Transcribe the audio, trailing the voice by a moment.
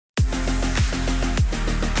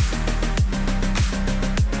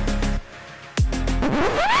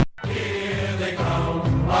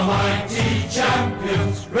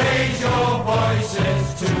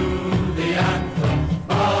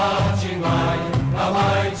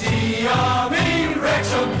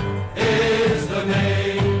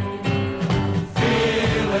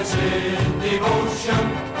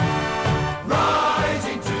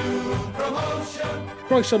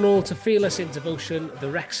Croeso nôl to Fearless in Devotion,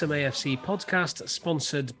 the Wrexham AFC podcast,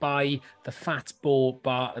 sponsored by the Fat Boar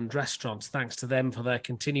Bar and Restaurant. Thanks to them for their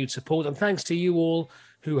continued support, and thanks to you all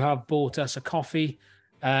who have bought us a coffee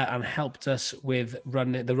and helped us with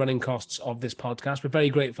the running costs of this podcast. We're very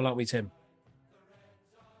grateful, aren't we, Tim?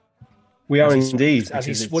 We are indeed.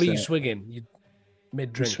 What are you swigging? You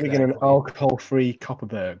mid-drink? Swigging an alcohol-free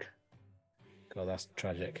Copperberg. God, that's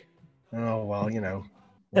tragic. Oh, well, you know,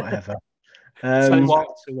 whatever. So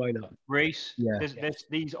why not? Reese, Yeah.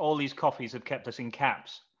 all these coffees have kept us in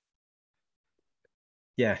caps.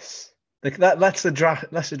 Yes. Let's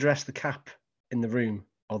address the cap in the room,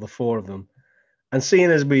 or the four of them. And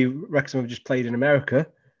seeing as Wrexham have just played in America,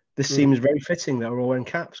 this seems very fitting that we're all wearing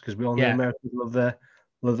caps, because we all know Americans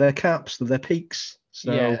love their caps, love their peaks.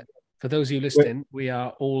 So yeah, for those of you listening, we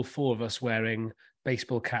are all four of us wearing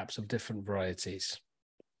baseball caps of different varieties,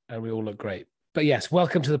 and we all look great. But yes,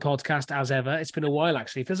 welcome to the podcast as ever. It's been a while,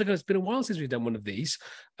 actually. It feels like it's been a while since we've done one of these.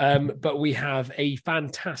 But we have a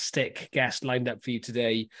fantastic guest lined up for you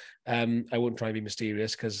today. I wouldn't try and be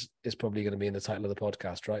mysterious because it's probably going to be in the title of the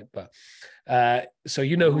podcast, right? But so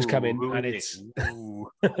you know who's coming, and it's and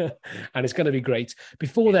it's going to be great.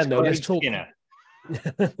 Before then, though, let's talk.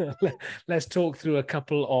 Let's talk through a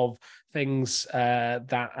couple of things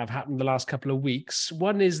that have happened the last couple of weeks.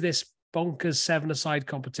 One is this bonkers 7-a-side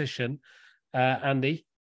competition. Andy,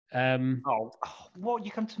 what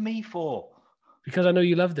you come to me for? Because I know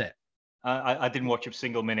you loved it. I didn't watch a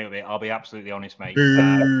single minute of it. I'll be absolutely honest, mate.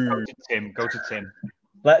 Go to Tim.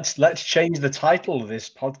 Let's change the title of this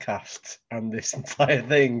podcast and this entire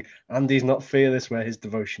thing. Andy's not fearless where his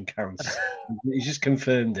devotion counts. He's just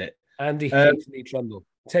confirmed it. Andy hates Lee Trundle.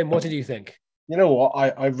 Tim, what did you think? You know what?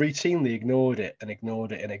 I routinely ignored it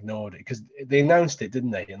because they announced it,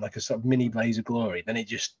 didn't they? In like a sort of mini blaze of glory. Then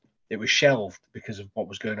it was shelved because of what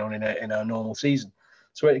was going on in our normal season.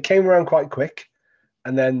 So it came around quite quick.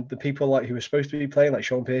 And then the people like who were supposed to be playing, like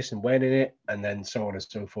Sean Pearson, weren't in it, and then so on and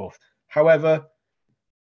so forth. However,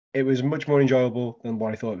 it was much more enjoyable than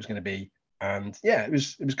what I thought it was going to be. And yeah, it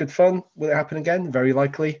was good fun. Will it happen again? Very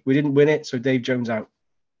likely. We didn't win it, so Dave Jones out.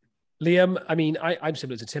 Liam, I mean, I'm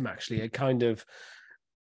similar to Tim, actually. I kind of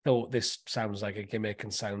thought this sounds like a gimmick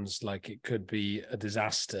and sounds like it could be a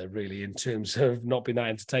disaster, really, in terms of not being that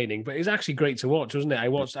entertaining. But it was actually great to watch, wasn't it? I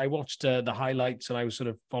watched the highlights, and I was sort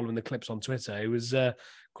of following the clips on Twitter. It was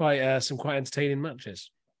quite some quite entertaining matches.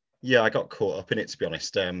 Yeah, I got caught up in it, to be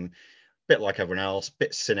honest. Bit like everyone else,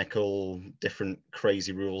 bit cynical, different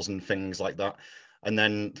crazy rules and things like that. And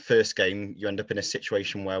then first game, you end up in a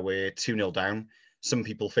situation where we're 2-0 down. Some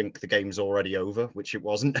people think the game's already over, which it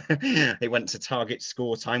wasn't. It went to target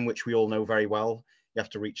score time, which we all know very well. You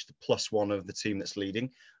have to reach the +1 of the team that's leading.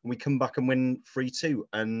 And we come back and win 3-2.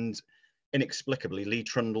 And inexplicably, Lee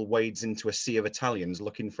Trundle wades into a sea of Italians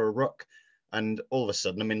looking for a ruck. And all of a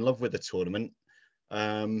sudden, I'm in love with the tournament.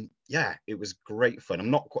 Yeah, it was great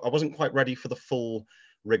fun. I wasn't quite ready for the full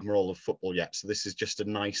rigmarole of football yet. So this is just a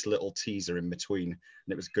nice little teaser in between. And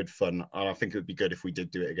it was good fun. And I think it would be good if we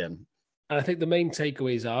did do it again. And I think the main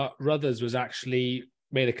takeaways are Ruthers was actually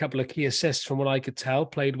made a couple of key assists from what I could tell,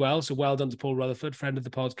 played well. So well done to Paul Rutherford, friend of the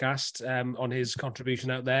podcast, on his contribution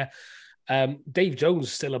out there. Dave Jones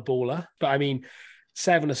is still a baller, but I mean,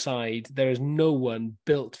 7-a-side, there is no one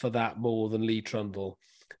built for that more than Lee Trundle.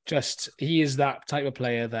 He is that type of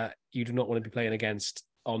player that you do not want to be playing against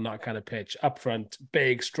on that kind of pitch. Up front,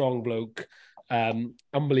 big, strong bloke.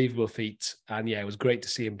 Unbelievable feat, and yeah, it was great to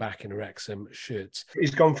see him back in a Wrexham shirt.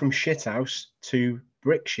 He's gone from shithouse to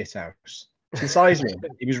brick shithouse. Since Eisner,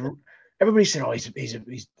 everybody said, "Oh,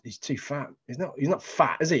 he's too fat." He's not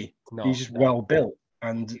fat, is he? No, he's just well built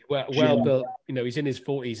and well built. You know, he's in his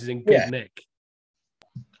 40s. He's in good nick.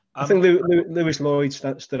 I think Lewis Lloyd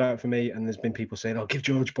stood out for me, and there's been people saying, "Oh, give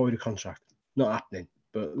George Boyd a contract." Not happening.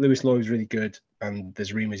 But Lewis Lloyd's really good, and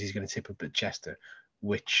there's rumours he's going to tip up at Chester,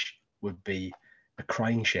 which would be a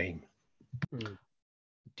crying shame.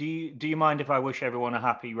 Do you mind if I wish everyone a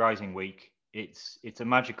happy Rising Week? It's a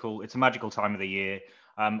magical time of the year.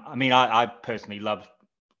 I mean, I personally love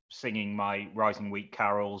singing my Rising Week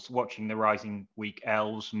carols, watching the Rising Week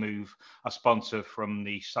elves move a sponsor from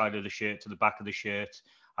the side of the shirt to the back of the shirt.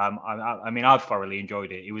 I mean, I've thoroughly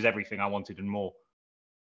enjoyed it. It was everything I wanted and more.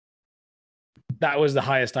 That was the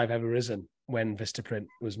highest I've ever risen when Vistaprint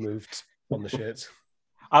was moved on the shirts.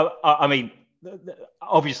 I mean,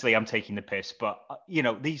 obviously I'm taking the piss, but you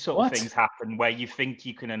know, these sort of things happen where you think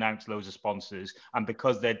you can announce loads of sponsors, and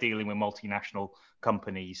because they're dealing with multinational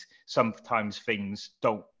companies, sometimes things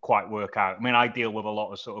don't quite work out. I mean, I deal with a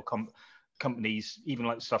lot of sort of companies, even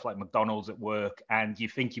like stuff like McDonald's at work, and you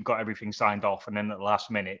think you've got everything signed off, and then at the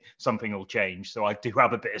last minute something will change. So I do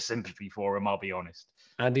have a bit of sympathy for him, I'll be honest.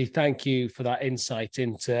 Andy, thank you for that insight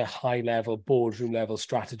into high-level, boardroom-level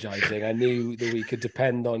strategizing. I knew that we could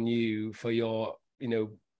depend on you for your,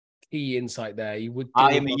 key insight there. You would.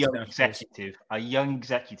 I am a young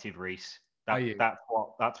executive, Reese.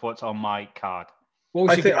 That's what's on my card. Well,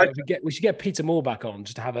 we should get Peter Moore back on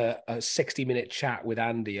just to have a 60-minute chat with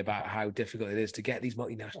Andy about how difficult it is to get these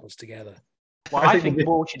multinationals together. Well, I think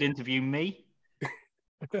Moore should interview me.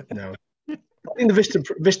 No. I think the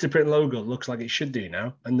Vistaprint logo looks like it should do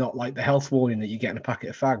now, and not like the health warning that you get in a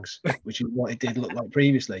packet of fags, which is what it did look like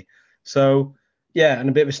previously. So, yeah, and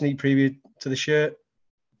a bit of a sneak preview to the shirt.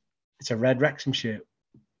 It's a red Wrexham shirt.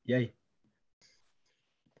 Yay.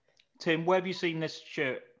 Tim, where have you seen this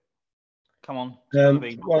shirt? Come on.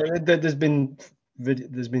 Well, there's been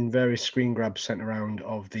various screen grabs sent around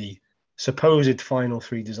of the supposed final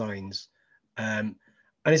 3 designs, and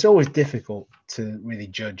it's always difficult to really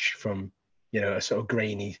judge from a sort of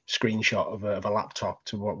grainy screenshot of a laptop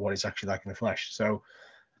to what it's actually like in the flesh. So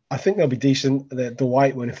I think they'll be decent. The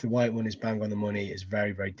white one, if the white one is bang on the money, is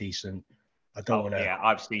very, very decent. I don't want to. Yeah,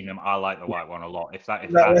 I've seen them. I like the white one a lot. If that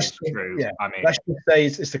is true, yeah. I mean, let's just say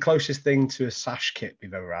it's the closest thing to a sash kit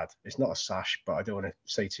we've ever had. It's not a sash, but I don't want to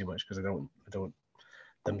say too much because I don't want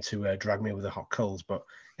them to drag me with the hot coals. But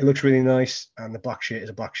it looks really nice, and the black shirt is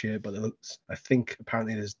a black shirt. But I think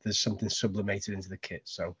apparently there's something sublimated into the kit.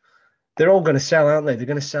 So they're all going to sell, aren't they? They're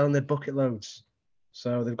going to sell in their bucket loads.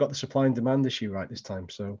 So they've got the supply and demand issue right this time.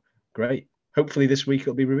 So great. Hopefully this week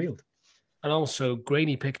it'll be revealed. And also,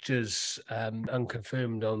 grainy pictures,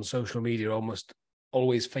 unconfirmed on social media, are almost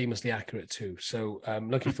always famously accurate too. So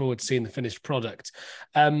looking forward to seeing the finished product.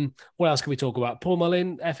 What else can we talk about? Paul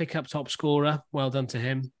Mullin, FA Cup top scorer. Well done to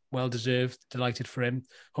him. Well deserved. Delighted for him.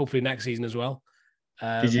 Hopefully next season as well.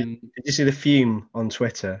 Did you see the fume on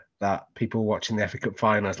Twitter that people watching the FA Cup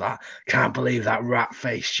finals like, can't believe that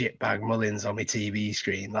rat-faced shitbag Mullins on my TV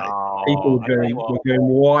screen? Like people were going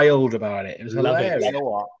wild about it. It was hilarious. You know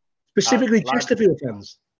what? Specifically Chesterfield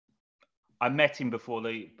fans. I met him before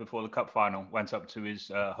the cup final. Went up to his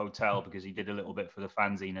hotel because he did a little bit for the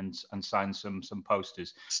fanzine and signed some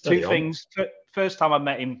posters. Two things. First time I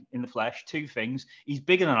met him in the flesh. 2 things. He's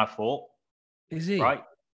bigger than I thought. Is he? Right.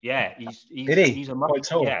 Yeah. He's a quite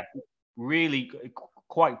tall. Yeah. Really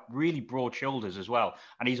broad shoulders as well,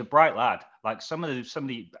 and he's a bright lad. Like some of the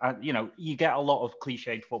you get a lot of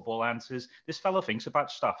cliched football answers. This fellow thinks about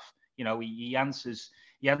stuff. He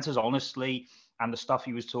answers honestly, and the stuff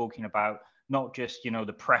he was talking about, not just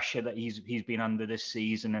the pressure that he's been under this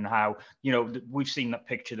season, and how we've seen that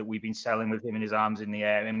picture that we've been selling with him in his arms in the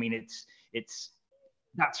air. I mean,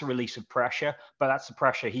 that's a release of pressure, but that's the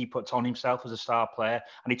pressure he puts on himself as a star player.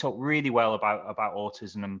 And he talked really well about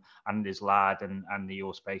autism and his lad and the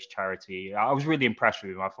Your Space charity. I was really impressed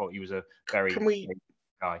with him. I thought he was a very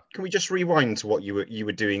guy. Can we just rewind to what you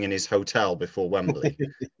were doing in his hotel before Wembley?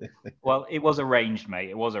 Well, it was arranged, mate.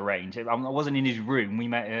 It was arranged. I wasn't in his room. We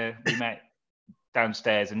met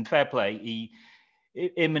downstairs, and fair play.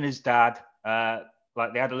 Him and his dad,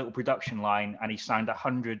 they had a little production line, and he signed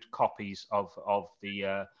 100 copies of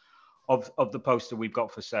the poster we've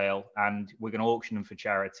got for sale, and we're going to auction them for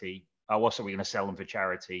charity. Also, we're going to sell them for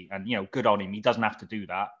charity, and good on him. He doesn't have to do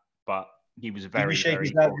that, but he was very.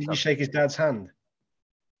 Did you shake his dad's hand?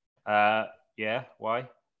 Yeah. Why?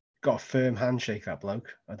 Got a firm handshake, that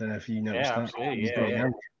bloke. I don't know if you noticed that. Absolutely.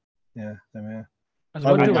 Yeah, there we are. I was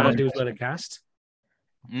wondering why he was wearing a cast.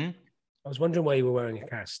 I was wondering why you were wearing a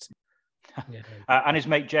cast. Yeah. And his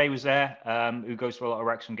mate Jay was there, who goes to a lot of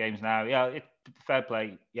Wrexham games now. Yeah, fair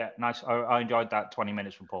play. Yeah, nice. I enjoyed that 20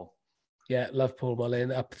 minutes from Paul. Yeah, love Paul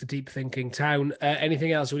Mullin, up the deep thinking town.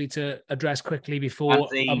 Anything else we need to address quickly before?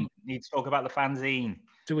 Need to talk about the fanzine.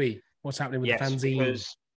 Do we? What's happening with the fanzine?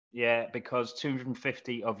 Because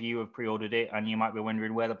 250 of you have pre-ordered it, and you might be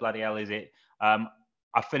wondering where the bloody hell is it.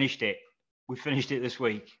 I finished it. We finished it this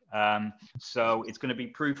week. So it's going to be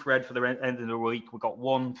proofread for the end of the week. We've got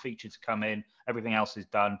 1 feature to come in. Everything else is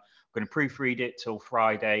done. We're going to proofread it till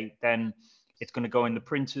Friday. Then it's going to go in the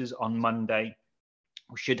printers on Monday.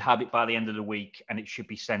 We should have it by the end of the week, and it should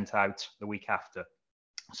be sent out the week after.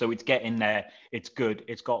 So it's getting there. It's good.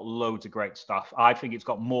 It's got loads of great stuff. I think it's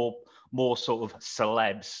got more sort of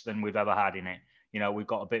celebs than we've ever had in it. We've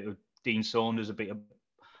got a bit of Dean Saunders, a bit of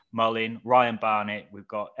Mullin, Ryan Barnett. We've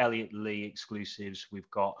got Elliot Lee exclusives.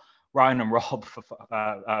 We've got Ryan and Rob for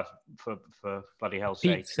bloody hell's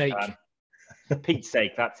sake. Pete's sake. Pete's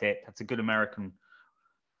sake. That's it. That's a good American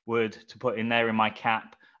word to put in there in my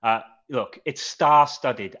cap. look, it's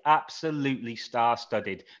star-studded, absolutely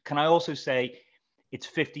star-studded. Can I also say it's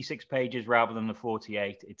 56 pages rather than the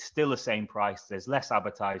 48? It's still the same price. There's less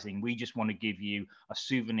advertising. We just want to give you a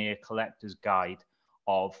souvenir collector's guide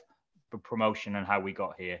of the promotion and how we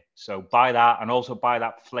got here. So buy that, and also buy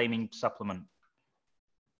that flaming supplement.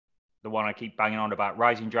 The one I keep banging on about,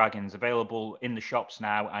 Rising Dragons, available in the shops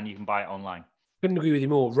now, and you can buy it online. Couldn't agree with you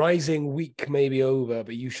more. Rising Week may be over,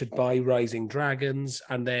 but you should buy Rising Dragons.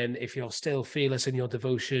 And then if you're still fearless in your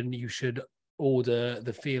devotion, you should order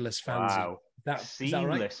the Fearless fanzine. Wow. Seamless, is that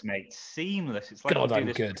right? Mate. Seamless. It's like God, you do I'm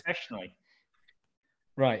this good. Professionally.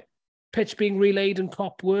 Right. Pitch being relayed and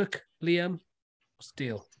cop work, Liam. What's the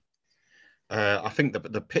deal? I think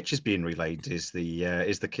the pitch is being relayed is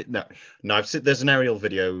the kid. No, I've seen there's an aerial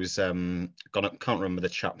videos. Can't remember the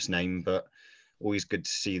chap's name, but always good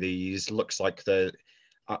to see these. Looks like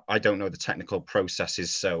I don't know the technical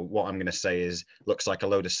processes, so what I'm going to say is looks like a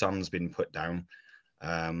load of sand's been put down,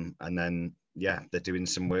 and then they're doing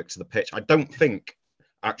some work to the pitch. I don't think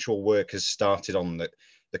actual work has started on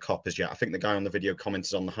the coppers yet. I think the guy on the video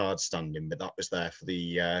commented on the hard standing, but that was there for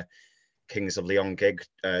the Kings of Leon gig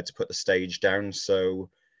to put the stage down. So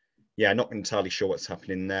not entirely sure what's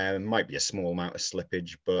happening there. It might be a small amount of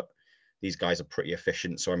slippage, but these guys are pretty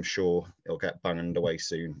efficient, so I'm sure it'll get banged away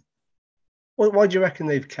soon. Well, why do you reckon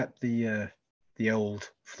they've kept the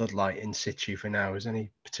old floodlight in situ for now? Is there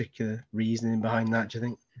any particular reasoning behind that, do you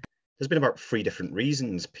think? There's been about 3 different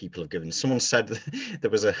reasons people have given. Someone said there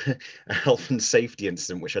was a health and safety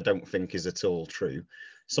incident, which I don't think is at all true.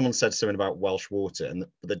 Someone said something about Welsh water, and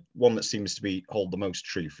the one that seems to hold the most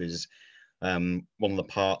truth is one of the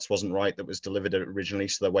parts wasn't right that was delivered originally,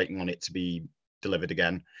 so they're waiting on it to be delivered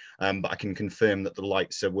again. But I can confirm that the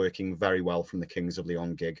lights are working very well from the Kings of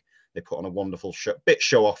Leon gig. They put on a wonderful bit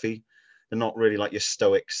show-offy. They're not really like your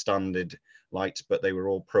stoic standard lights, but they were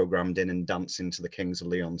all programmed in and dancing to the Kings of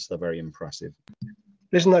Leon, so they're very impressive.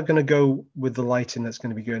 Isn't that going to go with the lighting that's going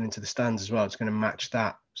to be going into the stands as well? It's going to match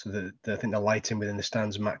that, so that I think the lighting within the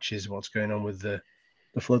stands matches what's going on with the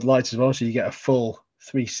floodlights as well. So you get a full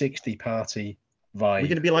 360 party vibe. We're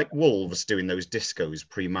going to be like Wolves doing those discos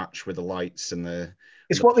pre-match with the lights and the.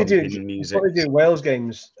 It's what they do. It's what they do in Wales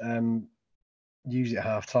games. Usually at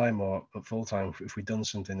half time or at full time. If we've done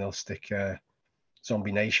something, they'll stick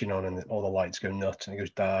Zombie Nation on, and all the lights go nuts and it goes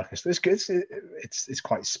dark. It's good. It's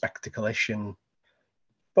quite spectacle-ish,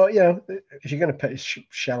 but if you're going to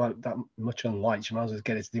shell out that much on lights, you might as well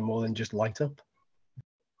get it to do more than just light up.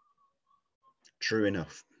 True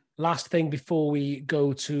enough. Last thing before we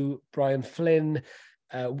go to Brian Flynn,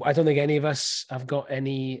 I don't think any of us have got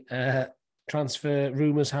any transfer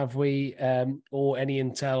rumours, have we? Or any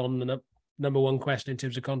intel on the number one question in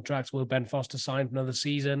terms of contracts? Will Ben Foster sign for another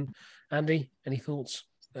season? Andy, any thoughts,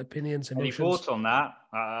 opinions, emotions? Any thoughts on that?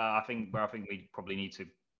 I think we probably need to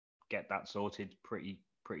get that sorted pretty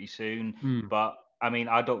soon. But I mean,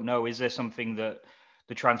 I don't know. Is there something that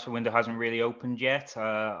the transfer window hasn't really opened yet?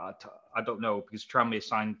 I don't know, because Tranmere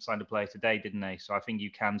signed a player today, didn't they? So I think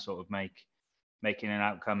you can sort of make in and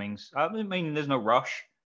outcomings. I mean, there's no rush,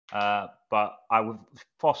 but I would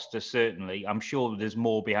Foster certainly. I'm sure there's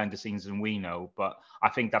more behind the scenes than we know, but I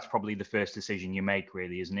think that's probably the first decision you make,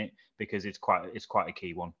 really, isn't it? Because it's quite a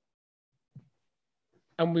key one.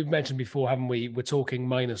 And we've mentioned before, haven't we? We're talking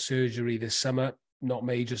minor surgery this summer, not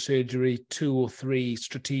major surgery. 2 or 3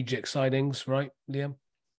 strategic signings, right, Liam?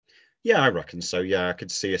 Yeah, I reckon so. Yeah, I could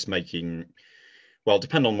see us making. Well,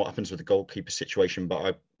 depend on what happens with the goalkeeper situation,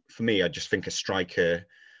 but for me, I just think a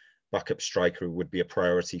backup striker would be a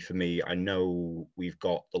priority for me. I know we've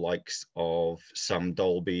got the likes of Sam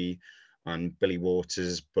Dolby and Billy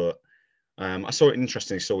Waters, but I saw it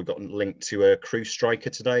interesting. So we got linked to a Crew striker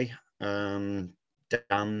today. Dan,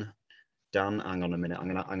 hang on a minute. I'm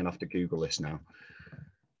gonna have to Google this now,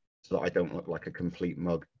 so that I don't look like a complete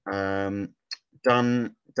mug.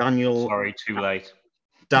 Daniel. Sorry, too late.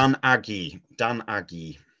 Dan Aggie. Dan Aggie.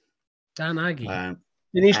 Didn't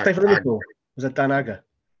he used to play for Liverpool? Was that Dan Agger?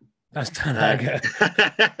 That's Dan Agger.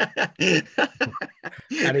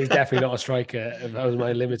 And he's definitely not a striker. That was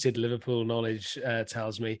my limited Liverpool knowledge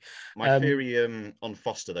tells me. My theory on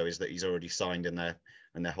Foster, though, is that he's already signed and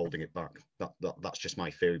they're holding it back. That's just my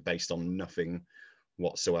theory based on nothing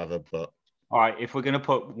whatsoever. But all right, if we're going to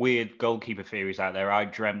put weird goalkeeper theories out there, I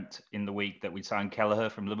dreamt in the week that we'd signed Kelleher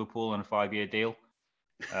from Liverpool on a 5-year deal.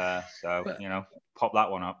 Pop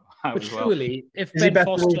that one up. But surely, if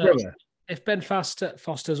Ben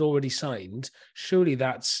Foster's already signed, surely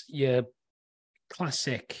that's your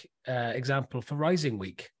classic example for Rising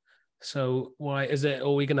Week. So why is it?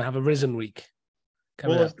 Are we going to have a Risen Week?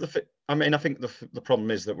 Well, I mean, I think the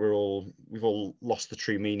problem is that we've all lost the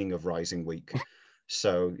true meaning of Rising Week.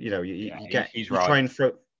 So you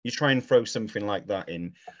try and throw something like that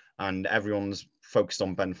in, and everyone's focused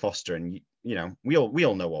on Ben Foster, and we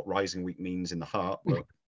all know what Rising Week means in the heart, but.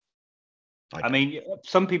 I mean,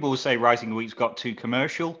 some people will say Rising Week's got too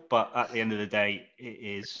commercial, but at the end of the day, it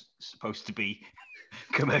is supposed to be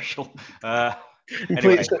commercial. Anyway.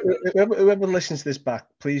 Please, whoever listens to this back,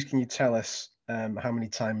 please can you tell us how many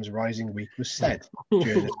times Rising Week was said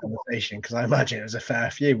during this conversation? Because I imagine it was a fair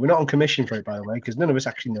few. We're not on commission for it, by the way, because none of us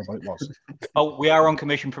actually know what it was. Oh, we are on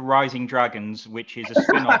commission for Rising Dragons, which is a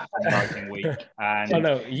spin-off from Rising Week. And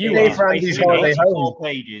you are. For Andy's holiday home.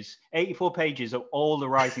 84 pages of all the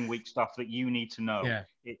Rising Week stuff that you need to know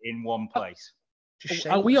in one place.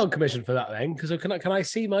 Are we on commission for that then? Because can I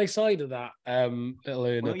see my side of that little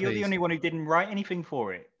earner, Well, you're please? the only one who didn't write anything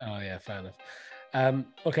for it. Oh yeah, fair enough.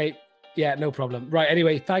 Okay. Yeah, no problem. Right.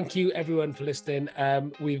 Anyway, thank you everyone for listening.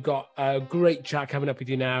 We've got a great chat coming up with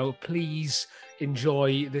you now. Please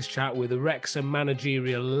enjoy this chat with the Wrexham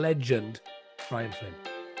managerial legend, Brian Flynn.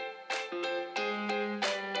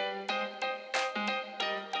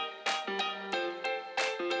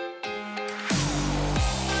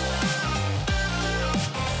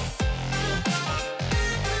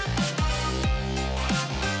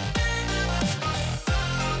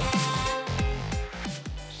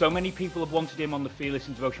 So many people have wanted him on the Fearless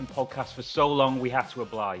and Devotion podcast for so long, we had to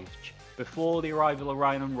oblige. Before the arrival of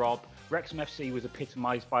Ryan and Rob, Wrexham FC was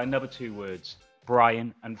epitomised by another two words,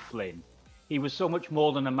 Brian and Flynn. He was so much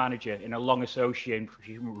more than a manager in a long association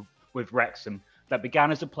with Wrexham that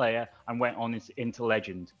began as a player and went on into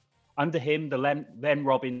legend. Under him, then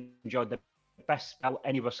Rob enjoyed the best spell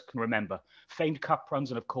any of us can remember, famed cup runs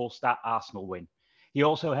and of course that Arsenal win. He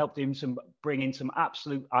also helped him bring in some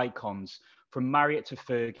absolute icons, from Marriott to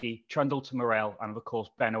Fergie, Trundle to Morel, and of course,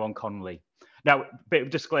 Benno and Connolly. Now, a bit of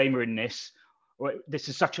disclaimer in this. This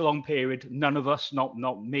is such a long period. None of us, not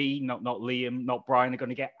me, not Liam, not Brian, are going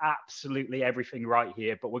to get absolutely everything right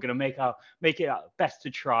here, but we're going to make it our best to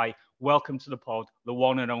try. Welcome to the pod, the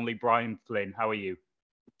one and only Brian Flynn. How are you?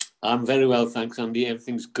 I'm very well, thanks, Andy.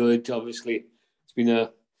 Everything's good. Obviously, it's been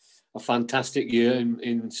a fantastic year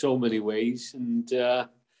in so many ways, and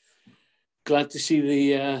glad to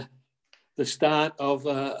see the start of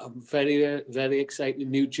a very, very exciting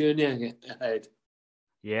new journey ahead.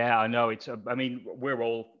 Yeah, I know. I mean, we're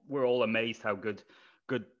all amazed how good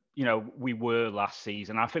we were last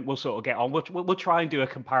season. I think we'll sort of get on. We'll try and do a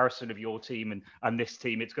comparison of your team and this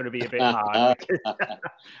team. It's going to be a bit hard.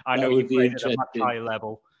 I know you played at a much higher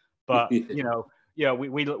level, but we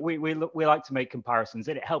like to make comparisons,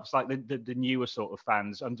 and it helps like the newer sort of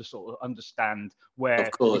fans understand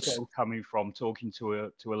where it's all coming from, talking to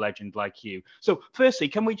a legend like you. So firstly,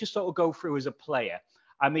 can we just sort of go through as a player?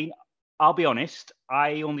 I mean, I'll be honest,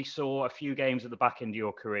 I only saw a few games at the back end of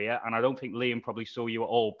your career, and I don't think Liam probably saw you at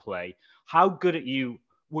all play. How good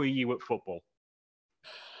were you at football?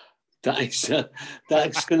 That's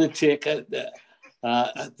going to take the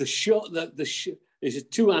short. There's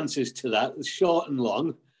two answers to that: the short and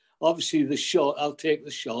long. Obviously, the short. I'll take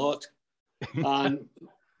the short, and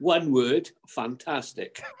one word: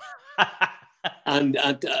 fantastic. and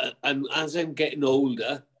as I'm getting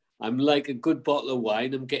older, I'm like a good bottle of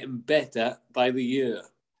wine. I'm getting better by the year.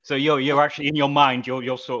 So you're actually in your mind. You're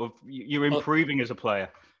improving as a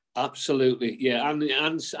player. Absolutely, yeah,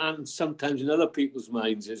 and sometimes in other people's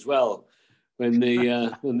minds as well, when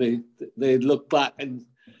they look back and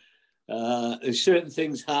there's certain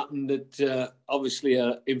things happen that obviously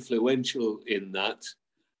are influential in that,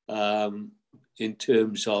 in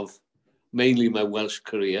terms of mainly my Welsh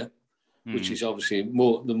career, which is obviously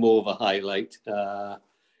more of a highlight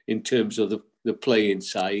in terms of the playing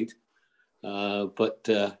side. But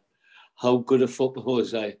how good a footballer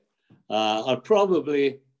was I? I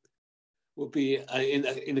probably would be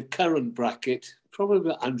in a current bracket, probably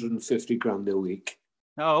about 150 grand a week.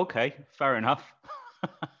 Oh, okay, fair enough.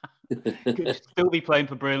 Could still be playing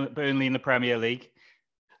for Burnley in the Premier League.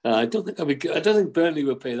 I don't think Burnley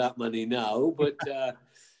will pay that money now, but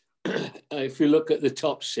if you look at the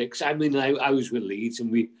top six, I mean, I was with Leeds, and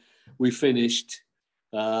we finished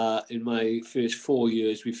in my first 4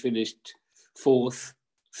 years. We finished fourth,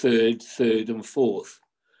 third, and fourth,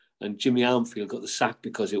 and Jimmy Armfield got the sack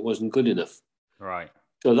because it wasn't good enough. Right.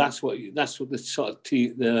 So that's what the sort of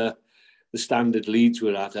the standard Leeds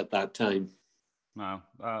were at that time. Wow.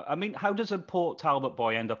 I mean, how does a Port Talbot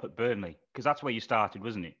boy end up at Burnley? Because that's where you started,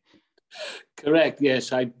 wasn't it? Correct.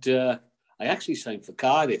 Yes, I actually signed for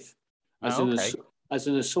Cardiff as an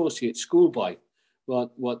associate schoolboy.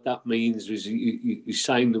 What that means was you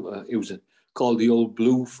signed. It was called the Old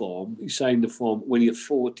Blue form. You sign the form when you're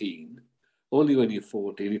 14, only when you're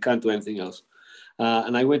 14. You can't do anything else.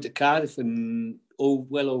 And I went to Cardiff and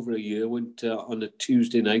well over a year, went on a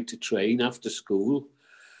Tuesday night to train after school,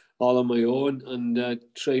 all on my own, and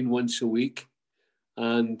train once a week.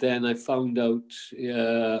 And then I found out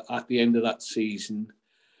at the end of that season,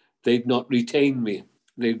 they'd not retained me.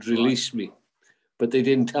 They'd released me. But they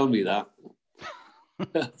didn't tell me that.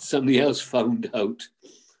 Somebody else found out.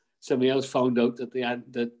 Somebody else found out that they had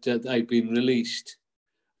that I'd been released.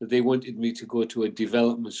 That they wanted me to go to a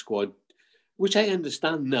development squad, which I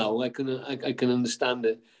understand now. I can understand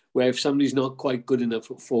it. Where if somebody's not quite good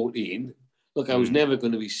enough at 14, look, I was never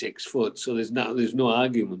going to be 6 foot, so there's no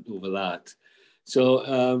argument over that.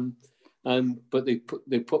 So but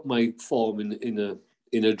they put my form in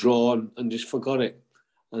a drawer and just forgot it.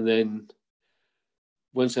 And then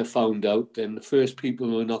once I found out, then the first people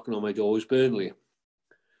who were knocking on my door was Burnley.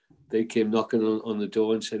 They came knocking on the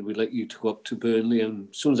door and said, "We'd like you to go up to Burnley." And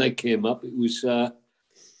as soon as I came up, it was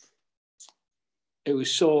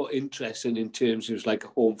so interesting in terms of it was like a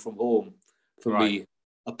home from home for me,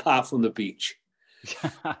 apart from the beach.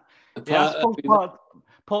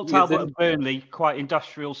 Port Talbot and Burnley, quite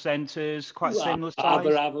industrial centres, quite similar size.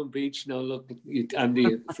 Aberafon Beach. Now look, Andy,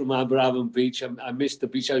 from Aberafon Beach, I missed the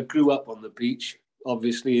beach. I grew up on the beach,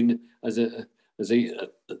 obviously, as a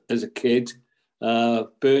kid.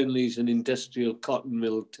 Burnley's an industrial cotton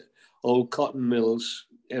mill, old cotton mills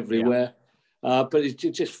everywhere. But it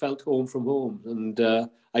just felt home from home. And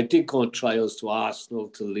I did go on trials to Arsenal,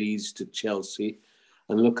 to Leeds, to Chelsea,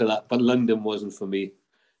 and look at that. But London wasn't for me,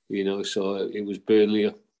 so it was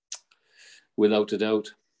Burnley without a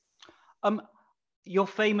doubt. You're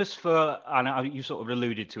famous for, and you sort of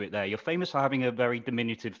alluded to it there, you're famous for having a very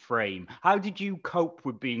diminutive frame. How did you cope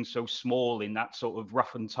with being so small in that sort of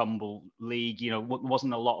rough and tumble league?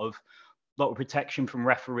 Wasn't a lot of protection from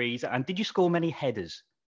referees. And did you score many headers?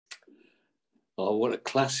 Oh, what a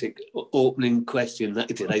classic opening question.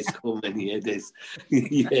 Did I score many headers?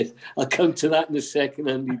 Yes, I'll come to that in a second,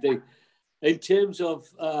 Andy. In terms of,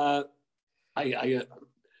 I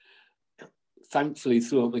thankfully,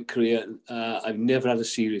 throughout my career, I've never had a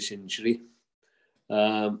serious injury.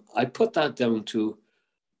 I put that down to,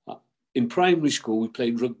 in primary school, we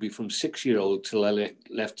played rugby from 6-year-old till I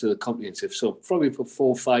left to the comprehensive. So probably for 4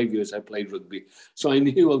 or 5 years, I played rugby. So I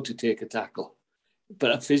knew how to take a tackle,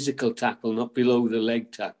 but a physical tackle, not below the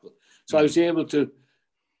leg tackle. So I was able to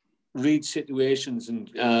read situations and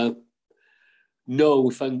know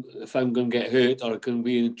if I'm going to get hurt or I'm going to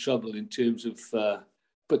be in trouble in terms of...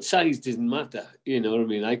 but size didn't matter, you know what I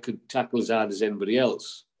mean? I could tackle as hard as anybody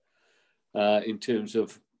else in terms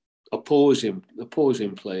of opposing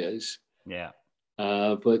players. Yeah.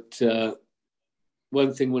 But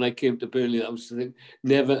one thing when I came to Burnley, I was thinking,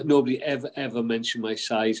 nobody ever mentioned my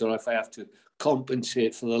size or if I have to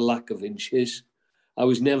compensate for the lack of inches. I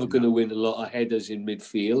was never going to win a lot of headers in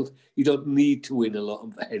midfield. You don't need to win a lot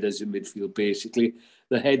of headers in midfield, basically.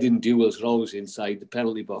 The heading duels are always inside the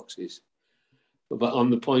penalty boxes. But on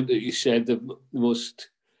the point that you said, the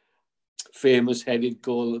most famous headed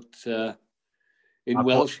goal in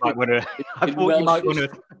Welsh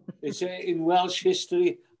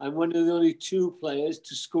history, I'm one of the only 2 players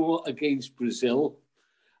to score against Brazil,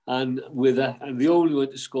 and the only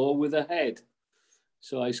one to score with a head.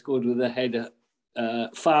 So I scored with a header,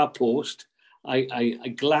 far post. I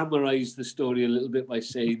glamorized the story a little bit by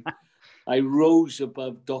saying I rose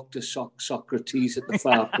above Dr. Socrates at the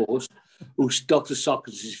far post. Who's Dr.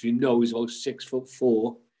 Socrates, if you know, is about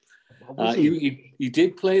 6'4". He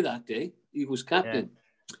did play that day. He was captain.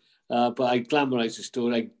 Yeah. But I glamorized the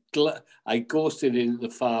story. I ghosted in the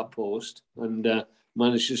far post and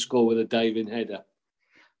managed to score with a diving header.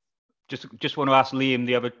 Just want to ask Liam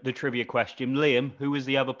the trivia question. Liam, who was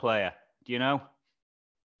the other player? Do you know?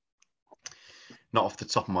 Not off the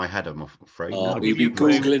top of my head, I'm afraid. Oh, we'll be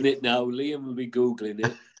Googling it now. Liam will be Googling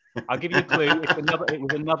it. I'll give you a clue. It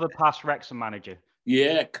was another past Wrexham manager.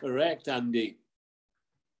 Yeah, correct, Andy.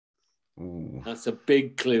 Ooh. That's a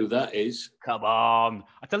big clue, that is. Come on.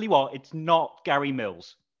 I tell you what, it's not Gary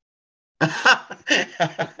Mills. For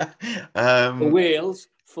Wales.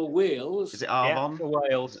 Is it Arvon? Yeah, for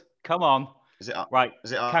Wales. Come on. Is it right?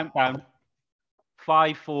 Is it countdown?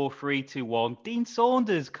 5, 4, 3, 2, 1. Dean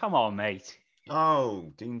Saunders. Come on, mate.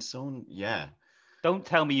 Oh, Dean Saunders. Yeah. Don't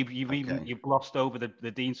tell me you've glossed over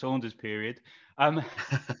the Dean Saunders period. Right.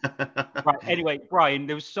 Anyway, Brian,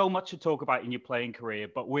 there was so much to talk about in your playing career,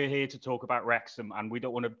 but we're here to talk about Wrexham, and we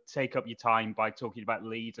don't want to take up your time by talking about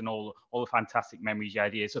Leeds and all the fantastic memories you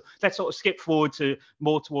had here. So let's sort of skip forward to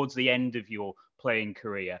more towards the end of your playing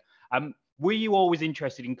career. Were you always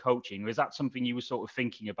interested in coaching? Was that something you were sort of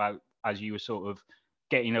thinking about as you were sort of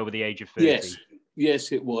getting over the age of 30?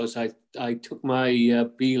 Yes, it was. I took my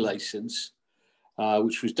B license,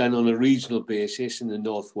 which was done on a regional basis in the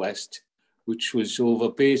Northwest, which was over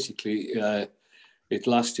basically, it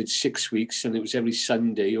lasted 6 weeks, and it was every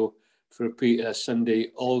Sunday, or for a Sunday,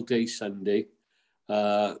 all day Sunday.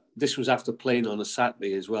 This was after playing on a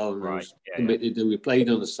Saturday as well. And I was committed that we played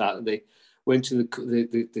on a Saturday. Went to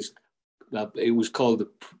it was called the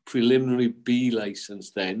preliminary B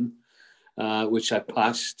license then, which I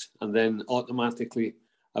passed, and then automatically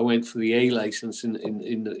I went for the A license in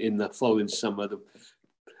the following summer,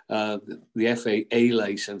 the FA A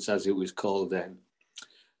license as it was called then,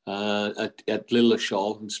 at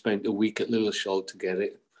Lilleshall, and spent a week at Lilleshall to get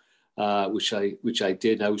it, which I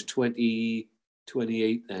did. I was 28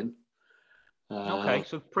 then. Okay,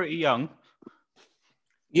 so pretty young.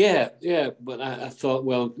 Yeah, but I thought,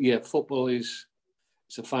 well, yeah, football it's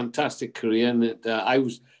a fantastic career, and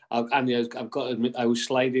I've got to admit, I was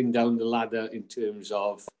sliding down the ladder in terms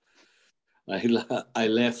of I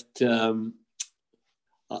left. The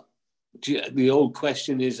old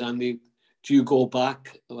question is, Andy, do you go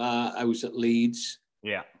back? I was at Leeds.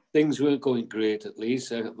 Yeah. Things weren't going great at Leeds.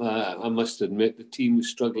 I must admit, the team was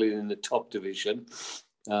struggling in the top division.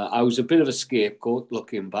 I was a bit of a scapegoat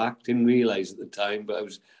looking back. Didn't realise at the time, but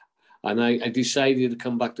I decided to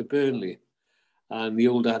come back to Burnley. And the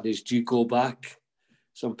old adage, do you go back?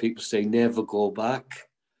 Some people say never go back.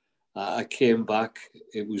 I came back.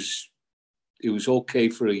 It was okay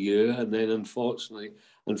for a year, and then unfortunately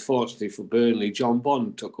for Burnley, John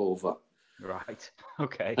Bond took over. Right.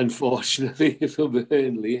 Okay. Unfortunately for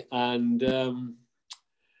Burnley, and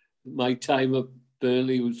my time at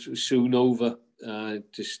Burnley was soon over. And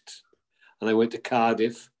I went to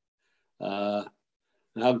Cardiff. I'll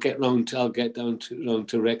get down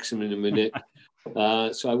to Wrexham in a minute.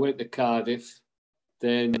 So I went to Cardiff.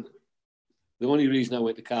 Then the only reason I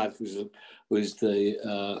went to Cardiff was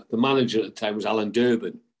the manager at the time was Alan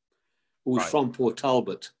Durbin, who was from Port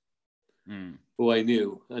Talbot, who I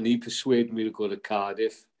knew, and he persuaded me to go to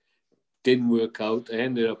Cardiff. Didn't work out. I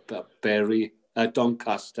ended up at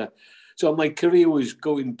Doncaster. So my career was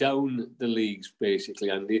going down the leagues,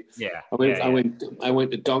 basically, Andy. Yeah. I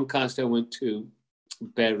went to Doncaster. I went to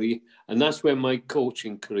Bury, and that's where my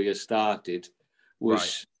coaching career started.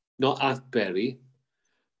 Was not at Bury,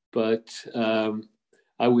 but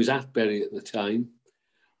I was at Bury at the time,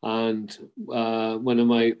 and one of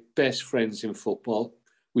my best friends in football,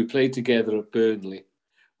 we played together at Burnley,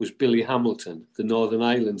 was Billy Hamilton, the Northern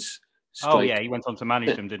Islands striker. Oh yeah, he went on to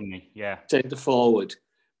manage them, didn't he? Yeah. Centre forward.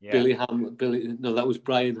 Yeah. That was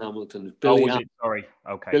Brian Hamilton. Sorry.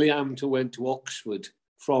 Okay. Billy Hamilton went to Oxford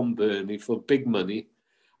from Burnley for big money.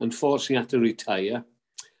 Unfortunately, had to retire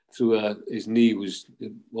through his knee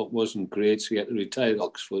wasn't great, so he had to retire at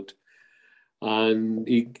Oxford. And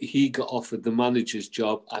he got offered the manager's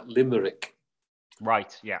job at Limerick.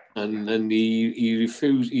 Right. Yeah. And he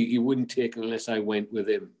refused. He wouldn't take it unless I went with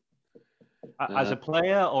him. As a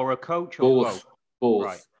player or a coach, or both? Both.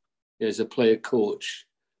 Right. As a player coach.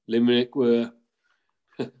 Limerick were,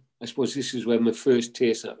 I suppose this is where my first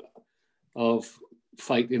taste of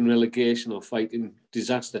fighting relegation or fighting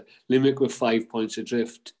disaster. Limerick were 5 points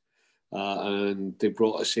adrift, and they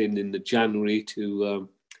brought us in the January to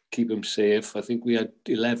keep them safe. I think we had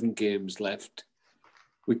 11 games left.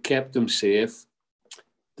 We kept them safe.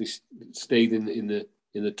 They stayed in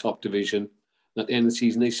the top division. At the end of the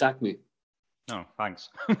season, they sacked me. Oh, thanks.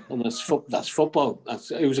 And that's football.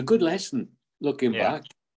 It was a good lesson looking back.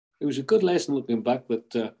 It was a good lesson looking back,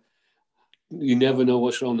 but you never know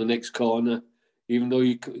what's around the next corner. Even though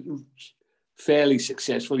you fairly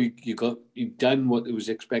successful, you've done what was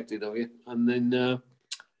expected of you, and then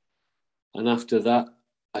and after that,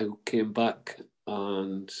 I came back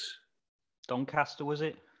and Doncaster, was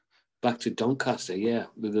it? Back to Doncaster, yeah,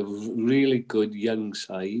 with a really good young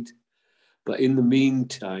side. But in the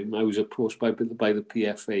meantime, I was approached by the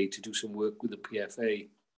PFA to do some work with the PFA.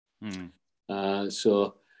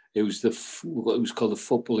 So it was what it was called the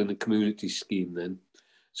Football in the Community Scheme then.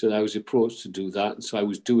 So I was approached to do that. And so I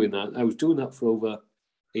was doing that. I was doing that for over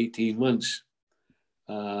 18 months.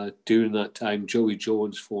 During that time, Joey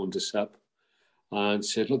Jones phoned us up and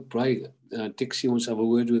said, look, Brian, Dixie wants to have a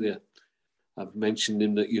word with you. I've mentioned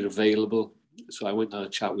him that you're available. So I went and had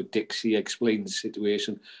a chat with Dixie, explained the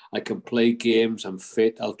situation. I can play games, I'm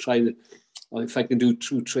fit. I'll try if I can do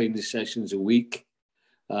 2 training sessions a week,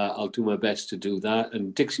 I'll do my best to do that.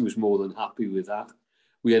 And Dixie was more than happy with that.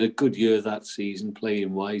 We had a good year that season,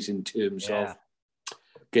 playing wise in terms of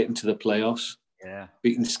getting to the playoffs,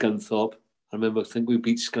 beating Scunthorpe, I think we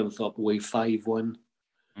beat Scunthorpe away 5-1,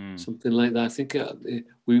 something like that. I think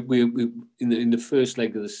we in the first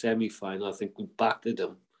leg of the semi-final, I think we battered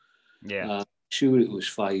them. Yeah. Sure, it was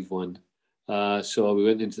 5-1. So we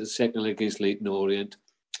went into the second leg against Leyton Orient.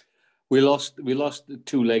 We lost the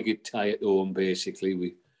two-legged tie at home. Basically,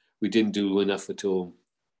 we didn't do enough at home.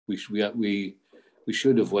 We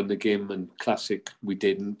should have won the game, and classic, we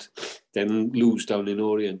didn't. Then lose down in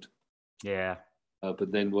Orient. Yeah.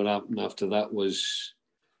 But then what happened after that was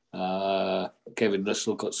Kevin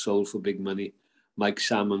Russell got sold for big money. Mike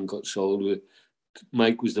Salmon got sold.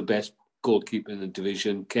 Mike was the best goalkeeper in the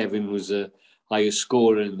division. Kevin was the highest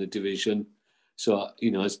scorer in the division. So,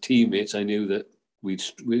 as teammates, I knew that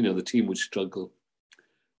the team would struggle,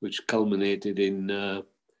 which culminated in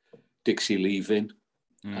Dixie leaving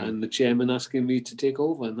and the chairman asking me to take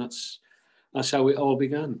over, and that's how it all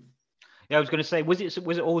began. Yeah, I was going to say, was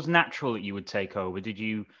it always natural that you would take over? Did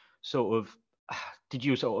you sort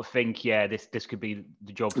of think, yeah, this could be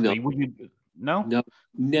the job for me? Would you? No,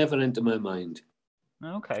 never entered my mind.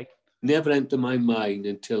 Okay. Never entered my mind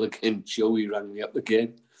until again Joey rang me up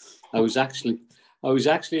again. I was actually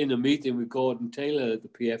in a meeting with Gordon Taylor at the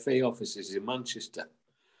PFA offices in Manchester,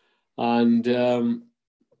 and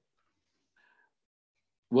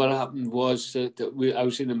what happened was that I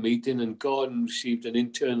was in a meeting and Gordon received an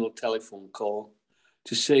internal telephone call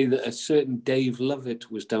to say that a certain Dave Lovett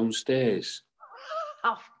was downstairs.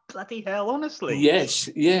 Oh, bloody hell, honestly. Yes,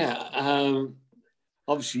 yeah.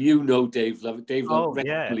 Obviously, Dave Lovett. Dave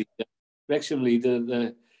Lovett, Wrexham leader,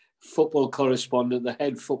 the football correspondent, the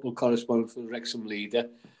head football correspondent for the Wrexham leader.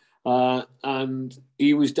 And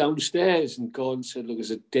he was downstairs, and Gordon said, look,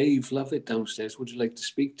 there's a Dave Lovett downstairs. Would you like to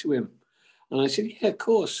speak to him? And I said, yeah, of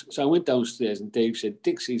course. So I went downstairs, and Dave said,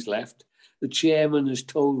 Dixie's left. The chairman has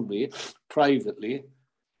told me privately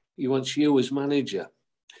he wants you as manager.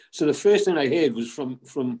 So the first thing I heard was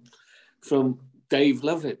from Dave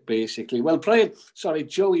Lovett, basically. Well,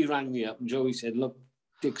 Joey rang me up, and Joey said, look,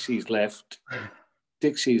 Dixie's left,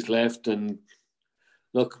 and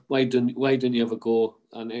look, why don't you ever go?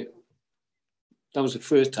 And that was the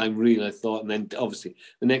first time, really, I thought. And then, obviously,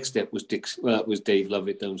 the next step was Dave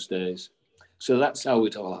Lovett downstairs. So that's how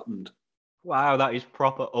it all happened. Wow, that is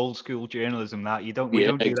proper old school journalism. That we don't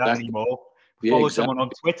do that anymore. Follow someone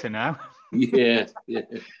on Twitter now. Yeah.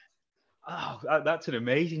 Oh, that's an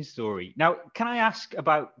amazing story. Now, can I ask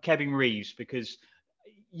about Kevin Reeves, because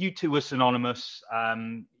you two were synonymous? I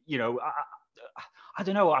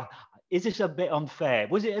don't know. Is this a bit unfair?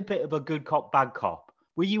 Was it a bit of a good cop, bad cop?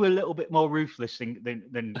 Were you a little bit more ruthless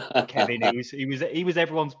than Kevin? He was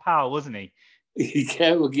everyone's pal, wasn't he?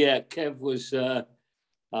 Kev was.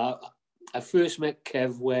 I first met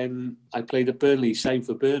Kev when I played at Burnley. He signed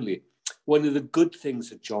for Burnley. One of the good things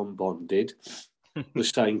that John Bond did was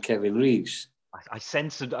sign Kevin Reeves. I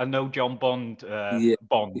sense a no John Bond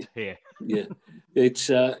Bond here. Yeah,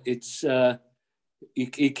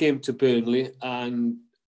 he came to Burnley, and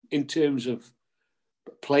in terms of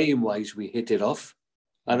playing wise, we hit it off,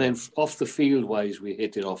 and then off the field wise, we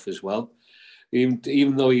hit it off as well.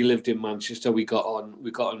 Even though he lived in Manchester, we got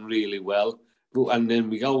on really well, and then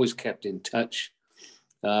we always kept in touch.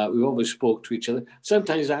 We always spoke to each other.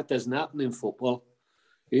 Sometimes that doesn't happen in football.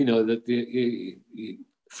 That the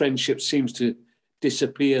friendship seems to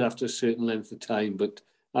disappear after a certain length of time, but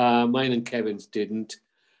mine and Kevin's didn't.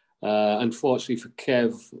 Unfortunately for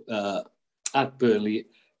Kev, at Burnley,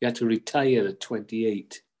 he had to retire at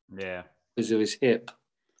 28. Yeah, because of his hip.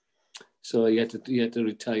 So he had to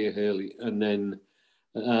retire early, and then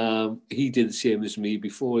he did the same as me.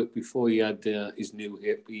 Before he had his new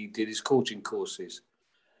hip, he did his coaching courses.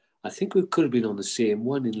 I think we could have been on the same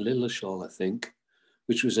one in Lilleshall, I think,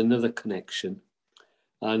 which was another connection.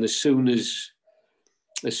 And as soon as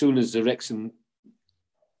the Wrexham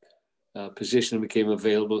position became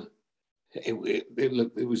available,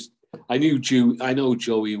 it was. I know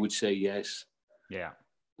Joey would say yes. Yeah.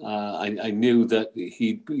 I knew that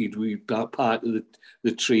he'd be part of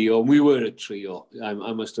the trio, and we were a trio. I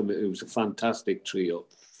must admit, it was a fantastic trio.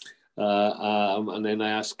 And then I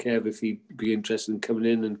asked Kev if he'd be interested in coming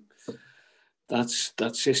in, and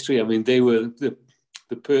that's history. I mean, they were the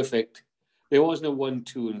perfect. There wasn't a 1,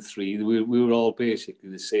 2, and 3. We were all basically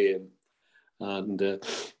the same, and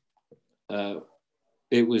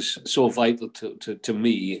it was so vital to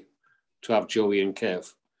me to have Joey and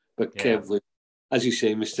Kev. But Kev was, as you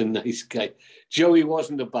say, Mr. Nice Guy. Joey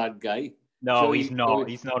wasn't a bad guy. No, Joey, he's not.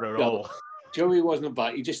 He's not at all. Joey wasn't a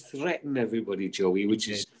bad. He just threatened everybody, Joey, which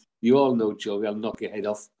is, you all know Joey, I'll knock your head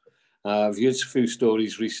off. I've heard a few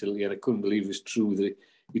stories recently, and I couldn't believe it's true, that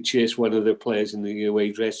he chased one of the players in the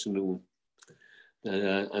away dressing room.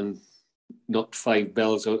 And knocked 5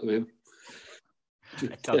 bells out of him.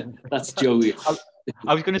 That's Joey.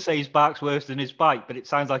 I was going to say his back's worse than his bike, but it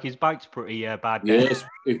sounds like his bike's pretty bad. Yes,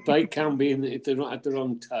 his bike can be at the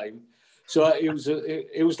wrong time. So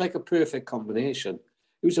it was like a perfect combination.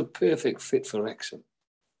 It was a perfect fit for Wrexham.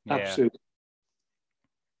 Yeah. Absolutely.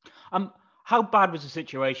 How bad was the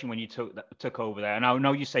situation when you took over there? And I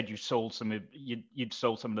know you said you'd sold some of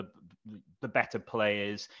the better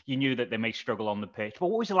players. You knew that they may struggle on the pitch, but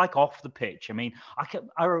what was it like off the pitch? I mean,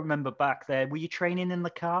 I remember back there. Were you training in the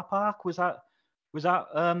car park? Was that?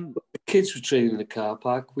 The kids were training in the car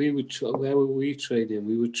park. Where were we training?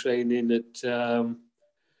 We were training at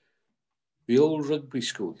the old rugby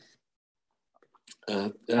school.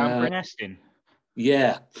 Down Breneston.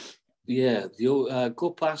 Yeah. The old, go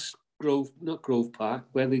past not Grove Park,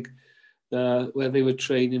 where they were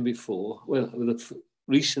training before. Well,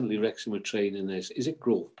 recently Wrexham were training there. Is it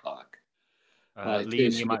Grove Park?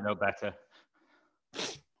 Liam, you might know better.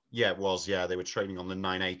 Yeah, it was. Yeah, they were training on the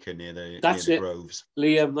 9 acre near the Groves.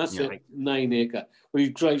 Liam, that's it. 9 acre. Well, you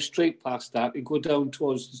drive straight past that. You go down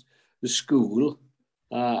towards the school,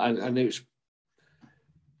 and it was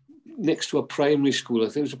next to a primary school. I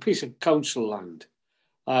think it was a piece of council land.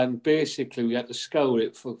 And basically, we had to scour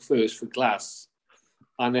it first for glass,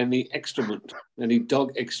 and then the excrement, any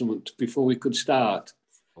dog excrement, before we could start.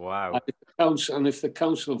 Wow! And if the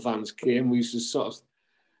council vans came, we used to sort of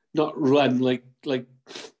not run like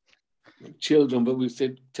children, but we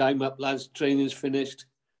said, "Time up, lads! Training's finished,"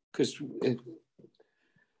 because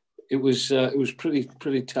it was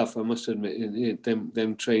pretty tough, I must admit, in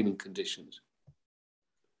them training conditions.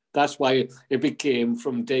 That's why it became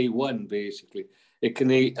from day one basically. It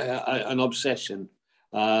can an obsession.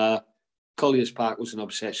 Collier's Park was an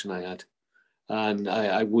obsession I had, and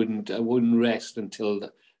I wouldn't rest until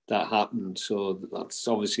that happened. So that's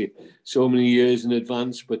obviously so many years in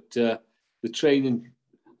advance. But the training,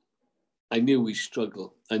 I knew we'd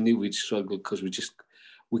struggle. Because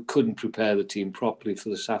we couldn't prepare the team properly for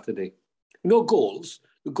the Saturday. No goals.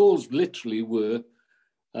 The goals literally were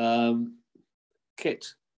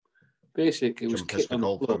kit. Basically, it was kit on the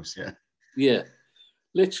goalposts. Yeah.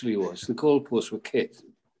 Literally was. The goalposts were kit.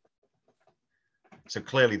 So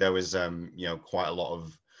clearly there was, quite a lot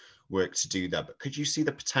of work to do there. But could you see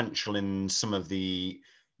the potential in some of the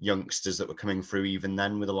youngsters that were coming through even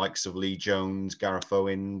then, with the likes of Lee Jones, Gareth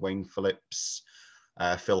Owen, Wayne Phillips,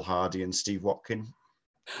 Phil Hardy and Steve Watkin?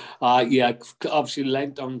 Yeah, obviously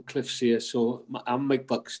lent on Cliff Sear and Mike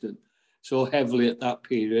Buxton so heavily at that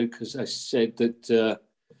period, because I said that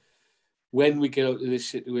when we get out of this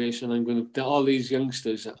situation, all these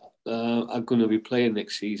youngsters are going to be playing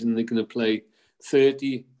next season. They're going to play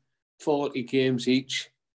 30, 40 games each.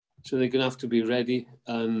 So they're going to have to be ready.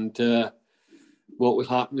 And what will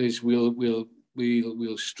happen is we'll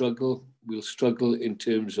struggle. We'll struggle in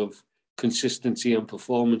terms of consistency and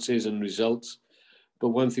performances and results. But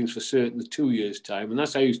one thing's for certain, the 2 years' time, and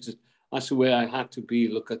that's the way I had to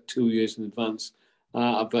look at 2 years in advance.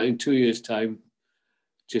 But in 2 years' time,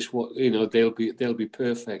 they'll be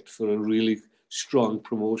perfect for a really strong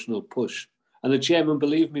promotional push. And the chairman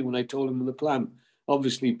believed me when I told him the plan.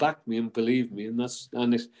 Obviously backed me and believed me, and that's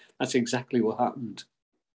exactly what happened.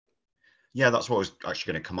 Yeah, that's what I was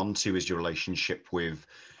actually going to come on to, is your relationship with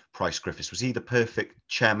Price Griffiths. Was he the perfect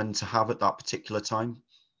chairman to have at that particular time?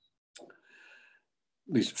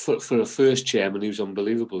 For a first chairman, he was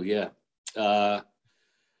unbelievable. Yeah, the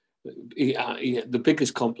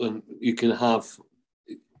biggest compliment you can have.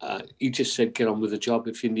 He just said, "Get on with the job.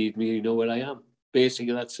 If you need me, you know where I am."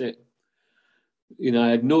 Basically, that's it. I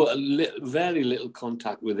had very little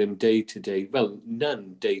contact with him day to day. Well,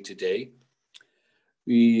 none day to day.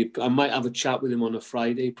 I might have a chat with him on a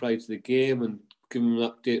Friday prior to the game and give him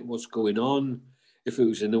an update on what's going on. If it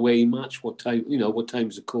was an away match, what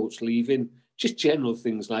time's the coach leaving? Just general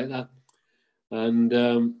things like that. And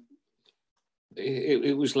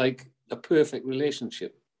it was like a perfect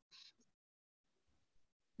relationship.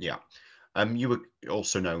 Yeah. You were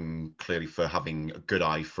also known clearly for having a good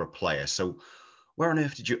eye for a player. So where on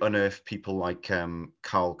earth did you unearth people like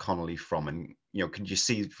Carl Connolly from? And, can you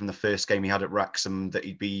see from the first game he had at Wrexham that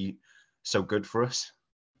he'd be so good for us?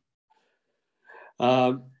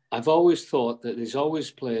 I've always thought that there's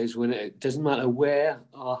always players, when it doesn't matter where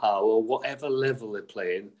or how or whatever level they're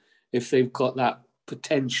playing, if they've got that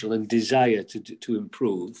potential and desire to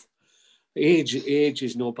improve, age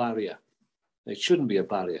is no barrier. It shouldn't be a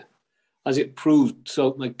barrier. As it proved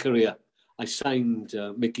throughout my career, I signed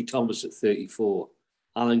Mickey Thomas at 34,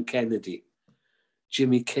 Alan Kennedy,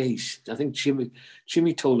 Jimmy Case. I think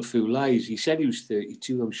Jimmy told a few lies. He said he was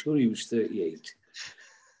 32. I'm sure he was 38.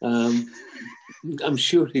 I'm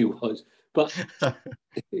sure he was. But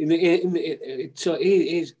so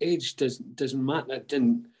age doesn't matter. It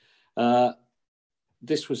didn't.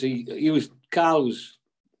 This was Carl was.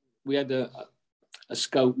 We had a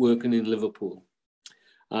scout working in Liverpool,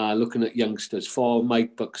 looking at youngsters for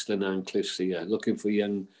Mike Buxton and Cliff Sear, looking for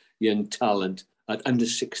young talent at under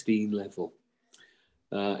 16 level.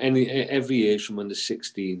 Every age from under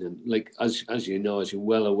 16, and like as you know, as you're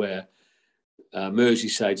well aware,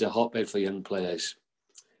 Merseyside's a hotbed for young players.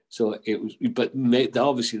 So it was, but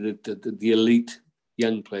obviously the elite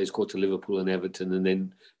young players go to Liverpool and Everton, and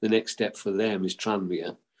then the next step for them is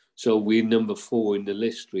Tranmere. So we're number 4 in the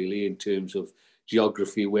list, really, in terms of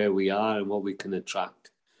geography, where we are and what we can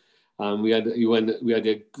attract. And we had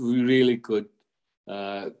a really good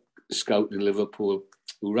scout in Liverpool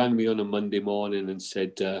who rang me on a Monday morning and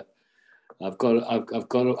said, "I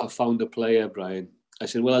found a player, Brian." I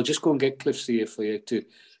said, "Well, I'll just go and get Cliff here for you to,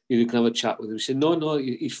 you can have a chat with him." He said, "No,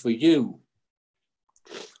 he's for you."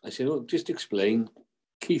 I said, "Oh, just explain."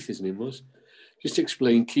 Keith, his name was. Just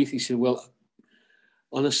explain, Keith. He said, "Well,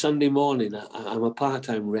 on a Sunday morning, I'm a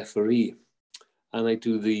part-time referee, and I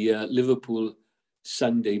do the Liverpool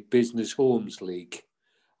Sunday Business Homes League,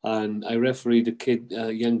 and I refereed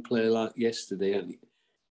a young player yesterday, and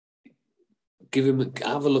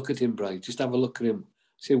have a look at him, Brian. Just have a look at him. I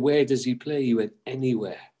said, where does he play? He went,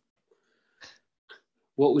 anywhere.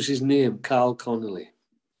 What was his name? Carl Connolly.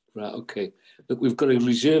 Right, okay. Look, we've got a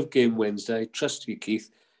reserve game Wednesday. I trust you,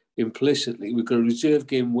 Keith, implicitly. We've got a reserve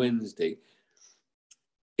game Wednesday.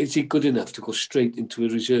 Is he good enough to go straight into a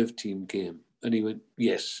reserve team game? And he went,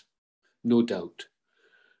 yes, no doubt.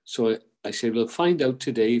 So I said, well, find out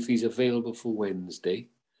today if he's available for Wednesday,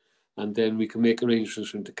 and then we can make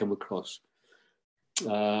arrangements for him to come across.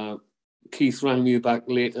 Keith rang me back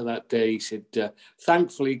later that day. He said,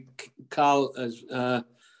 thankfully, Carl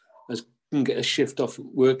can get a shift off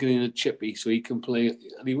working in a chippy, so he can play.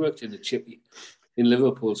 And he worked in a chippy in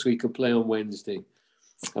Liverpool, so he could play on Wednesday.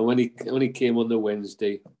 And when he came on the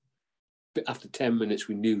Wednesday, after 10 minutes,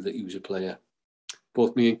 we knew that he was a player.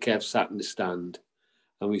 Both me and Kev sat in the stand,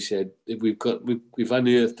 and we said, we've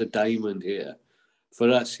unearthed a diamond here. For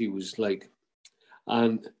us, he was like,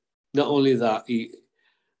 and not only that,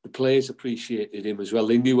 the players appreciated him as well.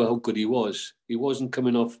 They knew how good he was. He wasn't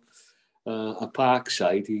coming off a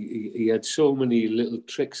Parkside. He had so many little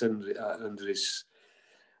tricks under his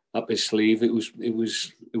up his sleeve. It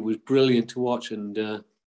was brilliant to watch, and it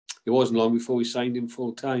wasn't long before we signed him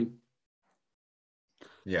full time.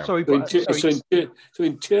 Yeah. So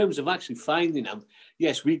in terms of actually finding them,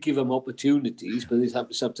 yes, we give them opportunities, but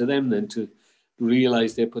it's up to them then to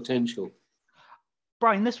realise their potential.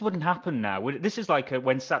 Brian, this wouldn't happen now. This is like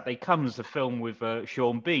When Saturday Comes, the film with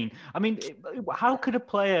Sean Bean. I mean, how could a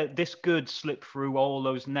player this good slip through all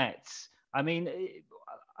those nets? I mean,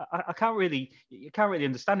 I can't really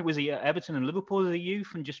understand it. Was he at Everton and Liverpool as a youth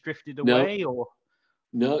and just drifted away, or?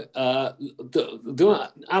 No, I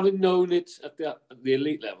haven't known it at the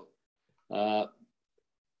elite level.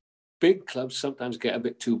 Big clubs sometimes get a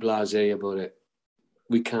bit too blasé about it.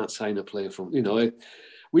 We can't sign a player from,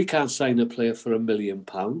 we can't sign a player for £1 million.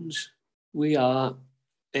 We are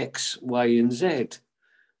X, Y, and Z.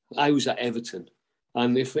 I was at Everton,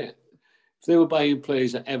 and if they were buying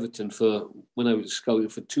players at Everton for, when I was scouting,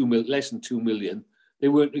 for less than 2 million, they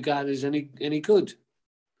weren't regarded as any good.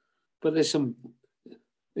 But there's some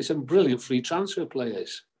brilliant free transfer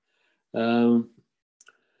players. So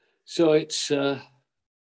it's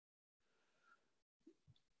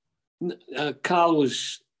Carl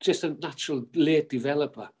was just a natural late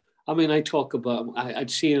developer. I mean, I'd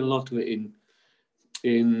seen a lot of it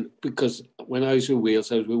in because when I was with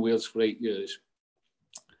Wales for 8 years.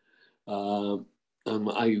 I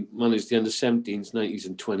managed the under-17s, 90s,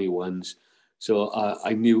 and 21s. So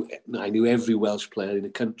I knew every Welsh player in the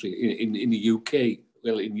country, in the UK,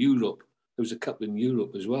 well, in Europe. There was a couple in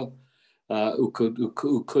Europe as well who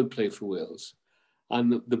could play for Wales.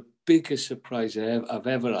 And the biggest surprise I've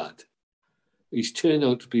ever had, he's turned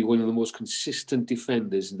out to be one of the most consistent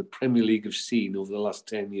defenders in the Premier League have seen over the last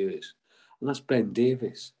 10 years. And that's Ben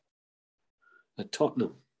Davies at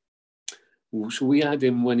Tottenham. So we had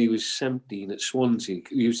him when he was 17 at Swansea.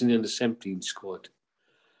 He was in the under-17 squad.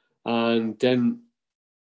 And then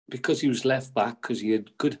because he was left back, because he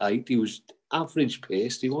had good height, he was average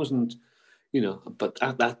paced. He wasn't, but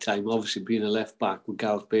at that time, obviously being a left back with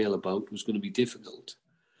Gareth Bale about was going to be difficult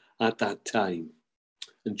at that time.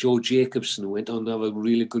 And Joe Jacobson went on to have a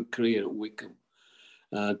really good career at Wycombe.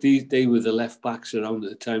 They were the left backs around at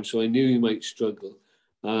the time, so I knew he might struggle.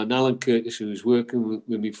 And Alan Curtis, who was working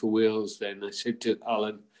with me for Wales then, I said to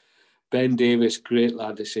Alan, Ben Davies, great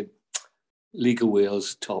lad. I said, League of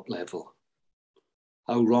Wales, top level.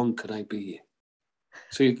 how wrong could I be?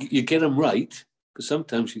 So you get them right, but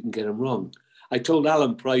sometimes you can get them wrong. I told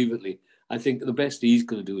Alan privately, I think the best he's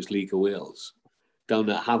going to do is League of Wales, down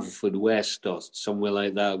at Haverfordwest or somewhere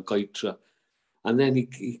like that, or Goitra. And then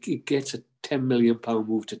he gets a £10 million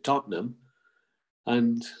move to Tottenham.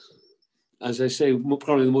 And as I say,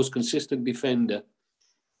 probably the most consistent defender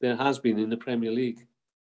there has been in the Premier League.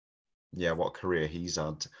 Yeah, what a career he's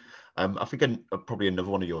had. I think probably another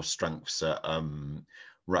one of your strengths at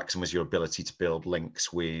Wrexham was your ability to build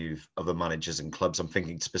links with other managers and clubs. I'm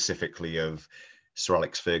thinking specifically of Sir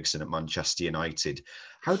Alex Ferguson at Manchester United.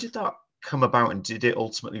 How did that come about, and did it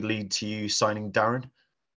ultimately lead to you signing Darren?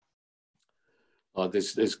 Oh,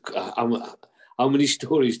 there's how many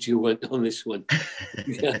stories do you want on this one?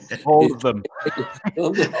 All of them.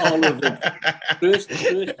 All of them. First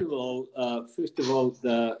of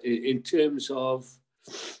all, in terms of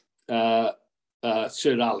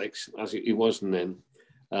Sir Alex, as he wasn't then,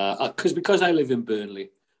 because I live in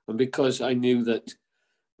Burnley, and because I knew that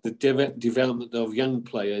the development of young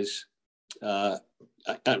players at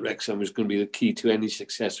Wrexham was going to be the key to any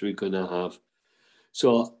success we're going to have.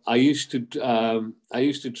 So I used to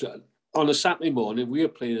on a Saturday morning, we were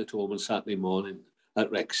playing at home on Saturday morning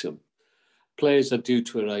at Wrexham. Players are due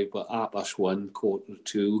to arrive at 1:30,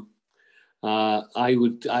 1:45. I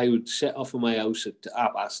would set off from my house at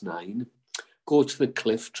 9:30, go to the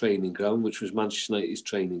Cliff training ground, which was Manchester United's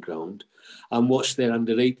training ground, and watch their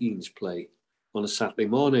under-18s play on a Saturday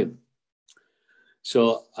morning.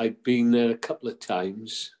 So I'd been there a couple of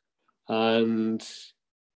times, and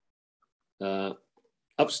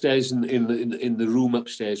upstairs in the room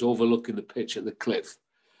upstairs, overlooking the pitch at the Cliff,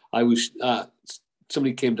 I was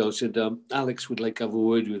somebody came down and said, Alex would like to have a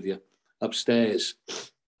word with you upstairs.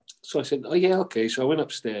 So I said, oh yeah, okay. So I went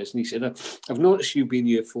upstairs, and he said, I've noticed you've been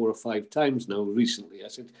here 4 or 5 times now recently. I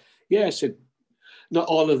said, yeah. I said, not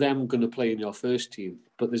all of them are going to play in your first team,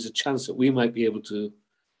 but there's a chance that we might be able to,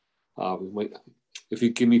 if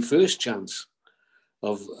you give me first chance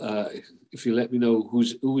of, if you let me know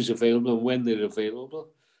who's available and when they're available.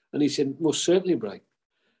 And he said, most certainly, Brian.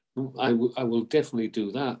 I will definitely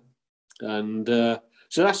do that. And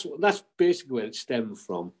so that's basically where it stemmed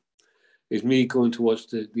from, is me going to watch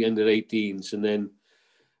the under-18s, and then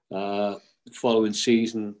following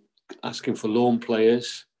season asking for loan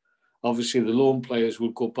players. Obviously, the loan players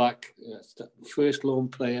would go back. The first loan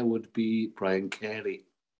player would be Brian Carey.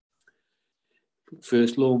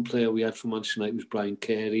 First loan player we had from Manchester United was Brian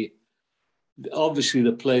Carey. Obviously,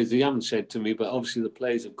 the players, they haven't said to me, but obviously the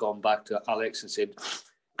players have gone back to Alex and said,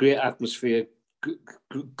 great atmosphere,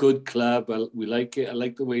 good club, we like it, I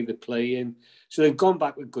like the way they're playing. So they've gone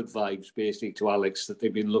back with good vibes, basically, to Alex, that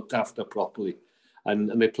they've been looked after properly. And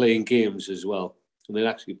they're playing games as well. And they're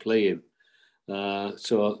actually playing.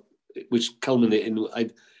 So, which culminated in,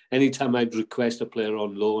 anytime I'd request a player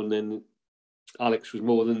on loan, then Alex was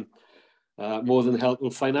more than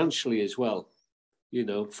helpful financially as well. You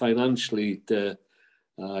know, financially, the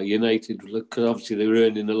United, because obviously they were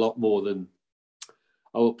earning a lot more than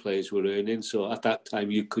our players were earning. So at that time,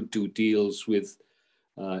 you could do deals with,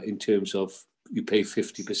 in terms of you pay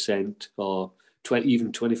 50% or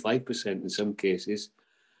even 25% in some cases.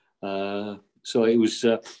 So it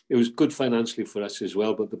was good financially for us as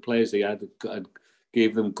well. But the players they had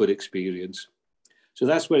gave them good experience. So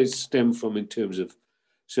that's where it stemmed from in terms of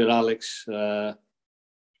Sir Alex.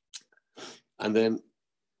 And then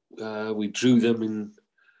we drew them in.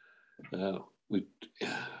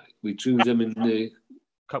 We drew them in the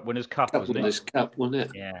Cup Winners' Cup, wasn't it? Cup, wasn't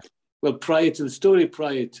it? Yeah. Well, prior to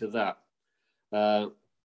that,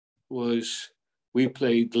 was we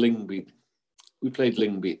played Lyngby.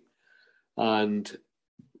 And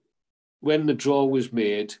when the draw was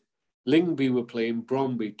made, Lyngby were playing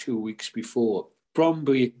Bromby 2 weeks before.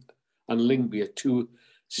 Bromby and Lyngby are 2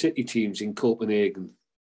 city teams in Copenhagen.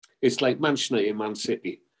 It's like Manchester United and Man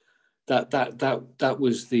City. That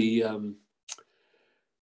was the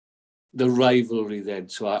rivalry then.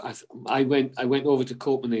 So I went over to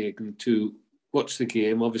Copenhagen to watch the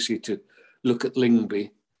game, obviously to look at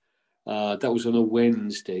Lyngby. That was on a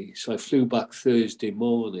Wednesday, so I flew back Thursday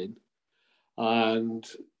morning, and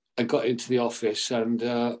I got into the office and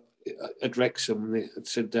at Wrexham, they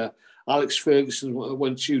said, Alex Ferguson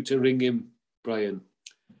wants you to ring him, Brian,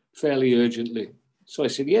 fairly urgently. So I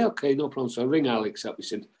said, yeah, okay, no problem. So I ring Alex up. He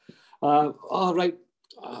said, all right,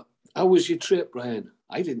 how was your trip, Brian?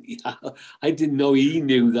 I didn't know he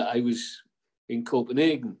knew that I was in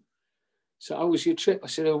Copenhagen. So how was your trip? I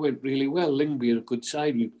said, it went really well. Lyngby are a good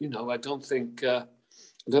side. I don't think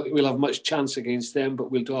we'll have much chance against them,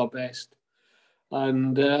 but we'll do our best.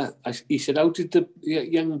 And he said, how did the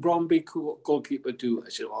young Bromby goalkeeper do? I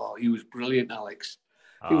said, oh, he was brilliant, Alex.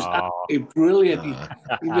 He was absolutely brilliant.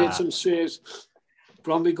 He made some saves.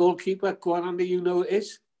 Bromby goalkeeper, go on, Andy, you know who it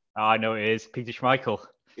is? I know it is. Peter Schmeichel.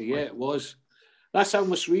 Yeah, it was. That's how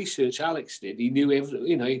much research Alex did. He knew everything.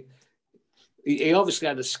 You know, he obviously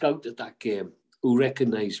had a scout at that game who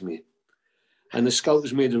recognised me. And the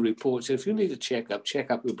scout made a report, said, if you need a check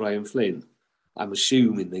up with Brian Flynn. I'm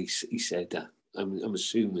assuming he said that. I'm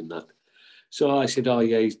assuming that. So I said, oh,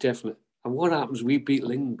 yeah, he's definitely. And what happens? We beat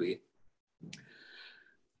Lyngby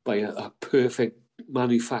by a perfect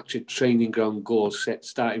manufactured training ground goal set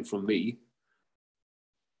starting from me.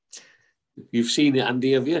 You've seen it,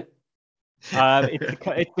 Andy, have you?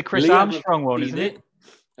 It's the Chris Armstrong one, isn't it?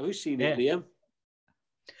 Have you seen it, Liam?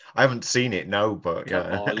 I haven't seen it, no, but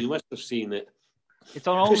yeah. Oh, you must have seen it. It's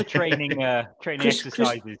on all the training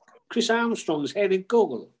exercises. Chris Armstrong's headed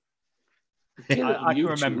goal. I can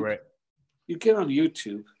remember it. You get on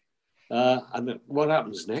YouTube, and what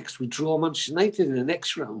happens next? We draw Manchester United in the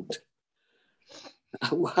next round.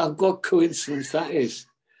 What coincidence that is.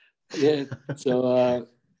 Yeah. So,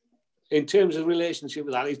 in terms of relationship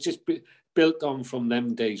with that, it's just built on from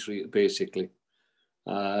them days, basically.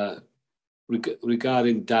 Regarding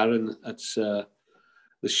Darren, that's the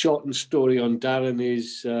shortened story on Darren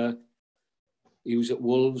is he was at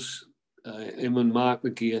Wolves. Him and Mark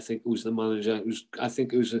McGee, I think, was the manager. I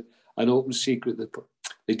think it was an open secret that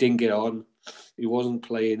they didn't get on. He wasn't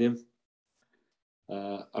playing him.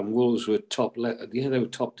 And Wolves were they were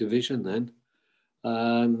top division then.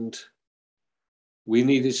 And we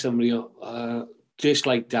needed somebody just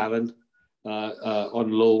like Darren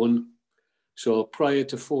on loan. So prior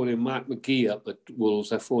to phoning Mark McGee up at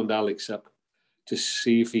Wolves, I phoned Alex up to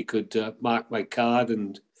see if he could mark my card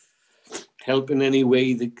and help in any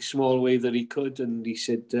way, the small way that he could. And he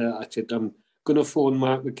said, I said, I'm going to phone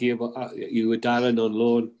Mark McGee about you were Darren on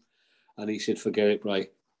loan. And he said, forget it, Bri.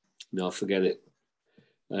 No, forget it.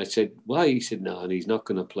 And I said, why? He said, no, and he's not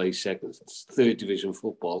going to play third division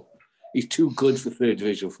football. He's too good for third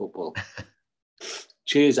division football.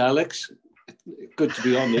 Cheers, Alex. Good to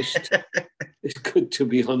be honest. It's good to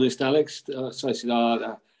be honest, Alex. So I said,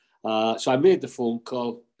 so I made the phone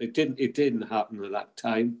call. It didn't happen at that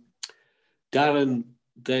time. Darren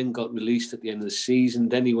then got released at the end of the season.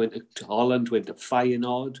 Then he went to Holland, went to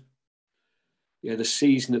Feyenoord. He had a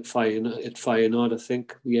season at Feyenoord, I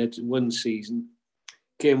think. We had one season.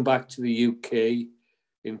 Came back to the UK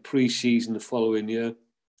in pre-season the following year.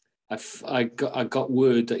 I got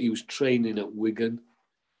word that he was training at Wigan,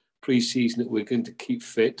 pre-season at Wigan to keep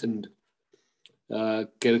fit and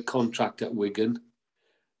get a contract at Wigan.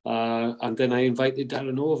 And then I invited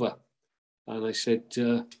Darren over. And I said,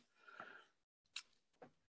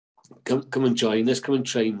 come and join us, come and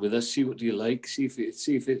train with us, see what you like, see if it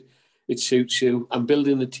suits you. I'm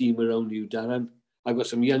building a team around you, Darren. I've got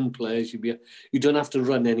some young players. You don't have to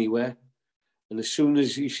run anywhere. And as soon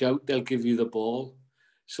as you shout, they'll give you the ball.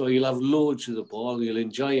 So you'll have loads of the ball. You'll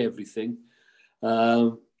enjoy everything.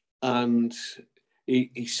 And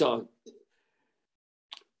he sort of,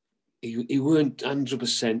 he weren't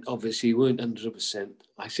 100%, obviously. He weren't 100%.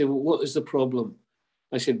 I said, well, what is the problem?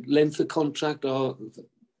 I said, length of contract or...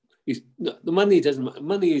 the money doesn't matter.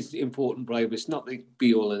 Money is important, bribe. It's not the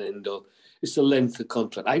be all and end all. It's the length of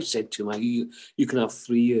contract. I said to him, you can have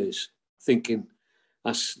 3 years. Thinking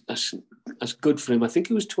that's good for him. I think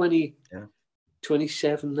he was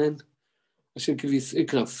 27 then. I said, you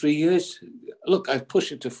can have 3 years. Look, I'd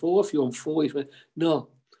push it to 4 if you want 4. He went, no,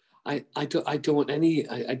 I don't want any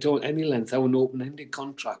length. I want an open-ended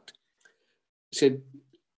contract. I said,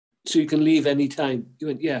 so you can leave any time. He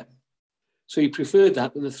went, yeah. So he preferred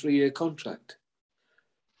that than a 3-year contract.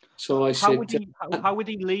 So I said, how would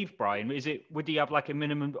he leave, Brian? Would he have like a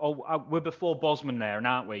minimum? Oh, we're before Bosman there,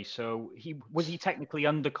 aren't we? So was he technically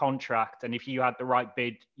under contract? And if you had the right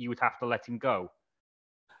bid, you would have to let him go.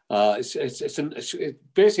 It's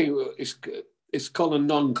called a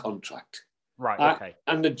non-contract. Right. Okay.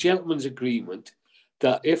 And the gentleman's agreement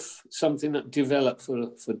that if something that developed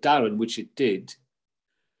for Darren, which it did,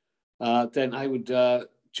 then I would.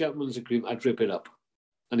 Gentleman's agreement, I'd rip it up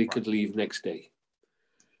and he could leave next day.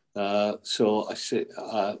 So I said,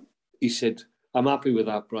 he said, I'm happy with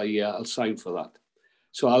that, Bri. Yeah, I'll sign for that.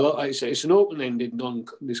 So I said, it's an open-ended,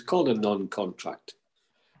 it's called a non-contract.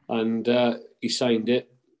 And he signed it.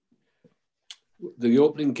 The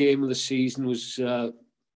opening game of the season was,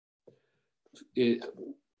 we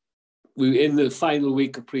were in the final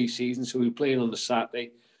week of pre-season, so we were playing on the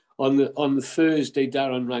Saturday. On the Thursday,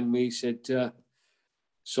 Darren rang me, he said,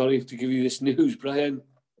 sorry to give you this news, Brian.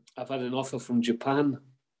 I've had an offer from Japan.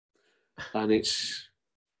 and it's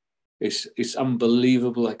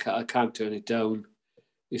unbelievable. I can't turn it down.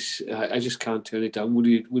 I just can't turn it down. Will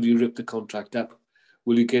you rip the contract up?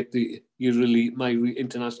 Will you get my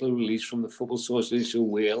international release from the Football Association of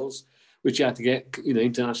Wales, which you had to get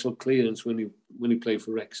international clearance when you play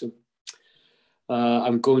for Wrexham.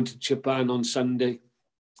 I'm going to Japan on Sunday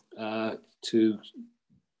to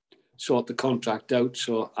sort the contract out.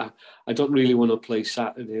 So I don't really want to play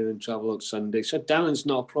Saturday and travel out Sunday. So Darren's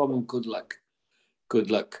not a problem. Good luck. Good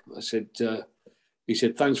luck. I said. He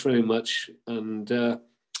said, thanks very much, and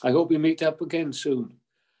I hope we meet up again soon.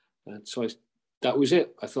 And so that was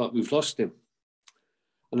it. I thought, we've lost him.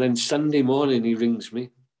 And then Sunday morning, he rings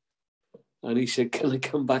me, and he said, can I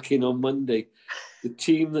come back in on Monday? The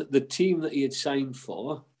team that he had signed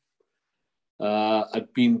for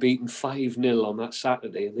had been beaten 5-0 on that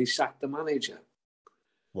Saturday, and they sacked the manager.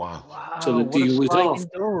 Wow. So the deal was off.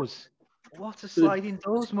 What a sliding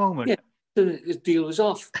doors moment. Yeah, the deal was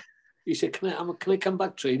off. He said, can I come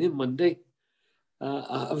back training Monday?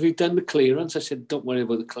 Have you done the clearance? I said, don't worry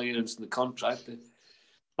about the clearance and the contract.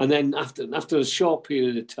 And then after a short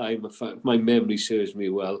period of time, if my memory serves me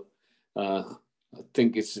well, I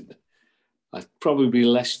think it's probably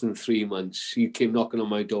less than 3 months. He came knocking on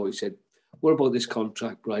my door. He said, what about this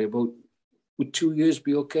contract, Brian? Would 2 years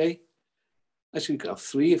be okay? I said, you could have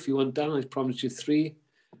 3 if you want, Dan. I promised you 3.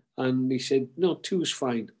 And he said, no, 2 is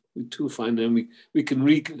fine. 2 is fine. And we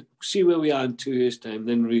can see where we are in 2 years' time,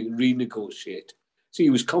 then renegotiate. So he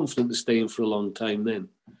was confident of staying for a long time then.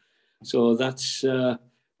 So that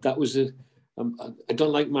was I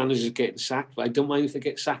don't like managers getting sacked, but I don't mind if they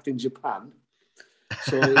get sacked in Japan.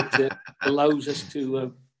 So it allows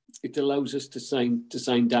us to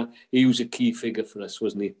sign Dan. He was a key figure for us,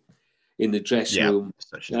 wasn't he? In the dressing room.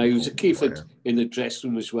 He was a key figure in the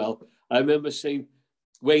dressing room as well. I remember saying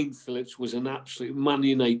Wayne Phillips was an absolute Man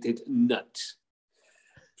United nut,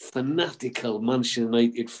 fanatical Manchester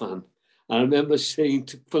United fan. I remember saying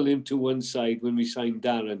to pull him to one side when we signed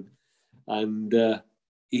Darren, and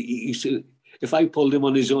he said, if I pulled him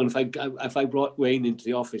on his own, if I brought Wayne into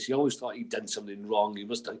the office, he always thought he'd done something wrong. He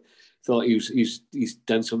must have thought he's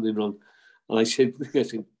done something wrong. And I said,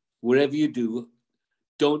 whatever you do,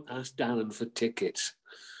 don't ask Darren for tickets.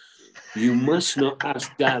 You must not ask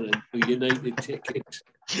Darren for United tickets.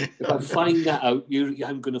 If I find that out,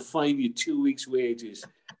 I'm going to fine you 2 weeks' wages.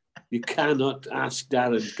 You cannot ask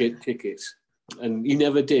Darren to get tickets. And he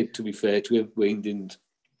never did, to be fair to him. Wayne didn't.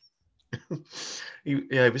 He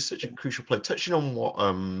was such a crucial player. Touching on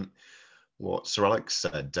what Sir Alex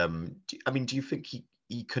said, do you think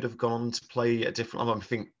he could have gone on to play a different level? I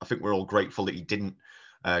think we're all grateful that he didn't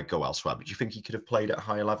go elsewhere, but do you think he could have played at a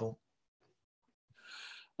higher level?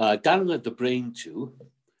 Darren had the brain to.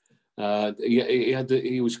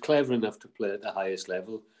 He was clever enough to play at the highest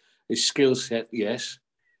level. His skill set, yes.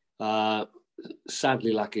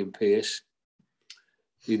 Sadly lacking pace,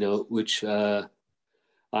 which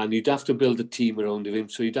and you'd have to build a team around him.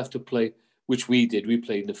 So you'd have to play, which we did. We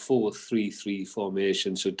played in a 4-3-3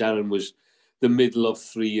 formation. So Darren was the middle of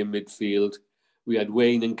 3 in midfield. We had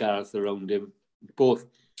Wayne and Gareth around him. Both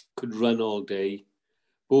could run all day.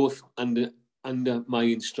 Both under my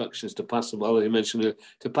instructions to pass the ball, as I mentioned,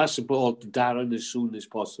 to pass the ball to Darren as soon as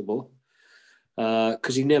possible,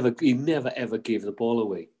 because he never ever gave the ball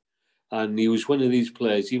away, and he was one of these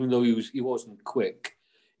players. Even though he wasn't quick,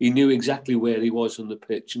 he knew exactly where he was on the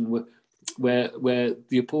pitch and where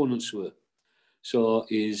the opponents were. So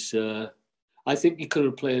I think he could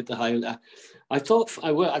have played at the high. I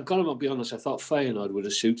gotta be honest. I thought Feyenoord would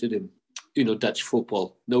have suited him. Dutch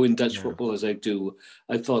football. Knowing Dutch football as I do,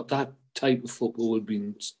 I thought that type of football would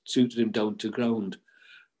have suited him down to ground.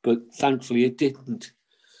 But thankfully it didn't.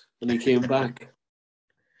 And he came back.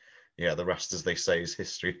 Yeah, the rest, as they say, is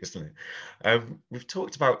history, isn't it? We've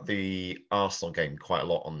talked about the Arsenal game quite a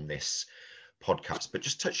lot on this podcast, but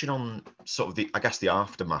just touching on sort of the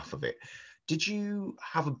aftermath of it, did you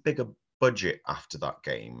have a bigger budget after that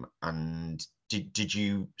game? And did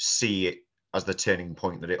you see it as the turning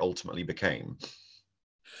point that it ultimately became?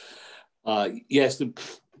 Yes, the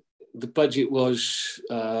budget was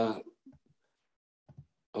a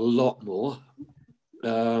lot more.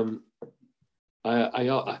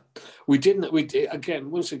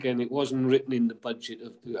 Once again, it wasn't written in the budget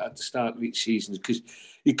at the start of each season, because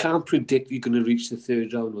you can't predict you're going to reach the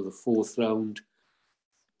 3rd round or the 4th round,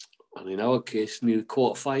 and in our case, near the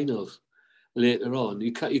quarterfinals later on.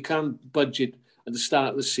 You can't budget at the start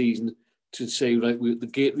of the season to say, right, the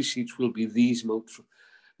gate receipts will be these amounts.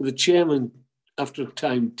 The chairman, after a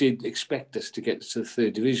time, did expect us to get to the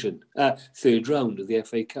 3rd round of the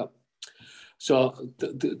FA Cup. So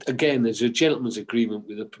again, there's a gentleman's agreement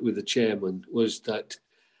with the chairman was that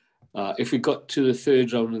if we got to the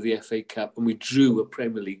third round of the FA Cup and we drew a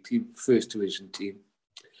Premier League team, First Division team,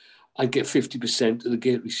 I'd get 50% of the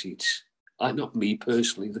gate receipts. Not me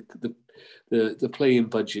personally. The playing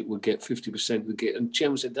budget would get 50% of the gate. And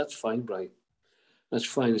chairman said, "That's fine, Brian. That's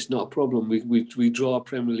fine. It's not a problem. We draw a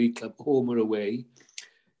Premier League club home or away.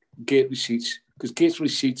 Gate receipts, because gate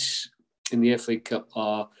receipts in the FA Cup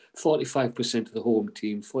are 45% of the home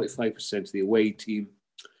team, 45% of the away team,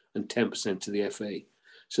 and 10% to the FA.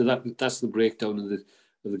 So that's the breakdown of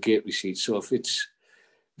the gate receipts. So if it's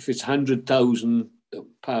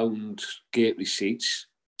 £100,000 gate receipts,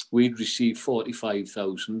 we'd receive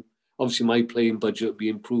 45,000. Obviously, my playing budget would be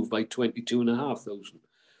improved by 22,500.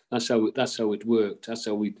 That's how it worked. That's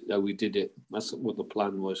how we did it. That's what the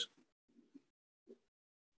plan was.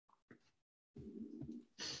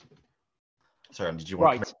 Sorry, did you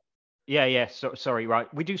want right? Yeah. So sorry. Right,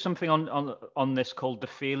 we do something on this called the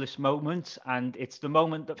fearless moment, and it's the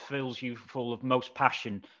moment that fills you full of most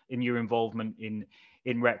passion in your involvement in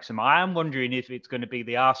Wrexham. I am wondering if it's going to be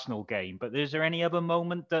the Arsenal game, but is there any other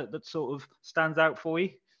moment that sort of stands out for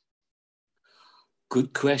you?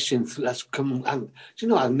 Good question. That's come. You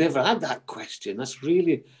know, I've never had that question. That's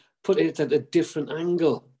really put it at a different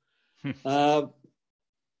angle.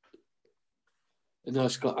 No,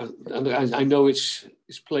 Scott. I know it's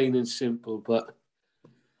plain and simple, but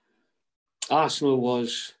Arsenal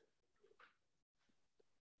was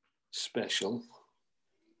special.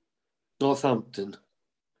 Northampton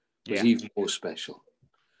was even more special.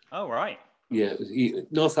 Oh, right. Yeah,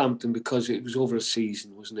 Northampton, because it was over a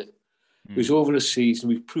season, wasn't it? It was over a season.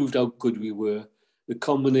 We proved how good we were. The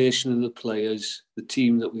combination of the players, the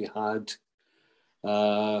team that we had,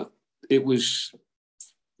 it was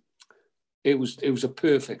a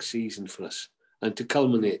perfect season for us. And to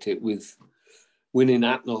culminate it with winning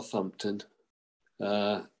at Northampton,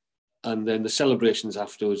 and then the celebrations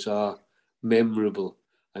afterwards are memorable.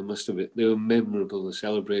 I must admit, they were memorable, the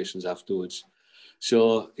celebrations afterwards.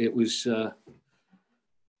 So it was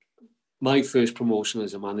my first promotion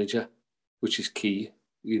as a manager, which is key,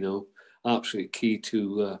 absolutely key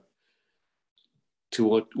to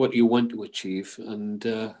what you want to achieve. And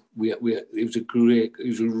it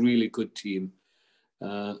was a really good team.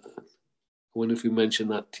 I wonder if you mentioned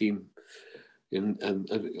that team, and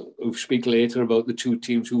we'll speak later about the two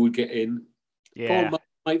teams who would get in. Yeah. Paul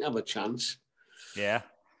might have a chance. Yeah.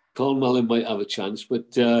 Paul Mullin might have a chance,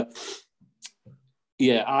 but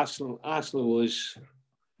Arsenal was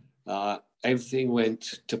everything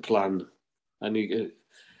went to plan. And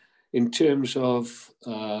in terms of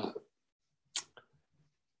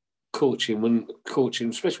coaching,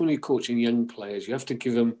 especially when you're coaching young players, you have to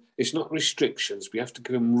give them, it's not restrictions, but you have to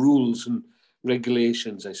give them rules and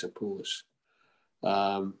regulations, I suppose.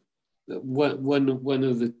 One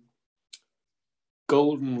of the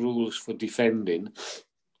golden rules for defending,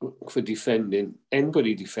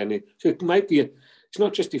 anybody defending, so it might be, it's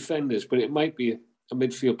not just defenders, but it might be a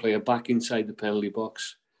midfield player back inside the penalty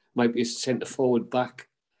box, might be a centre forward back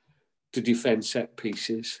to defend set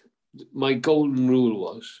pieces. My golden rule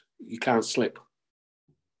was you can't slip.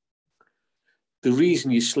 The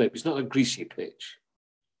reason you slip is not a greasy pitch.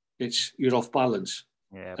 It's you're off balance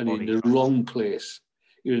and you're in the wrong place.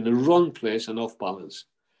 You're in the wrong place and off balance.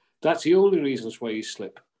 That's the only reasons why you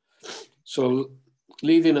slip. So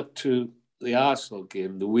leading up to the Arsenal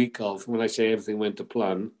game, the week of, when I say everything went to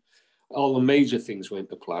plan, all the major things went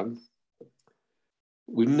to plan.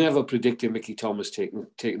 We never predicted Mickey Thomas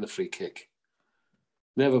taking the free kick.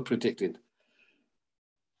 Never predicted.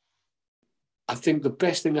 I think the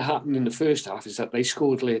best thing that happened in the first half is that they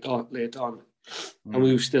scored late on, and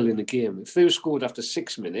we were still in the game. If they were scored after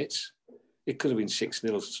 6 minutes, it could have been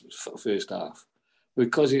 6-0 first half.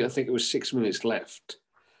 Because I think it was 6 minutes left,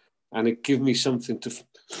 and it gave me something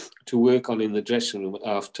to work on in the dressing room at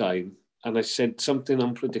half time. And I said something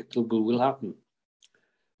unpredictable will happen.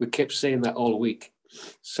 We kept saying that all week.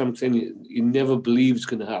 Something you never believe is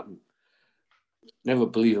going to happen. Never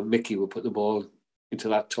believe that Mickey will put the ball into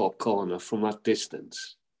that top corner from that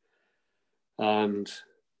distance. And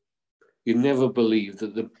you never believe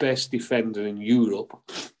that the best defender in Europe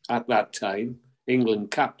at that time, England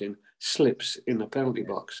captain, slips in the penalty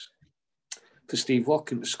box for Steve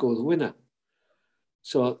Watkin to score the winner.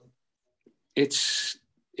 So it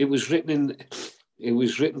was written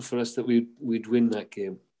for us that we'd win that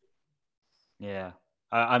game. Yeah.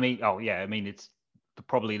 I mean, it's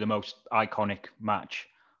probably the most iconic match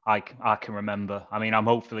I can remember. I mean, I'm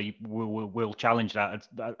hopefully we'll challenge that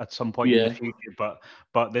at some point in the future,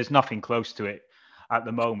 but there's nothing close to it. at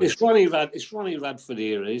the moment. It's Ronnie Radford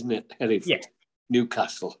era, isn't it? Hereford, Yeah.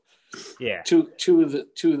 Newcastle. Yeah. Two of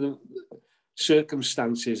the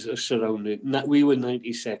circumstances are surrounded. We were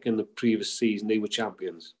 92nd the previous season. They were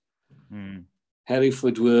champions. Mm.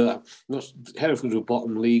 Hereford were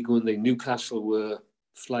bottom league, weren't they? Newcastle were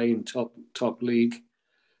flying top league.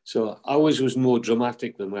 So ours was more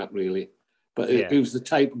dramatic than that, really. But it was the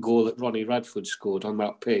type of goal that Ronnie Radford scored on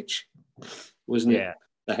that pitch, wasn't it?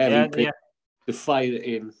 The heavy pitch, to fire it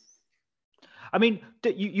in. I mean,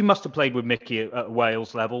 you must have played with Mickey at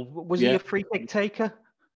Wales level. Was he a free kick taker?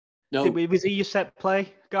 No. Was he your set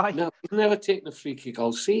play guy? No, he's never taken a free kick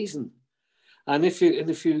all season. And if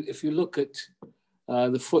you look at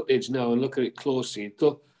the footage now and look at it closely,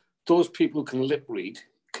 those people can lip read,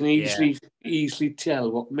 can easily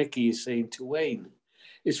tell what Mickey is saying to Wayne.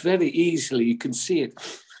 It's very easily, you can see it.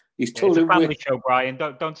 He's told him it's a family show, Brian.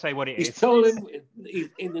 Don't say what it is. He's told him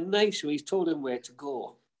in a nice way. He's told him where to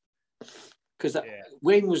go, because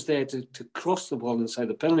Wayne was there to cross the ball inside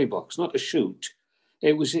the penalty box, not to shoot.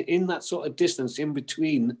 It was in that sort of distance in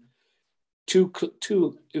between. It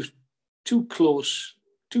was too close,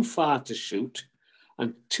 too far to shoot,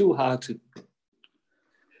 and too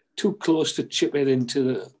close to chip it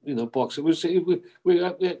into the box.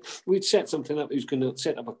 We'd set something up. He was going to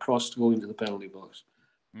set up a cross to go into the penalty box,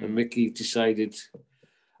 and Mickey decided,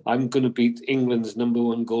 I'm going to beat England's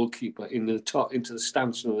 #1 goalkeeper into the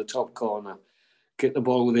stanchion of the top corner, get the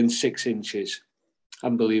ball within 6 inches.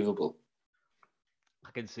 Unbelievable.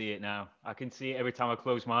 I can see it now. I can see it every time I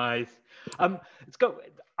close my eyes.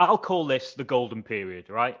 I'll call this the golden period,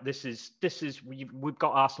 right? This is we've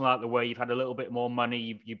got Arsenal out of the way. You've had a little bit more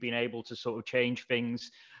money. You've been able to sort of change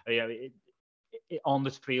things, on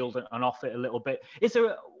the field and off it a little bit. Is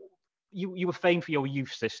there you were famed for your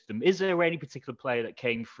youth system? Is there any particular player that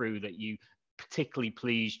came through that you particularly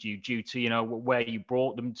pleased you due to where you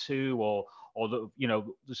brought them to, or the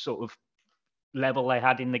the sort of level they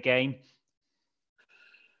had in the game?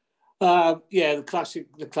 The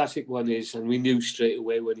classic one is, and we knew straight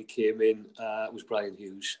away when he came in, was Brian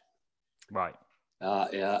Hughes. Right.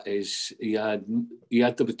 He had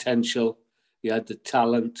the potential, he had the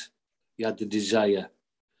talent, he had the desire,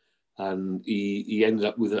 and he ended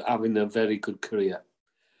up having a very good career,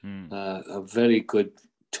 a very good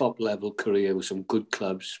top level career with some good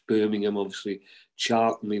clubs. Birmingham, obviously,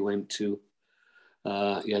 Charlton he went to.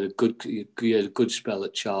 He had a good spell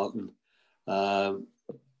at Charlton.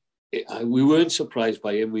 We weren't surprised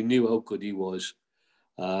by him. We knew how good he was.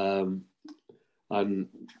 But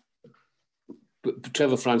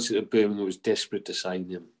Trevor Francis at Birmingham was desperate to sign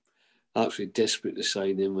him. Absolutely desperate to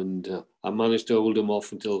sign him. And I managed to hold him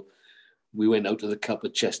off until we went out to the Cup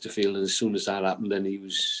at Chesterfield. And as soon as that happened, then he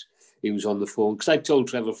was on the phone. Because I told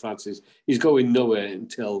Trevor Francis he's going nowhere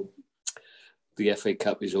until the FA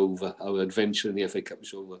Cup is over. Our adventure in the FA Cup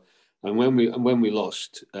is over. And when we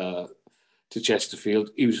lost to Chesterfield,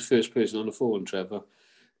 he was the first person on the phone, Trevor,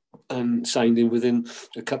 and signed him within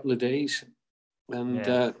a couple of days. And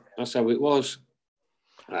that's how it was.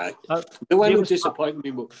 Right. The one who disappointed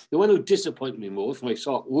me more, if I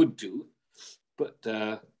thought would do, but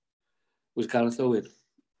was Gareth Owen.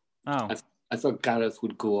 Oh. I thought Gareth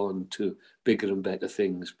would go on to bigger and better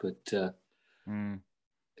things, but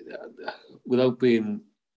without being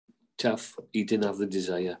tough, he didn't have the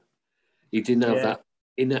desire. He didn't have that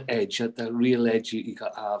inner edge, that real edge you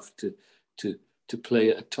got to have to play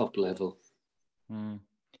at a top level.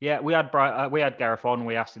 Yeah, we had Gareth on.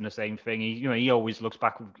 We asked him the same thing. He always looks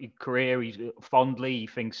back at his career. He's fondly. He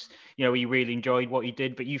thinks he really enjoyed what he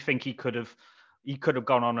did. But you think he could have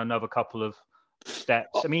gone on another couple of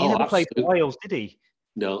steps. I mean, he never played for Wales, did he?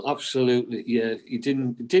 No, absolutely. Yeah, he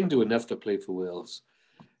didn't do enough to play for Wales.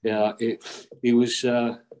 Yeah, he was.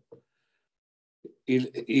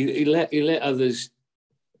 He let others.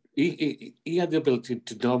 He had the ability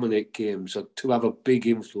to dominate games or to have a big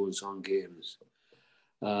influence on games.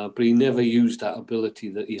 But he never used that ability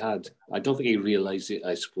that he had. I don't think he realised it,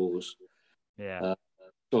 I suppose. Yeah.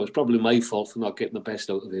 So it's probably my fault for not getting the best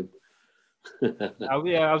out of him.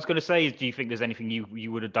 I was going to say, do you think there's anything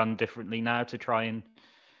you would have done differently now to try and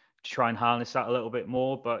harness that a little bit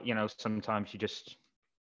more? But sometimes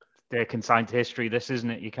they're consigned to history. This isn't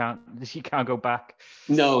it. You can't go back.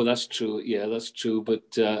 No, that's true. Yeah, that's true. But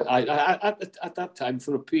I at that time,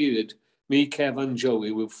 for a period, me, Kev, and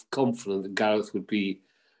Joey were confident that Gareth would be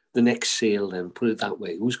the next Sale. Then put it that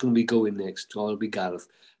way. Who's going to be going next? Oh, it'll be Gareth.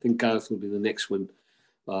 I think Gareth will be the next one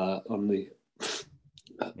on the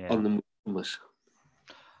movement.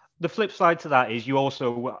 The flip side to that is you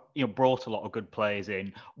also brought a lot of good players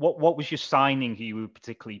in. What was your signing who you were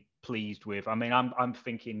particularly pleased with? I mean, I'm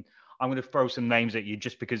thinking I'm going to throw some names at you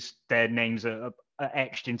just because their names are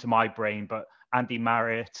etched into my brain. But Andy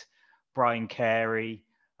Marriott, Brian Carey,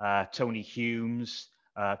 Tony Humes,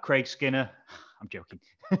 Craig Skinner. I'm joking.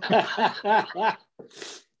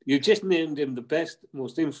 You just named him the best,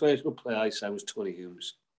 most influential player I saw was Tony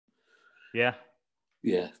Humes. Yeah.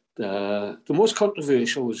 Yeah. The most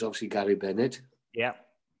controversial was obviously Gary Bennett. Yeah.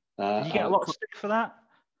 Did you get a lot of stick for that?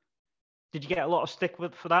 Did you get a lot of stick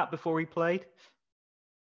for that before he played?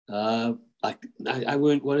 I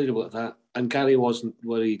weren't worried about that. And Gary wasn't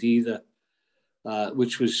worried either,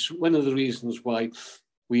 which was one of the reasons why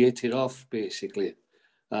we hit it off, basically.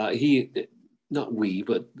 Not we,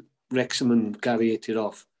 but Wrexham and Gary hit it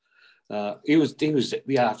off. He was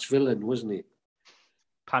the arch villain, wasn't he?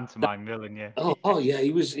 Pantomime villain, yeah. Oh yeah,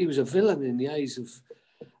 he was a villain in the eyes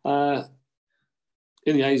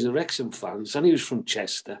of Wrexham fans, and he was from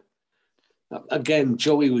Chester. Again,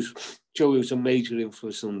 Joey was a major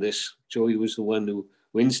influence on this. Joey was the one who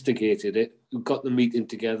instigated it, who got the meeting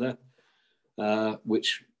together,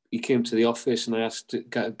 which he came to the office, and I asked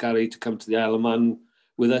Gary to come to the Isle of Man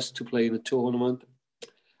with us to play in a tournament.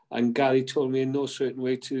 And Gary told me in no certain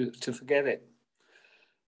way to forget it.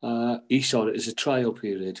 He saw it as a trial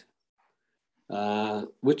period,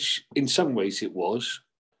 which in some ways it was.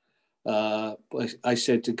 But I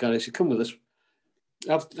said to Gary, I said, come with us.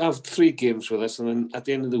 Have 3 games with us, and then at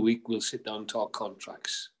the end of the week, we'll sit down and talk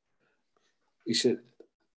contracts. He said,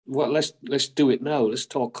 well, let's do it now. Let's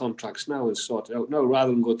talk contracts now and sort it out now,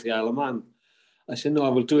 rather than go to the Isle of Man. I said, no, I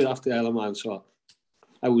will do it after the Isle of Man. So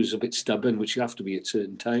I was a bit stubborn, which you have to be at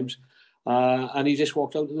certain times. And he just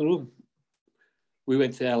walked out of the room. We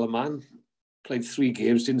went to the Isle of Man, played 3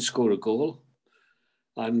 games, didn't score a goal.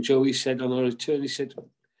 And Joey said on our return, he said,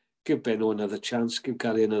 give Benno another chance, give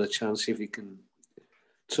Gary another chance, see if he can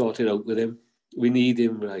sort it out with him. We need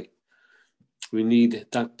him, right? We need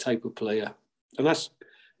that type of player. And that's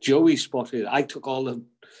Joey spotted. I took all the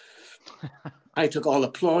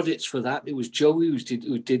plaudits for that. It was Joey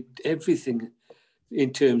who did everything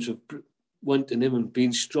in terms of wanting him and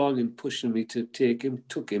being strong and pushing me to take him,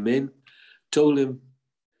 took him in, told him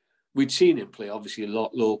we'd seen him play obviously a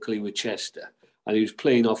lot locally with Chester, and he was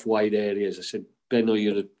playing off wide areas. I said, Benno,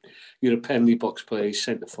 you're a penalty box player, he's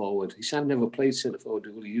centre forward. He said, I've never played centre forward.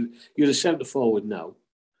 You're a centre forward now.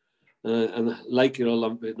 And like it or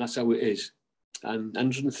lump it, that's how it is. And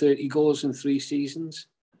 130 goals in 3 seasons.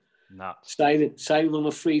 Nuts. Sign him on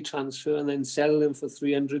a free transfer and then sell him for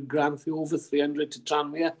 300 grand, for over 300 to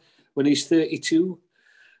Tranmere when he's 32.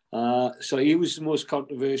 So he was the most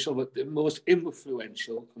controversial, but the most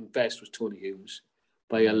influential and best was Tony Humes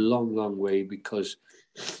by a long, long way, because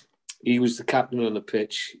he was the captain on the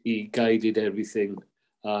pitch. He guided everything,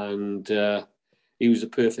 and he was the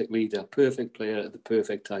perfect leader, perfect player at the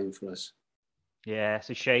perfect time for us. Yeah, it's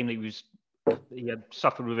a shame he had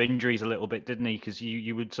suffered with injuries a little bit, didn't he? Because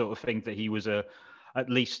you would sort of think that he was at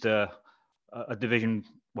least a division,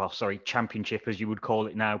 championship as you would call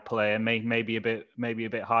it now, player, maybe a bit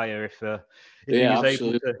higher if he was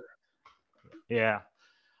able to. Yeah.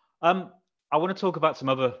 I want to talk about some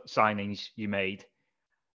other signings you made.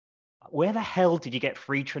 Where the hell did you get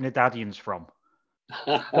 3 Trinidadians from?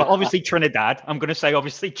 Well, obviously Trinidad. I'm going to say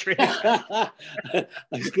obviously Trinidad.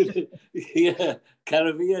 Caribbean. The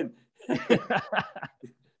Caribbean.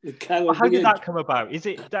 How did that come about?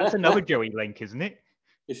 That's another Joey link, isn't it?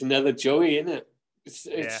 It's another Joey, isn't it?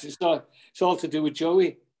 It's all to do with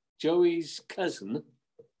Joey. Joey's cousin,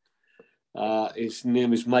 his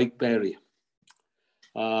name is Mike Berry.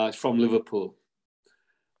 He's from Liverpool.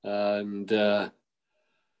 And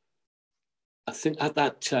I think at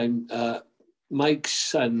that time, Mike's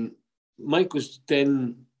son, Mike was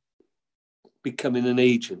then becoming an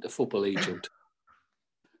agent, a football agent.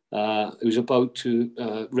 He was about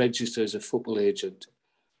to register as a football agent.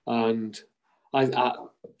 And I'm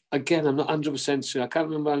not 100% certain. I can't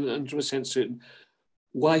remember 100% certain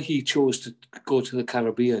why he chose to go to the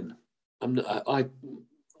Caribbean.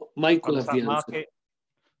 Mike will have the answer.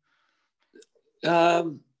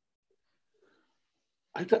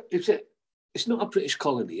 It's not a British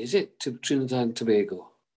colony, is it? To Trinidad and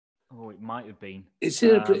Tobago. Oh, it might have been. Is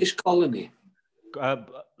it a British colony?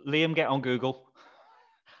 Liam, get on Google.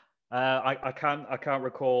 I can't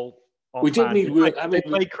recall. We didn't need work. They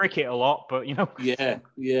play cricket a lot, but you know. Yeah.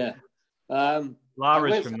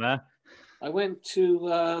 Lara's from there. I went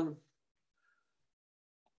to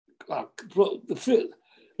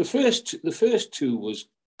the first 2 was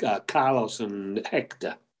Carlos and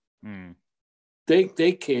Hector.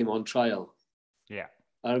 They came on trial. Yeah,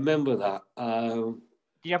 I remember that. Do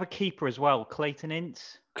you have a keeper as well, Clayton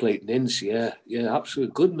Ince? Clayton Ince, yeah,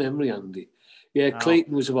 absolutely good memory, Andy. Yeah,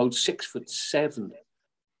 Clayton was about 6'7".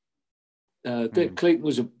 Clayton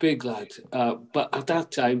was a big lad, but at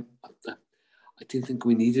that time, I didn't think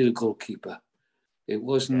we needed a goalkeeper. It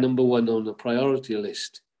wasn't number one on the priority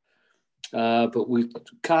list. But with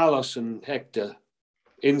Carlos and Hector,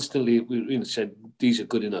 instantly we said, these are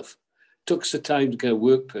good enough. Took us the time to get a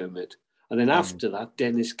work permit. And then after that,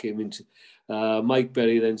 Dennis came into... Mike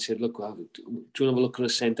Berry then said, look, do you want to have a look at a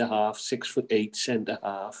centre-half, 6'8"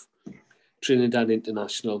 centre-half, Trinidad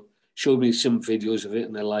International. Showed me some videos of it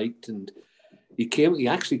and I liked. And he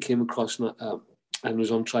actually came across and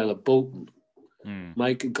was on trial at Bolton.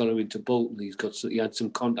 Mike had got him into Bolton. He had some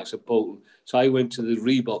contacts at Bolton. So I went to the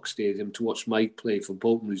Reebok Stadium to watch Mike play for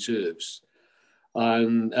Bolton Reserves.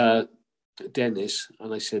 And Dennis,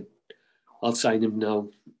 and I said, I'll sign him now.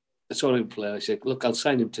 I saw him play. I said, look, I'll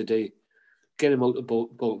sign him today. Get him out of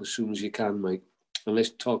Bolton as soon as you can, Mike. And let's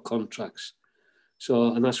talk contracts.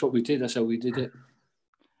 So, and that's what we did. That's how we did it.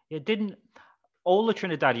 Yeah, all the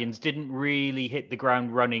Trinidadians didn't really hit the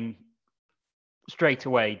ground running straight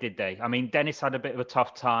away, did they? I mean, Dennis had a bit of a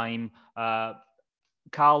tough time.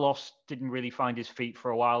 Carlos didn't really find his feet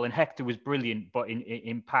for a while, and Hector was brilliant, but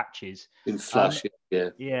in patches. In flashes, yeah.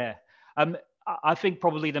 Yeah. I think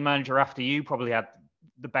probably the manager after you probably had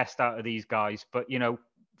the best out of these guys, but, you know,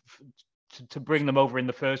 to bring them over in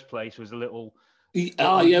the first place was a little...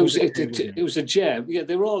 it was a gem. Yeah,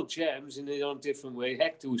 they were all gems in their own different way.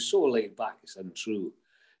 Hector was so laid back, it's untrue.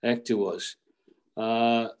 Hector was.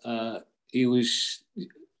 He was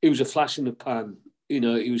a flash in the pan. You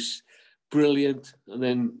know, he was brilliant and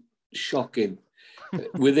then shocking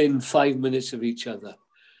within 5 minutes of each other.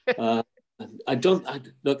 I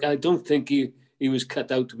don't think he was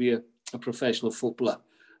cut out to be a professional footballer.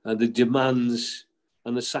 The demands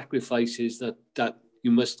and the sacrifices that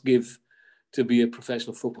you must give to be a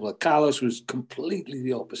professional footballer. Carlos was completely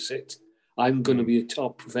the opposite. I'm going to be a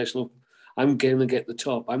top professional. I'm going to get the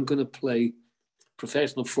top. I'm going to play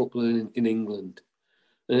professional football in England.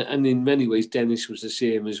 And in many ways, Dennis was the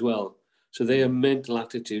same as well. So their mental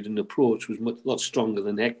attitude and approach was a lot stronger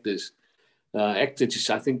than Hector's. I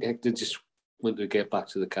think Hector just wanted to get back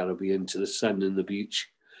to the Caribbean, to the sun and the beach.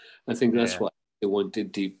 I think that's what they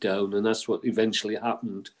wanted deep down, and that's what eventually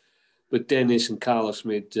happened. But Dennis and Carlos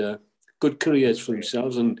made good careers for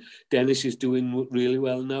themselves, and Dennis is doing really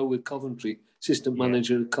well now with Coventry, assistant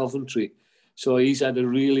manager at Coventry. So he's had a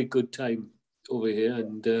really good time over here,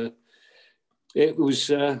 and it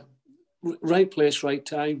was right place, right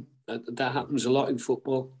time. That happens a lot in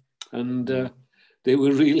football, and they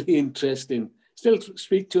were really interesting. Still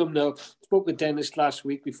speak to him now. Spoke with Dennis last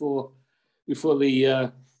week before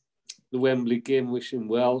the Wembley game. Wish him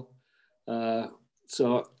well.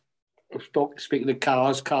 So speaking to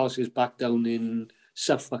Carlos. Carlos is back down in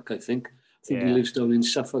Suffolk, I think. He lives down in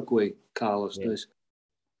Suffolk way. Carlos does.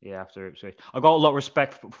 Yeah, after Ipswich. I've got a lot of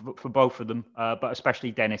respect for both of them, but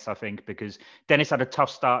especially Dennis, I think, because Dennis had a tough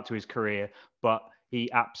start to his career, but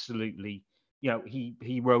he absolutely, you know,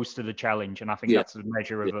 he rose to the challenge, and I think that's the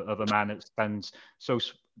measure of a man that stands so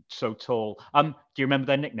tall. Do you remember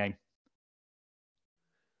their nickname?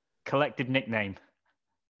 Collective nickname.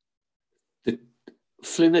 The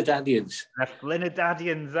Flynnadadians. The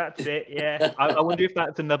Flynnadadians, that's it. Yeah, I wonder if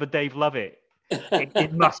that's another Dave Lovett.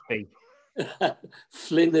 It must be.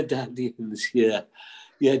 Flynnadadians, yeah,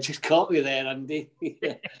 just caught me there, Andy.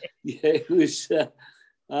 It was.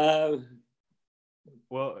 Well,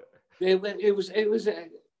 it was.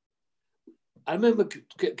 I remember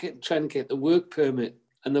trying to get the work permit,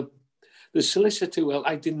 and the solicitor. Well,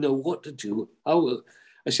 I didn't know what to do. I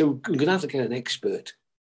said, I'm going to have to get an expert.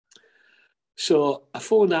 So I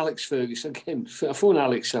phoned Alex Ferguson again. I phoned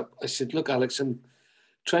Alex up. I said, look, Alex, I'm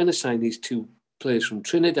trying to sign these two players from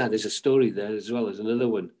Trinidad. There's a story there as well as another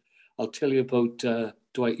one. I'll tell you about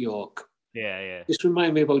Dwight York. Yeah. Just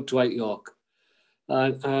remind me about Dwight York.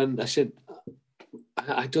 And I said,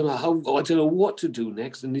 I don't know what to do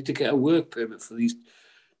next. I need to get a work permit for these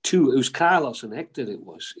two. It was Carlos and Hector. It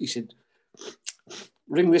was. He said,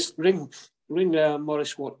 ring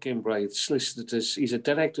Maurice Watkin, solicitors. He's a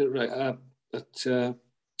director at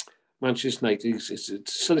Manchester United. He's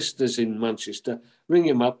solicitors in Manchester. Ring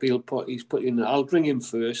him up. I'll ring him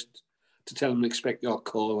first to tell him to expect your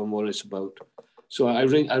call and what it's about. So I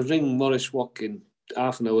ring Maurice Watkin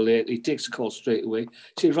half an hour later. He takes the call straight away.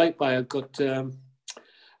 Say, right by, I've got a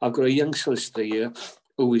young solicitor here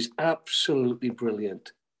who is absolutely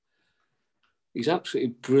brilliant. He's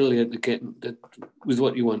absolutely brilliant at getting with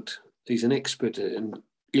what you want. He's an expert and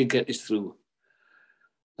he'll get us through.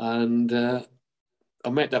 And I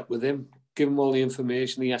met up with him, give him all the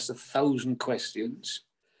information. He asked 1,000 questions.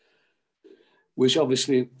 which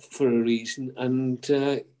obviously for a reason.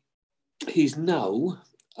 And he's now,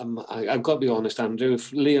 I've got to be honest, Andrew,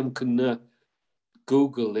 if Liam can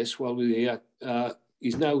Google this while we're here,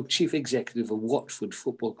 he's now chief executive of Watford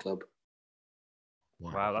Football Club.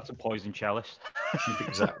 Wow, that's a poison chalice. Chief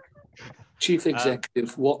exec. Chief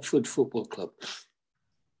executive, Watford Football Club.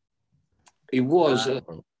 He was a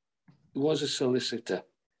solicitor.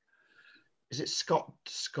 Is it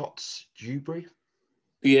Scott's Dewberry?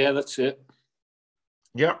 Yeah, that's it.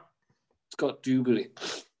 Yeah. Scott Dewberry.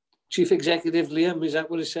 Chief executive, Liam, is that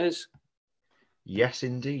what it says? Yes,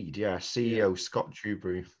 indeed. Yeah, CEO Scott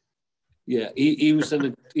Dewberry. Yeah, he was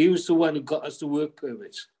the one who got us the work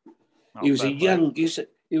permits. He was a young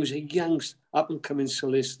up and coming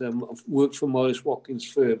solicitor, worked for Morris Watkins'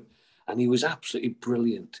 firm, and he was absolutely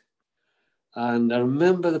brilliant. And I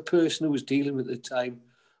remember the person who was dealing with at the time,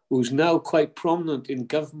 who's now quite prominent in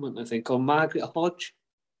government, I think, called Margaret Hodge.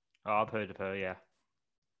 Oh, I've heard of her, yeah.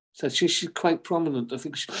 So she's quite prominent. I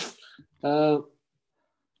think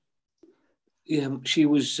she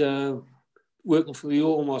was working for the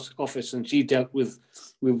Home Office, and she dealt with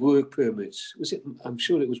work permits. Was it? I'm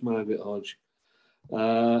sure it was Margaret Hodge.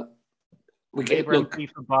 Labour MP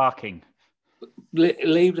for barking.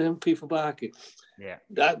 Labour MP for barking. Yeah.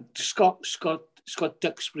 Scott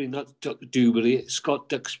Duxbury, not Dewberry. Scott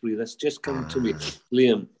Duxbury. That's just come to me,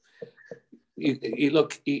 Liam.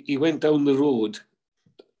 He went down the road,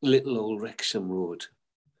 little old Wrexham road.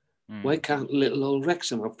 Why can't little old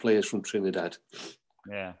Wrexham have players from Trinidad?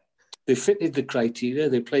 Yeah. They fitted the criteria.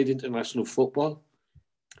 They played international football.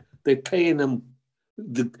 They're paying them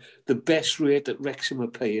the best rate that Wrexham are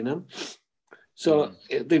paying them. So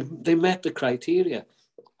they met the criteria.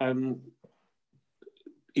 And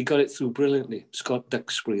he got it through brilliantly. Scott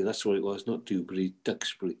Duxbury, that's what it was, not Dewberry,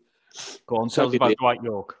 Duxbury. Go on, tell us about Dwight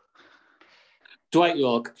York. Dwight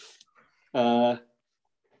York. Both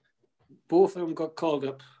of them got called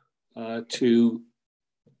up to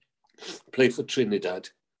play for Trinidad.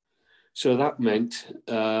 So that meant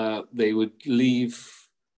they would leave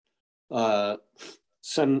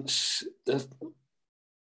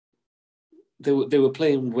they were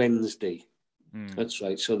playing Wednesday. That's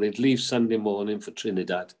right. So they'd leave Sunday morning for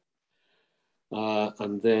Trinidad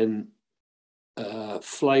and then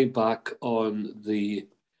fly back on the...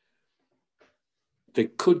 They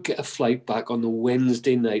could get a flight back on the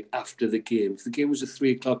Wednesday night after the game. If the game was a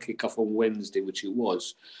 3 o'clock kickoff on Wednesday, which it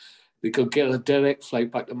was, they could get a direct flight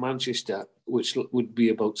back to Manchester, which would be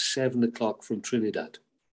about 7 o'clock from Trinidad.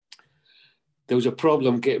 There was a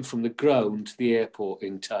problem getting from the ground to the airport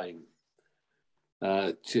in time,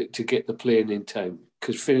 to get the plane in time,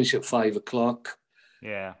 because finish at 5 o'clock.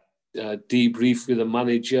 Yeah. Debrief with the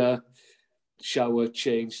manager, shower,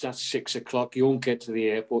 change. That's 6 o'clock. You won't get to the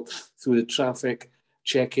airport through the traffic.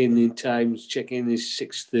 Check in time. Check in is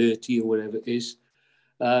 6:30 or whatever it is.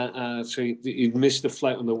 So you'd miss the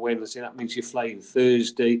flight on the Wednesday. That means you're flying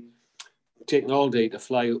Thursday, taking all day to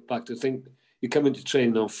fly back to think. You come into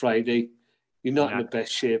training on Friday. You're not in the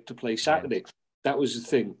best shape to play Saturday. Yeah. That was the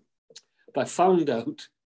thing. But I found out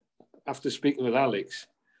after speaking with Alex,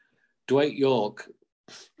 Dwight York,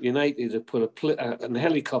 United had put a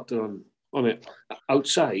helicopter on it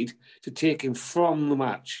outside to take him from the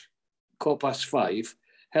match, 5:15,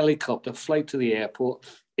 helicopter, flight to the airport,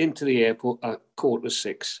 into the airport at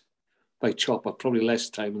 6:15 by chopper, probably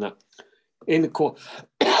less time than that. In the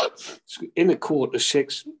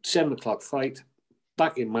 6:15, 7 o'clock flight,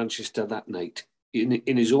 back in Manchester that night, in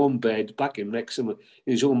his own bed, back in Wrexham, in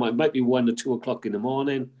his own mind. It might be 1 or 2 o'clock in the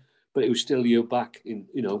morning, but it was still you're back in,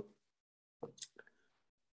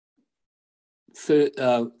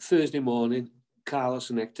 Thursday morning,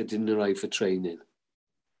 Carlos and Hector didn't arrive for training.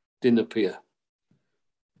 Didn't appear.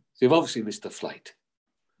 They've obviously missed the flight.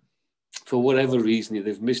 For whatever reason,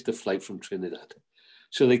 they've missed the flight from Trinidad.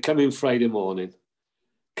 So they come in Friday morning.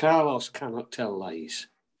 Carlos cannot tell lies.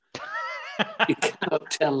 He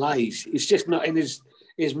cannot tell lies. It's just not in his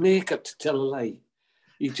makeup to tell a lie.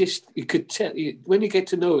 He could tell. When you get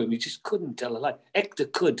to know him, he just couldn't tell a lie. Hector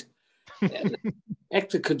could.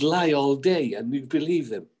 Hector could lie all day and you'd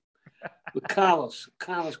believe him. But Carlos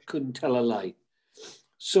couldn't tell a lie.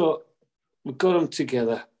 So we got them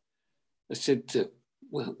together. I said,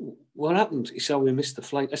 well, what happened? He said, we missed the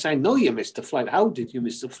flight. I said, I know you missed the flight. How did you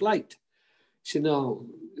miss the flight? He said, no,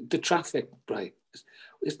 the traffic, right.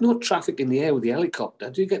 There's no traffic in the air with the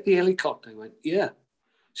helicopter. Did you get the helicopter? I went, yeah.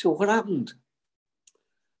 So what happened?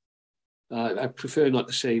 I prefer not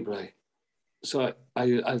to say, Bri. So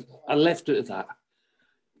I left it at that.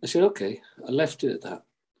 I said, okay, I left it at that.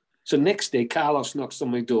 So next day, Carlos knocks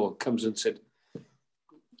on my door, comes and said,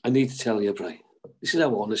 I need to tell you, Bri. This is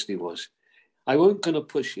how honest he was. I weren't going to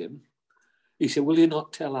push him. He said, will you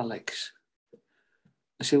not tell Alex?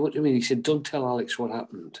 I said, what do you mean? He said, don't tell Alex what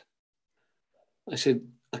happened. I said,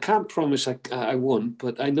 I can't promise I won't,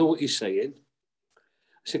 but I know what you're saying.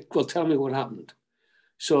 I said, well, tell me what happened.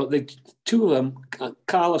 So the two of them,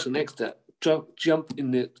 Carlos and Hector, jumped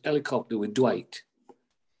in the helicopter with Dwight.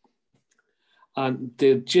 And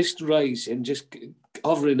they're just rising, just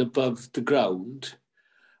hovering above the ground.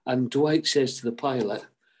 And Dwight says to the pilot,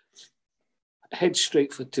 head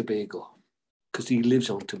straight for Tobago, because he lives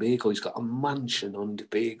on Tobago. He's got a mansion on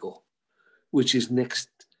Tobago, which is next.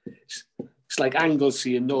 It's like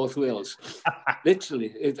Anglesey in North Wales.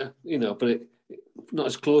 Literally, but not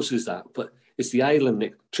as close as that. But it's the island,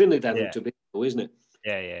 Nick. Trinidad and Tobago, isn't it?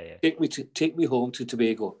 Yeah. Take me home to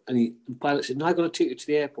Tobago. And the pilot said, no, I'm going to take you to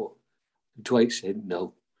the airport. Dwight said,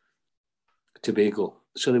 no, Tobago.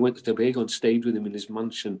 So they went to Tobago and stayed with him in his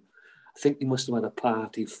mansion. I think he must have had a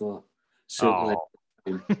party for certain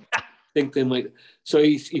time. I think they might. So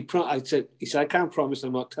I said, I can't promise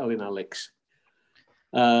I'm not telling Alex.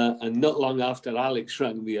 And not long after Alex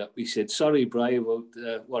rang me up, he said, sorry, Brian,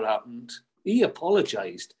 about what happened. He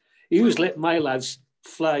apologised. He was letting my lads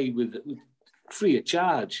fly with free of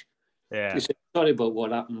charge. Yeah. He said, sorry about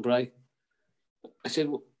what happened, Brian. I said,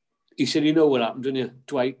 well, he said, you know what happened, didn't you?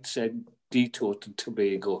 Dwight said detour to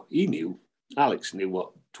Tobago. He knew. Alex knew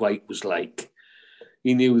what Dwight was like.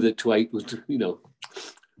 He knew that Dwight was,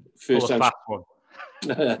 first time. Fast one.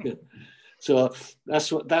 So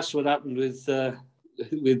that's what happened with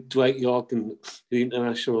Dwight York and the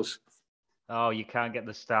internationals. Oh, you can't get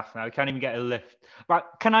the staff now. You can't even get a lift. Right,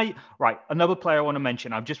 another player I want to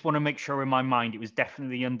mention. I just want to make sure in my mind it was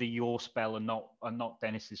definitely under your spell and not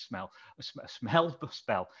Dennis's spell.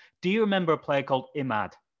 Do you remember a player called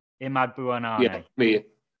Imad Buanane? Yeah, me.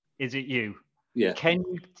 Is it you? Yeah.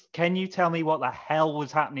 Can you tell me what the hell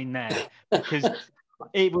was happening there? Because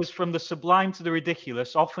it was from the sublime to the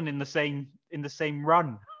ridiculous, often in the same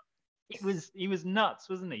run. He was nuts,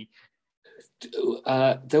 wasn't he?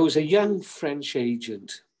 There was a young French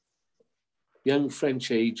agent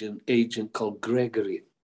called Gregory,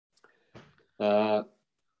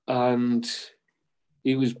 and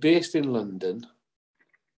he was based in London.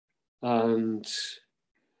 And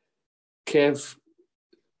Kev,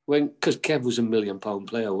 because Kev was £1 million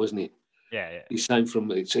player, wasn't he? Yeah. He signed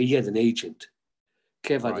so he had an agent.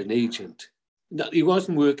 Kev had an agent. No, he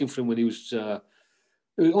wasn't working for him when he was.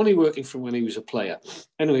 He was only working for him when he was a player.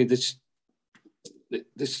 Anyway, this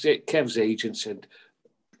Kev's agent said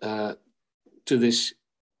to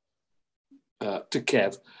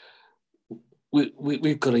Kev,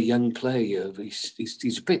 we've got a young player here.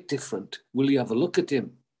 He's a bit different. Will you have a look at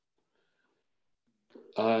him?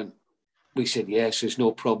 We said yes. There's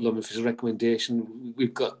no problem. If it's a recommendation,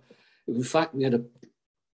 we've got. In fact, we had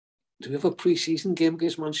do we have a pre-season game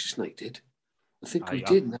against Manchester United? I think we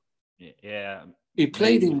did. Yeah. He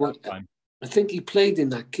played in what? I think he played in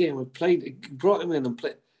that game. Brought him in and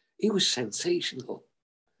played. He was sensational.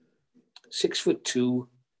 6'2",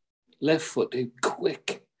 left-footed,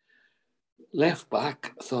 quick, left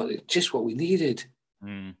back. I thought it's just what we needed.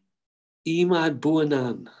 Imad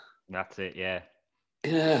Buanane. That's it. Yeah.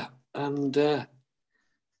 Yeah, and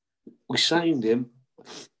we signed him,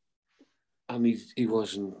 and he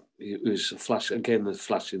wasn't. It was a flash again, a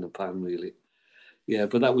flash in the pan, really. Yeah,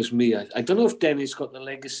 but that was me. I don't know if Dennis got the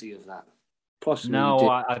legacy of that. Possibly. No,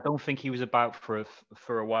 I don't think he was about for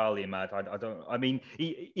a while, Imad. I don't. I mean,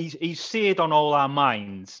 he's seared on all our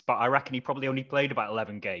minds, but I reckon he probably only played about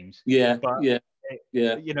 11 games. Yeah, but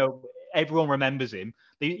yeah. Everyone remembers him.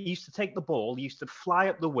 He used to take the ball. He used to fly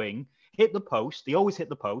up the wing, hit the post. He always hit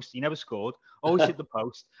the post. He never scored. Always hit the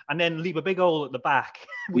post, and then leave a big hole at the back,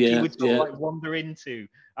 which he would sort of like wander into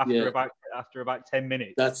after about 10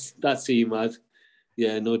 minutes. That's Imad.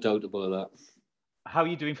 Yeah, no doubt about that. How are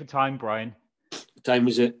you doing for time, Brian? What time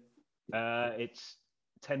is it? It's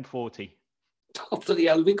 10:40. Oh, bloody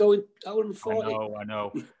hell, we're going hour and 40. I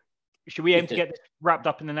know. Should we aim to get this wrapped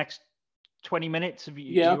up in the next 20 minutes?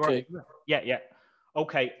 Okay. Yeah.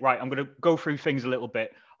 Okay, right. I'm going to go through things a little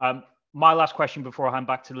bit. My last question before I hand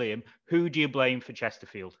back to Liam. Who do you blame for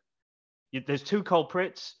Chesterfield? There's two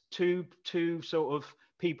culprits, two sort of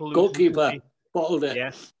people who... Goalkeeper bottled it.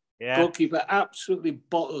 Yeah. Goalkeeper absolutely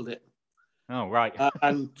bottled it. Oh, right.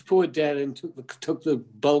 And poor Darren took the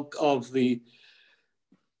bulk of the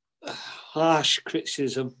harsh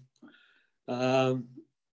criticism.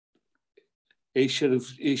 He should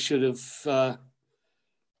have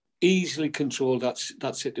easily controlled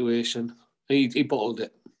that situation. He bottled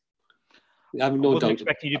it. I have no doubt. I wasn't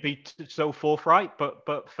expecting you to be so forthright, but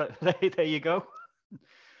there you go.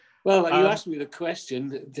 Well, you asked me the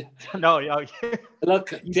question. No, Look,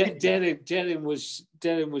 Derren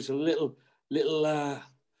was a little.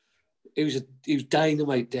 He was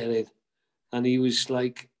dynamite, Derren, and he was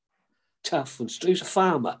like tough and he was a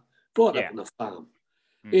farmer, brought up on a farm.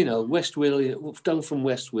 You know, West Wales, down from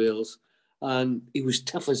West Wales, and he was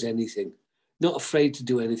tough as anything, not afraid to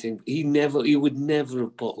do anything. He would never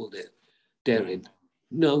have bottled it, Derren.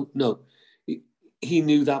 No. He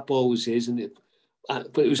knew that ball was his,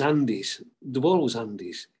 but it was Andy's. The ball was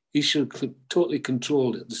Andy's. He should have totally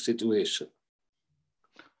controlled the situation.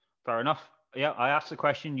 Fair enough. Yeah, I asked the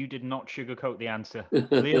question. You did not sugarcoat the answer.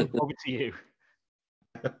 Liam, over to you.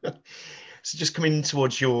 So just coming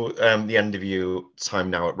towards your the end of your time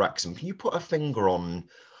now at Wrexham, can you put a finger on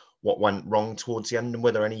what went wrong towards the end, and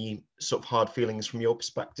were there any sort of hard feelings from your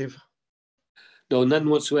perspective? No, none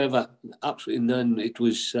whatsoever. Absolutely none. It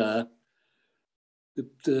was the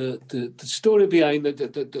story behind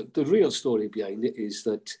the real story behind it is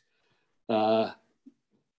that the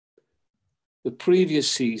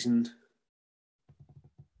previous season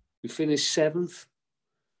we finished 6th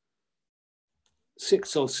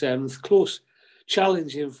or 7th, close,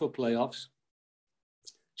 challenging for playoffs,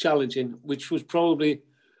 which was probably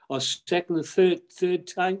our second or third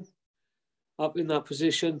time up in that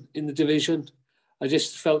position in the division. I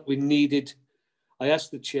just felt we needed. I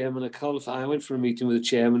asked the chairman. I went for a meeting with the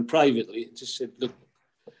chairman privately and just said, "Look,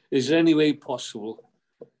 is there any way possible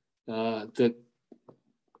that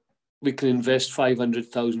we can invest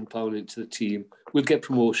 £500,000 into the team? We'll get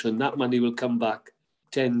promotion. That money will come back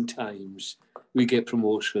 10 times. We get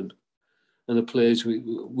promotion, and the players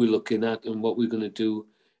we're looking at and what we're going to do.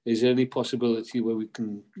 Is there any possibility where you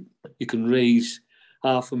can raise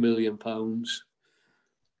 £500,000?"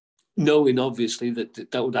 Knowing obviously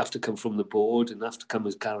that would have to come from the board and have to come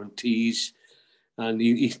as guarantees. And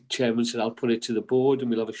the chairman said, "I'll put it to the board and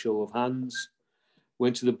we'll have a show of hands."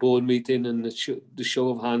 Went to the board meeting and the show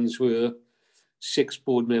of hands were 6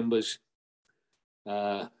 board members.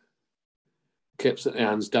 Kept their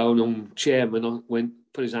hands down, and chairman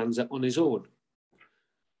put his hands up on his own.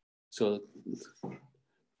 So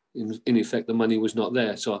in effect, the money was not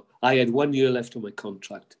there. So I had 1 year left on my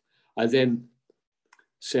contract. I then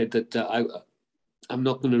said that I'm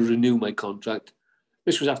not going to renew my contract.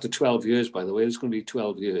 This was after 12 years, by the way. It's going to be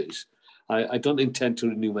 12 years. I don't intend to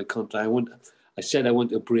renew my contract. I said I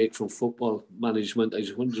want a break from football management. I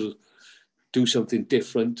just wanted to do something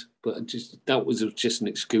different, but that was just an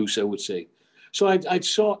excuse, I would say. So I'd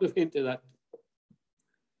sort of hinted that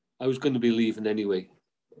I was going to be leaving anyway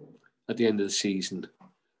at the end of the season.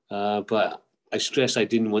 But I stress I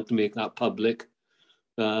didn't want to make that public.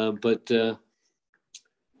 But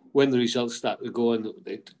when the results started to go, and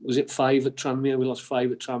was it 5 at Tranmere? We lost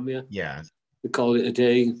 5 at Tranmere. Yeah. We called it a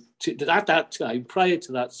day. At that time, prior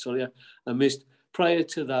to that, I missed. Prior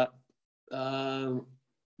to that,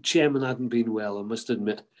 chairman hadn't been well, I must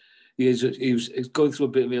admit. He was going through a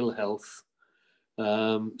bit of ill health.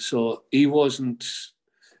 So he wasn't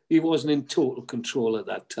in total control at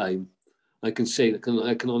that time. I can say that.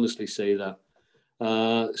 I can honestly say that.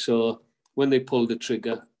 So when they pulled the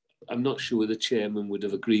trigger, I'm not sure the chairman would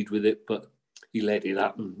have agreed with it, but he let it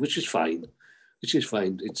happen, which is fine.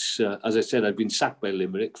 It's as I said, I've been sacked by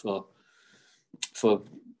Limerick for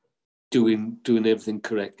doing everything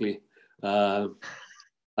correctly.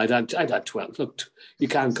 I'd had 12. Look, you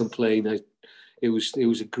can't complain. It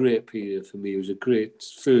was a great period for me. It was a great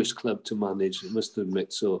first club to manage, I must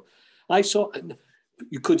admit. So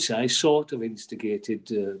you could say I sort of instigated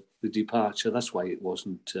the departure. That's why it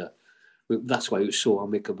wasn't. That's why it was so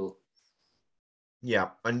amicable. Yeah,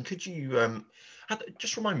 and could you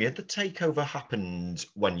just remind me, had the takeover happened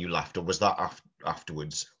when you left, or was that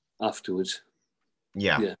afterwards? Afterwards.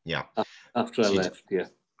 Yeah. After I left, yeah.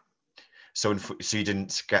 So you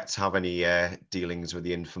didn't get to have any dealings with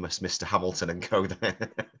the infamous Mr. Hamilton and co there?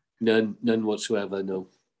 None whatsoever. No,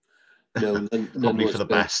 none Probably for the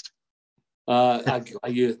best. I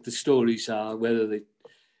hear the stories are whether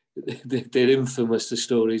they're infamous. The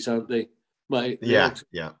stories, aren't they?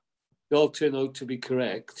 They all turn out to be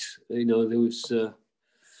correct. You know, there was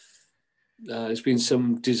there's been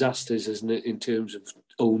some disasters, isn't it, in terms of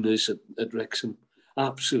owners at Wrexham?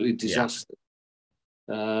 Absolutely disaster.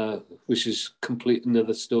 Which is complete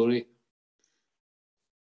another story.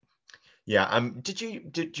 Yeah. Did you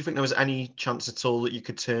think there was any chance at all that you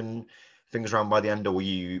could turn things around by the end, or were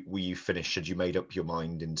you finished? Had you made up your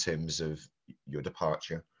mind in terms of your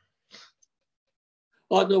departure?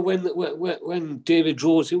 Oh no! When David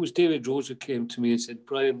Rose, it was David Rose who came to me and said,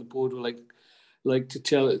 "Brian, the board would like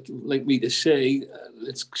me to say,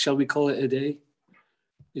 shall we call it a day?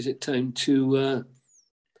 Is it time to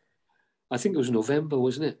I think it was November,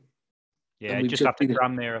 wasn't it? Yeah, just after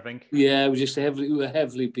Gram there, I think. Yeah, we were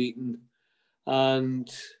heavily beaten. And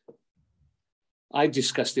I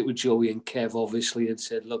discussed it with Joey and Kev, obviously, and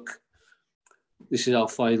said, look, this is our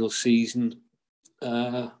final season.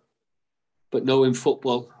 But knowing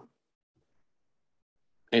football,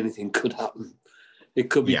 anything could happen. It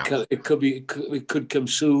could be. Yeah. It could come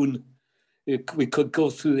soon. We could go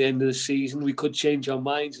through the end of the season. We could change our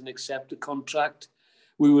minds and accept a contract.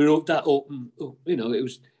 We were that open. You know, it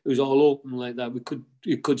was all open like that.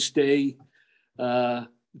 You could stay. The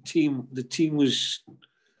team was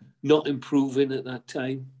not improving at that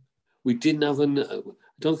time. We didn't have I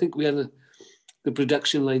don't think we had the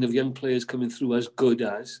production line of young players coming through as good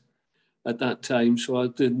as at that time. So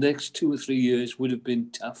the next 2 or 3 years would have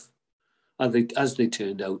been tough, as they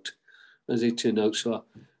turned out. So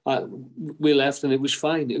we left and it was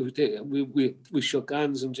fine. We shook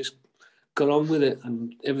hands and just got on with it,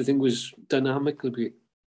 and everything was dynamically.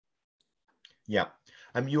 Yeah.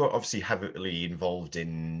 You were obviously heavily involved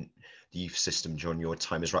in the youth system during your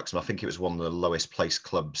time as Wrexham. I think it was one of the lowest placed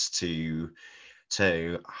clubs to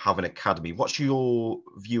have an academy. What's your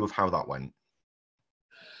view of how that went?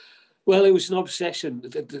 Well, it was an obsession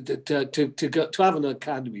to have an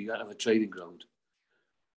academy. You got to have a training ground,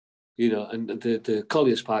 you know. And the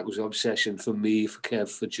Colliers Park was an obsession for me, for Kev,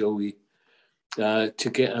 for Joey, to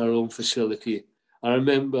get our own facility. I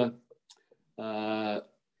remember the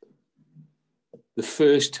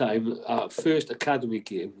first time, our first academy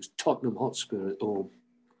game was Tottenham Hotspur at home.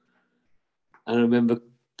 And I remember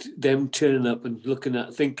them turning up and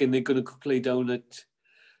thinking they're going to play down at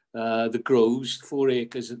the Groves, 4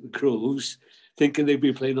 acres at the Groves, thinking they'd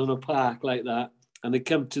be playing on a park like that. And they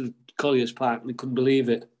come to the Colliers Park and they couldn't believe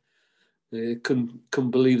it. They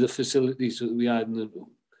couldn't believe the facilities that we had.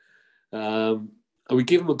 And we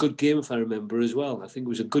gave them a good game, if I remember, as well. I think it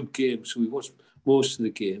was a good game, so we watched most of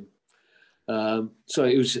the game. So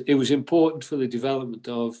it was important for the development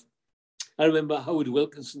of. I remember Howard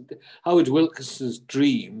Wilkinson. Howard Wilkinson's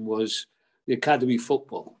dream was the academy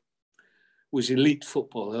football, was elite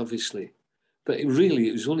football, obviously, but it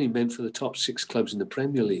was only meant for the top 6 clubs in the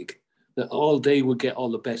Premier League. That all they would get all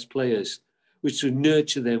the best players, which would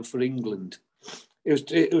nurture them for England.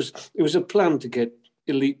 It was a plan to get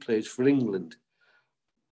elite players for England.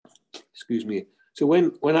 Excuse me. So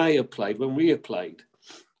when we applied,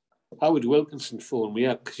 Howard Wilkinson phoned me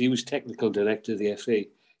up because he was technical director of the FA. He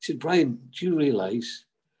said, Brian, do you realise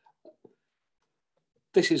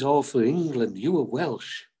this is all for England? You were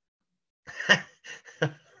Welsh.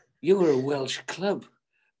 You were a Welsh club.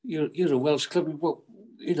 You're a Welsh club. Well,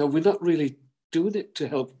 you know, we're not really doing it to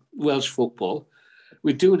help Welsh football.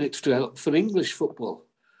 We're doing it to help for English football.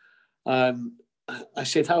 I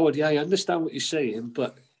said, Howard, yeah, I understand what you're saying,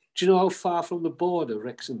 but do you know how far from the border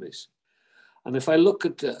Wrexham is? And if I look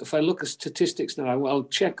at statistics now, I'll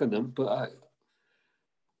check on them. But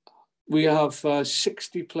we have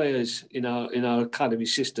 60 players in our academy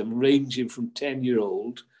system, ranging from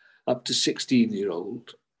 10-year-old up to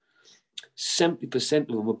 16-year-old. 70% of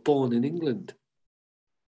them were born in England,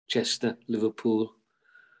 Chester, Liverpool.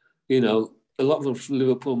 You know, a lot of them from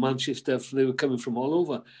Liverpool, Manchester. They were coming from all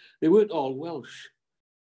over. They weren't all Welsh.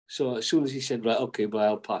 So as soon as he said, right, okay, but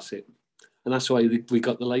I'll pass it, and that's why we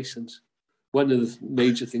got the license. One of the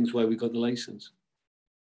major things why we got the license.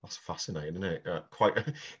 That's fascinating, isn't it?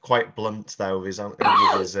 Quite blunt there with his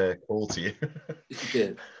call to you. Yeah.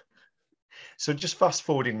 So just fast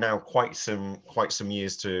forwarding now, quite some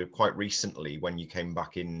years to quite recently when you came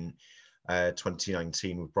back in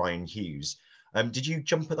 2019 with Brian Hughes. Did you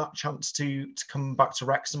jump at that chance to come back to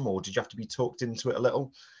Wrexham, or did you have to be talked into it a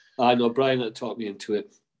little? I know Brian had talked me into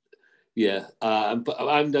it. Yeah, but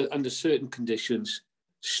under certain conditions.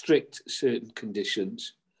 Strict certain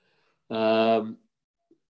conditions. He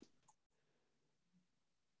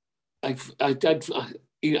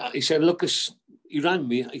said, look, he rang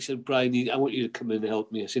me. He said, Brian, I want you to come in and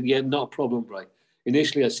help me. I said, yeah, not a problem, Brian.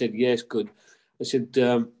 Initially, I said, yes, good. I said,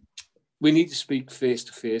 we need to speak face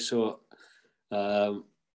to face. So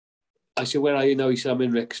I said, where are you now? He said, I'm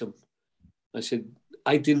in Wrexham. I said,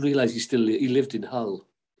 I didn't realise he lived in Hull.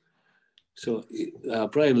 So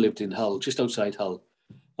Brian lived in Hull, just outside Hull.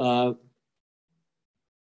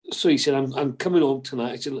 So he said, I'm coming home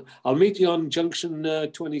tonight. I said, I'll meet you on junction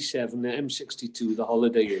 27, M62, the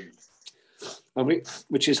Holiday Inn,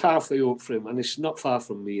 which is halfway up for him, and it's not far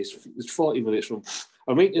from me. It's 40 minutes from.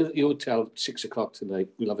 I'll meet you at the hotel at 6 o'clock tonight.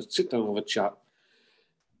 We'll have a sit down and have a chat.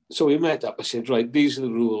 So we met up. I said, right, these are the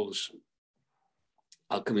rules.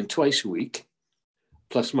 I'll come in twice a week,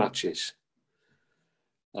 plus matches.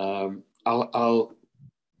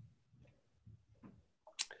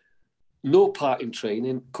 no part in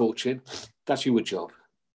training, coaching. That's your job.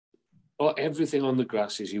 Or everything on the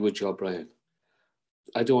grass is your job, Brian.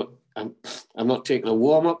 I'm not taking a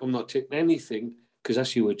warm up. I'm not taking anything because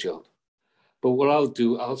that's your job. But what I'll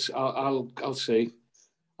do, I'll say,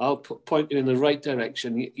 I'll point you in the right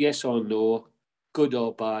direction. Yes or no, good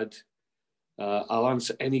or bad. I'll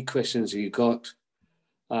answer any questions you got,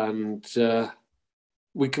 and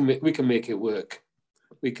we can make it work.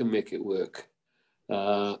 We can make it work.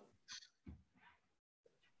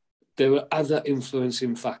 There were other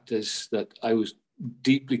influencing factors that I was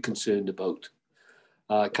deeply concerned about.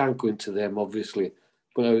 I can't go into them, obviously,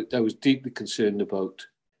 but I was deeply concerned about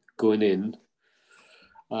going in.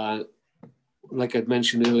 Like I'd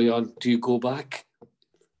mentioned early on, do you go back?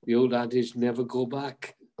 The old adage, never go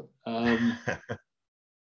back.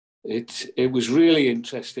 It was really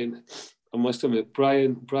interesting. I must admit,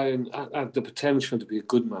 Brian had the potential to be a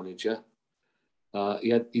good manager.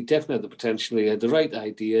 He definitely had the potential. He had the right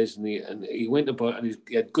ideas, and he went about, and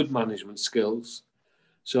he had good management skills.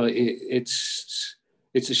 So it's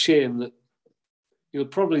a shame that he'll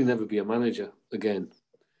probably never be a manager again.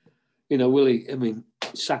 Will he? I mean,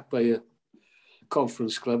 sacked by a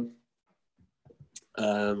conference club.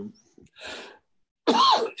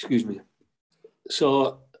 Excuse me.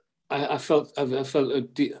 So I felt I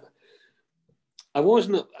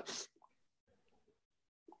wasn't.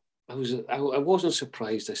 I wasn't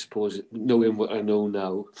surprised, I suppose, knowing what I know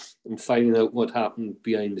now and finding out what happened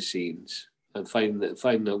behind the scenes and finding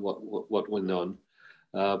out what went on.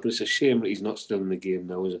 But it's a shame that he's not still in the game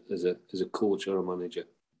now as a coach or a manager.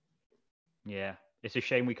 Yeah, it's a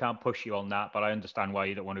shame we can't push you on that, but I understand why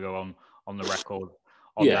you don't want to go on the record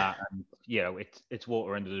on that. And it's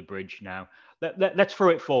water under the bridge now. Let's throw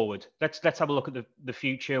it forward. Let's have a look at the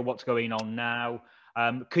future. What's going on now?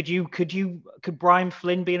 Could Brian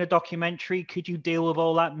Flynn be in a documentary? Could you deal with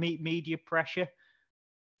all that media pressure?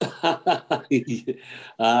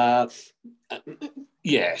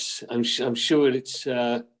 Yes, I'm sure it's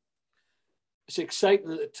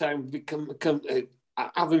exciting at the time.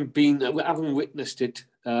 Having witnessed it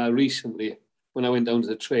recently when I went down to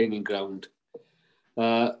the training ground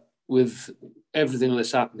with everything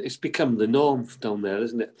that's happened, it's become the norm down there,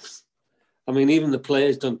 isn't it? I mean, even the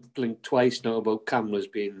players don't blink twice now about cameras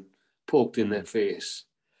being poked in their face.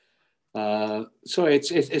 So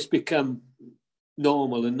it's become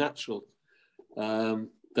normal and natural. And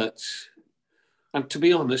to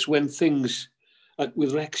be honest, when things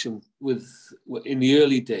with Wrexham, in the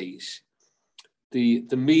early days, the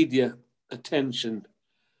media attention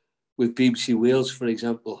with BBC Wales, for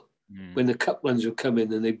example, when the cup runs would come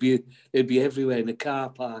in and they'd be everywhere in the car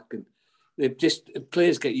park, and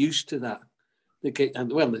players get used to that.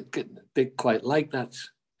 They quite like that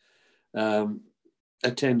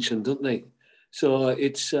attention, don't they? So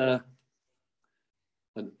it's going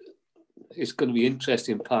to be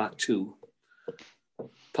interesting. Part 2,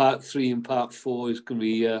 Part 3, and Part 4 is going to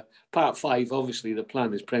be Part 5. Obviously, the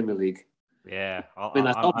plan is Premier League. Yeah,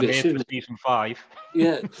 that's obvious, isn't it? Season 5.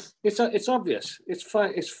 Yeah, it's obvious. It's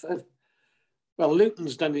 5. Well,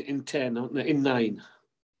 Luton's done it in 10, haven't they? In 9.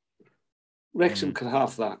 Wrexham could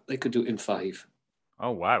half that. They could do it in 5. Oh,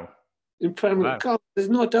 wow. In Premier League, God, there's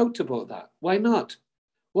no doubt about that. Why not?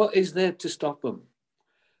 What is there to stop them?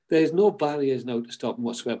 There's no barriers now to stop them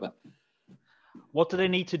whatsoever. What do they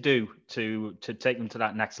need to do to take them to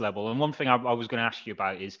that next level? And one thing I was going to ask you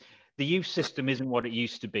about is the youth system isn't what it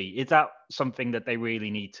used to be. Is that something that they really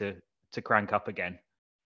need to crank up again?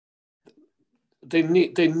 They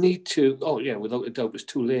need to. Oh yeah, without a doubt, it's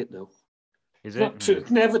too late now. Is it?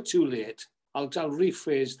 Never too late. I'll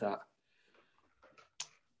rephrase that.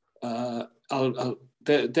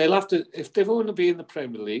 They'll have to, if they want to be in the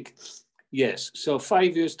Premier League, yes. So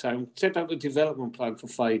 5 years' time, set out a development plan for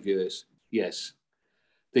 5 years. Yes,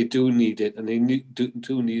 they do need it, and they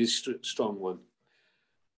do need a strong one.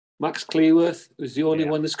 Max Cleworth was the only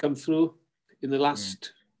one that's come through in the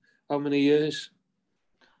last how many years?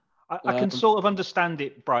 I can sort of understand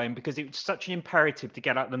it, Brian, because it's such an imperative to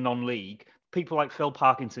get out the non-league. People like Phil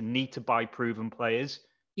Parkinson need to buy proven players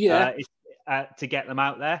to get them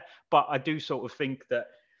out there. But I do sort of think that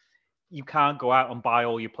you can't go out and buy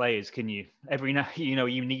all your players, can you? Every now,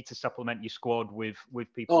 you need to supplement your squad with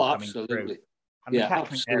people coming through. And the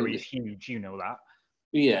catchment area is huge, you know that.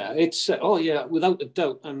 Yeah, it's without a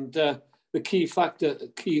doubt. And the key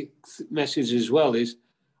message as well is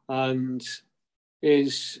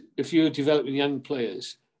if you're developing young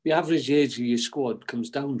players, the average age of your squad comes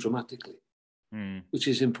down dramatically, which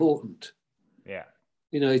is important. Yeah.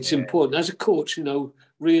 It's important. As a coach,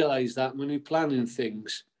 realise that when you're planning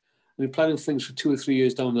things for 2 or 3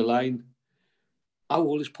 years down the line, How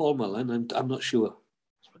old is Paul Mullen? I'm not sure.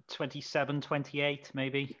 27, 28,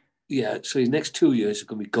 maybe. Yeah, so his next 2 years are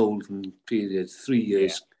going to be golden period. 3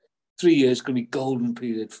 years. 3 years going to be golden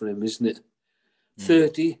period for him, isn't it?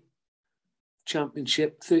 30,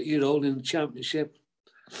 championship, 30-year-old in the championship.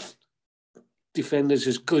 Defenders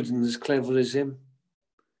as good and as clever as him.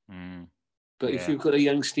 But if you've got a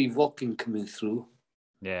young Steve Watkin coming through,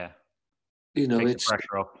 you know, takes the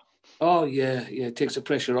pressure off. Oh yeah, it takes the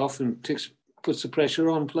pressure off and puts the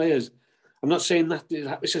pressure on players. I'm not saying that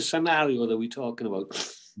it's a scenario that we're talking about,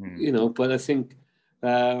 you know, but I think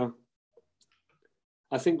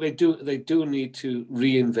they do need to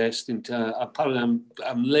reinvest into. Apparently,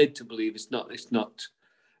 I'm led to believe it's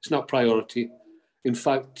not priority. In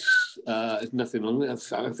fact, there's nothing on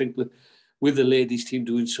it. I think with the ladies team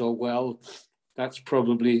doing so well, that's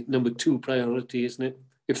probably number 2 priority, isn't it?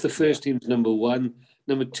 If the first team's number 1,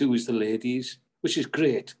 number 2 is the ladies, which is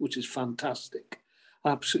great, which is fantastic,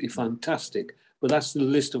 absolutely fantastic. But that's the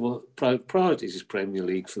list of priorities is Premier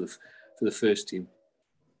League for the first team.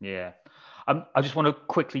 Yeah. I just want to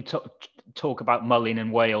quickly talk about Mullin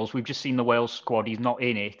and Wales. We've just seen the Wales squad. He's not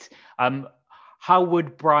in it. How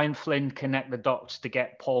would Brian Flynn connect the dots to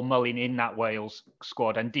get Paul Mullin in that Wales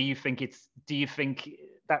squad? And do you think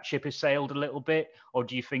that ship has sailed a little bit, or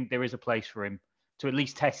do you think there is a place for him to at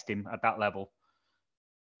least test him at that level?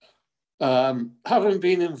 Having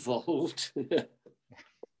been involved,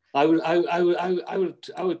 I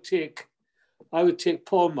would take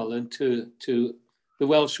Paul Mullin to the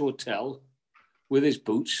Welsh hotel with his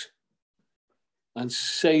boots and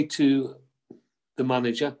say to the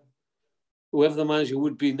manager, whoever the manager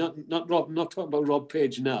would be, not talking about Rob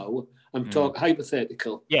Page now. I'm talking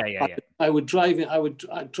hypothetical. Yeah. I would drive in down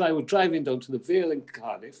to the Vale in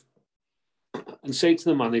Cardiff and say to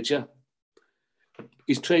the manager,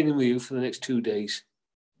 he's training with you for the next 2 days,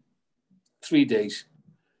 3 days.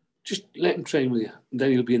 Just let him train with you, and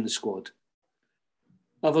then he'll be in the squad.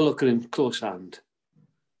 Have a look at him close hand.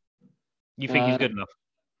 You think he's good enough?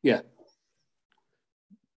 Yeah.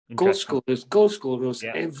 Goal scorers,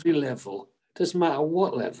 every level. Doesn't matter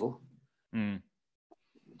what level.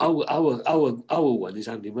 Our one is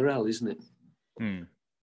Andy Morrell, isn't it?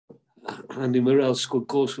 Andy Morrell scored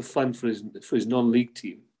goals for fun for his non-league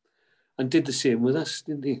team, and did the same with us,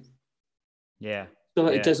 didn't he? Yeah. So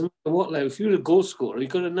it doesn't matter what level. If you're a goal scorer, you've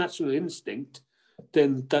got a natural instinct,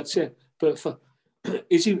 then that's it. But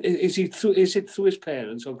is it through his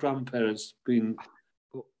parents or grandparents being?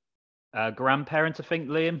 Grandparents, I think.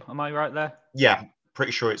 Liam, am I right there? Yeah,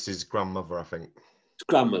 pretty sure it's his grandmother, I think. His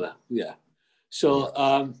grandmother, yeah.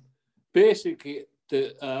 So basically,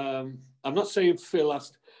 I'm not saying Phil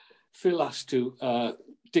has to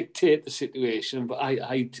dictate the situation, but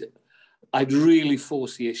I'd really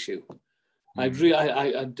force the issue. I'd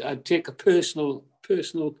take a personal.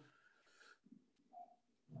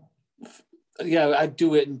 Yeah, I'd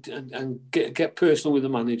do it and get personal with the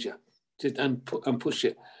manager and push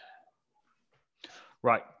it.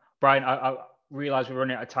 Right, Brian. I realise we're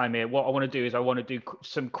running out of time here. What I want to do is I want to do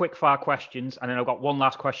some quick fire questions, and then I've got one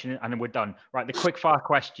last question, and then we're done. Right, the quick fire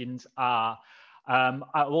questions are: out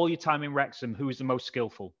of all your time in Wrexham, who is the most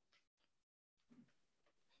skillful?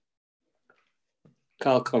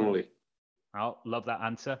 Carl Connolly. Oh, love that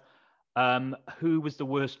answer. Who was the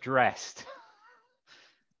worst dressed?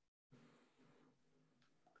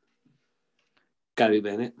 Gary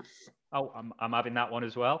Bennett. Oh, I'm having that one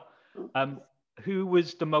as well. Who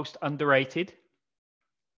was the most underrated?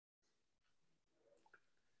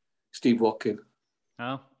 Steve Watkin.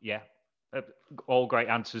 Oh, yeah. All great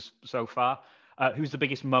answers so far. Who's the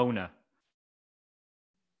biggest moaner?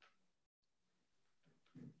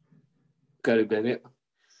 Gary Bennett.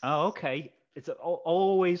 Oh, okay. It's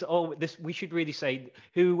always this. We should really say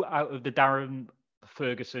who out of the Darren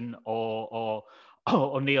Ferguson or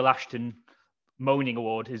Neil Ashton moaning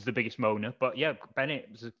award is the biggest moaner. But yeah, Bennett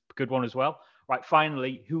is a good one as well. Right.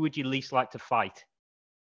 Finally, who would you least like to fight?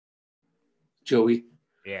 Joey.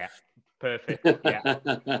 Yeah. Perfect. Yeah.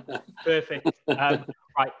 Perfect.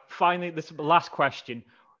 Right. Finally, this is the last question.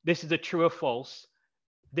 This is a true or false.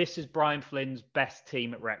 This is Brian Flynn's best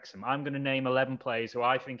team at Wrexham. I'm going to name 11 players who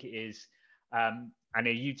I think it is. And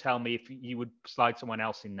you tell me if you would slide someone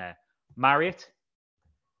else in there. Marriott,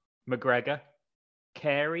 McGregor,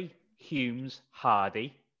 Carey, Humes,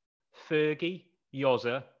 Hardy, Fergie,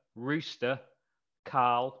 Yoza, Rooster,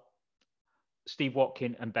 Carl, Steve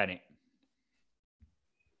Watkin, and Bennett.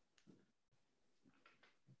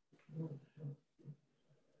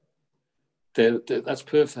 That's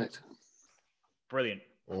perfect. Brilliant.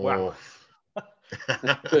 Oh. Wow.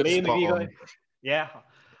 Liam, have you got? Yeah.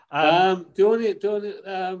 The only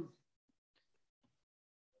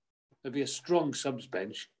It'd be a strong subs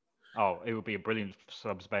bench. Oh, it would be a brilliant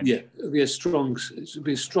subs bench. Yeah, it'd be a strong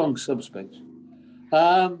subs bench.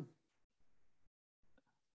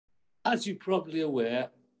 As you're probably aware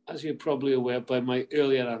by my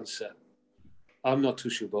earlier answer, I'm not too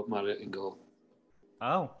sure about Marriott in goal.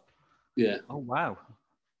 Oh. Yeah. Oh, wow.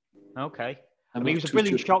 Okay. I'm he was a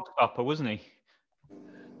brilliant shot stopper, wasn't he?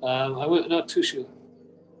 I'm not too sure.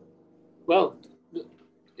 Well,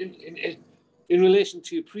 in relation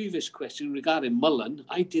to your previous question regarding Mullen,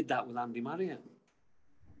 I did that with Andy Marriott.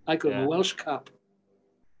 I got him a Welsh cap.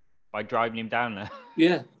 By driving him down there?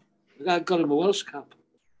 Yeah. I got him a Welsh cap.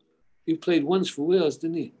 He played once for Wales,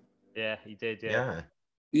 didn't he? Yeah, he did, yeah.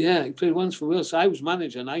 Yeah, he played once for Wales. So I was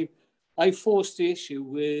manager, and I forced the issue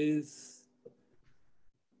with...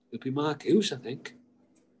 It'd be Mark Hughes, I think.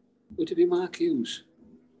 Would it be Mark Hughes?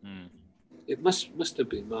 It must have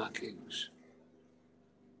been Mark Hughes.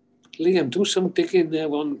 Liam, do some digging there.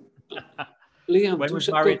 Liam, when do was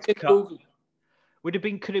some Marriott's Google. Could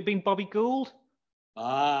it have been Bobby Gould?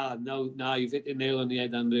 No, you've hit the nail on the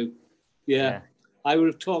head, Andrew. Yeah. I would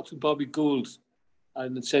have talked to Bobby Gould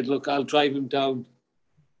and said, look, I'll drive him down.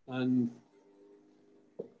 And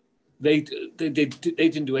they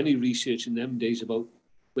didn't do any research in them days about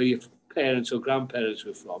where your parents or grandparents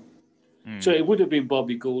were from. So it would have been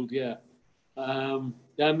Bobby Gould, yeah. I'm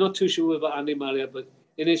not too sure about Andy Marriott, but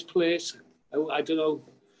in his place, I don't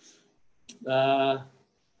know.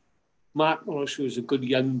 Mark Morris was a good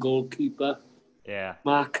young goalkeeper. Yeah.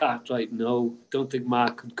 Mark Cartwright, no. Don't think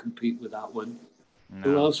Mark could compete with that one. No.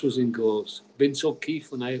 Who else was in goals? Vince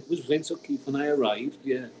O'Keefe when I arrived,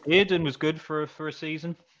 yeah. Dearden was good for a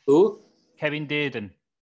season. Who? Kevin Dearden.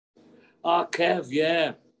 Oh, Kev,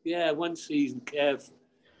 yeah. Yeah, one season, Kev.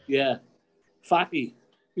 Yeah. Fatty.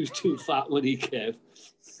 He was too fat when he, Kev.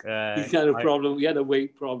 He had a problem. He had a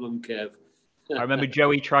weight problem, Kev. I remember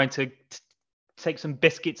Joey trying to take some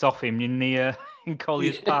biscuits off him in the in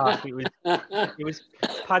Collier's Park. It was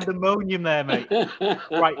pandemonium there, mate.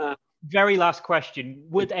 Right. Very last question.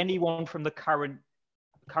 Would anyone from the current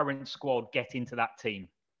squad get into that team?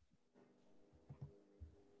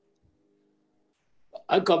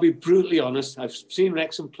 I've got to be brutally honest. I've seen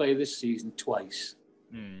Wrexham play this season twice.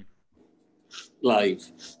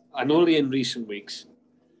 Live. And only in recent weeks.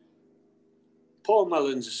 Paul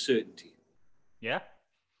Mullen's a certainty. Yeah?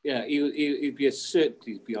 Yeah, he'd be a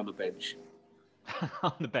certainty to be on the bench.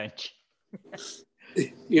 On the bench.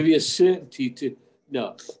 He'd be a certainty to...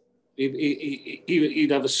 No. He'd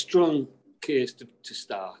have a strong case to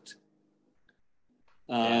start.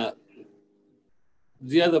 The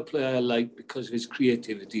other player I like because of his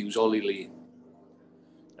creativity was Ollie Lee.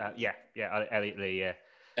 Elliot Lee, yeah.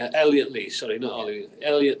 Elliot Lee, sorry, not Ollie.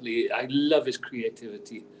 Elliot Lee, I love his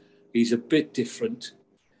creativity. He's a bit different.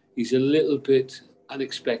 He's a little bit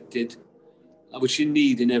unexpected, which you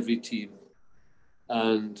need in every team.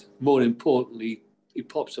 And more importantly, he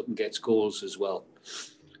pops up and gets goals as well.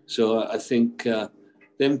 So I think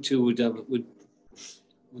them two would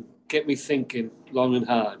get me thinking long and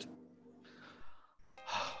hard.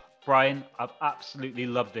 Brian, I've absolutely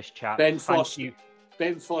loved this chat. Ben Thank Foster. you.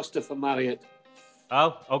 Ben Foster for Marriott.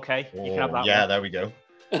 Oh, okay. You can have that one. Yeah, there we go.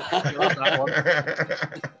 You have that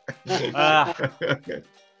one.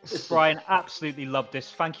 Brian, absolutely loved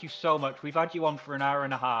this. Thank you so much. We've had you on for an hour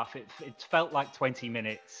and a half. It felt like 20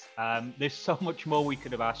 minutes. There's so much more we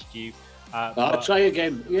could have asked you. I'll try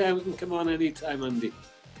again. Yeah, we can come on anytime, Andy.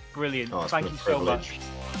 Brilliant. Oh, Thank you so much.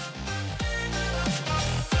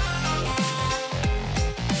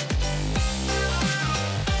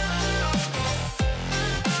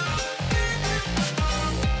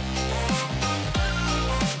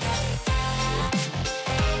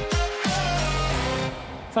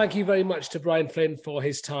 Thank you very much to Brian Flynn for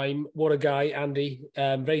his time. What a guy, Andy.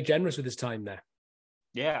 Very generous with his time there.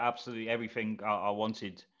 Yeah, absolutely. Everything I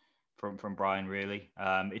wanted from Brian, really.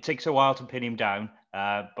 It takes a while to pin him down,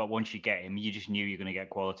 but once you get him, you just knew you're going to get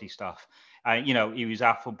quality stuff. He was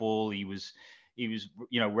affable. He was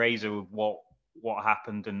razor with what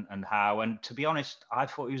happened and how. And to be honest, I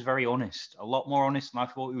thought he was very honest, a lot more honest than I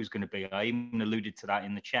thought he was going to be. I even alluded to that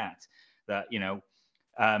in the chat that,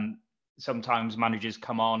 sometimes managers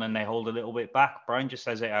come on and they hold a little bit back. Brian just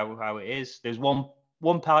says it how it is. There's one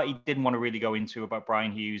part he didn't want to really go into about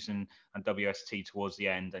Brian Hughes and WST towards the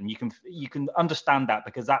end, and you can understand that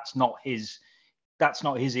because that's not his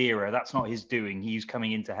era, that's not his doing. He's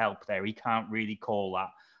coming in to help there. He can't really call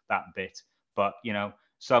that bit. But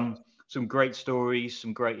some great stories,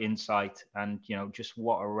 some great insight, and just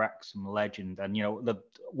what a Wrexham legend. And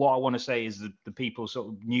what I want to say is the people, sort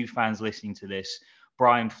of new fans listening to this,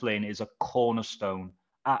 Brian Flynn is a cornerstone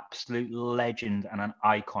absolute legend and an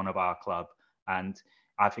icon of our club. And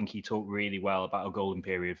I think he talked really well about a golden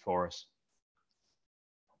period for us.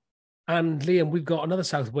 And Liam, we've got another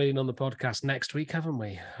South Walian on the podcast next week, haven't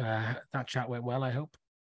we? That chat went well, I hope.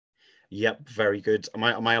 Yep, very good. Am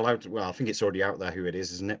I allowed to, well, I think it's already out there who it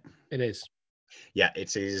is, isn't it? It is. Yeah,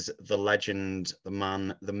 it is the legend, the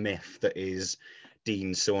man, the myth that is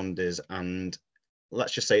Dean Saunders. And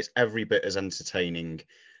let's just say it's every bit as entertaining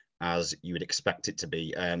as you would expect it to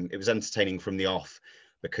be. It was entertaining from the off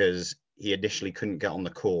because he initially couldn't get on the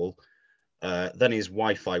call. Then his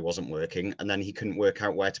Wi-Fi wasn't working, and then he couldn't work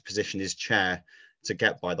out where to position his chair to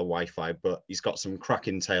get by the Wi-Fi. But he's got some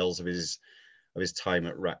cracking tales of his time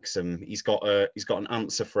at Wrexham. He's got an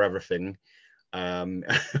answer for everything, and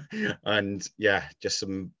yeah, just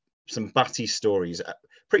some batty stories.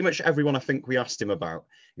 Pretty much everyone I think we asked him about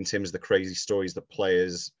in terms of the crazy stories that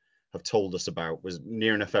players have told us about was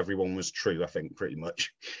near enough everyone was true, I think, pretty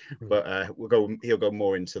much. But he'll go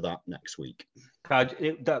more into that next week.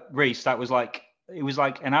 Reese, it was like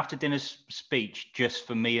an after dinner speech just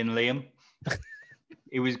for me and Liam.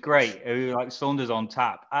 It was great. It was like Saunders on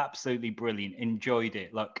tap, absolutely brilliant. Enjoyed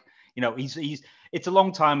it. Look, it's a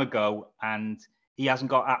long time ago, and he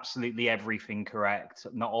hasn't got absolutely everything correct,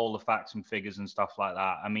 not all the facts and figures and stuff like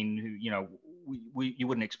that. I mean, you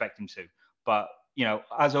wouldn't expect him to, but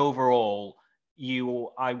as overall,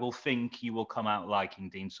 I will think you will come out liking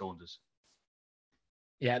Dean Saunders.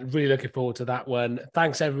 Yeah, really looking forward to that one.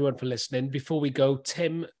 Thanks everyone for listening. Before we go,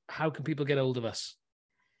 Tim, how can people get hold of us?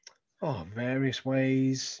 Oh, various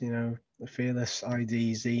ways, the Fearless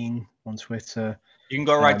ID Zine on Twitter. You can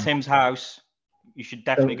go around Tim's house. You should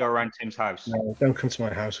definitely go around Tim's house. No, don't come to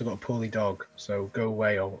my house. I've got a poorly dog, so go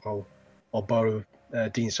away. I'll borrow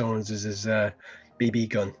Dean Saunders' BB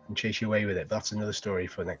gun and chase you away with it. That's another story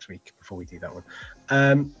for next week before we do that one.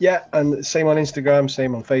 Yeah, and same on Instagram,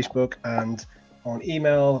 same on Facebook, and on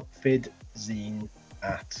email,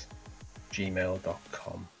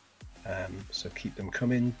 fidzine@gmail.com. So keep them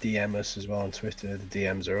coming. DM us as well on Twitter. The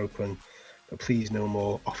DMs are open, but please no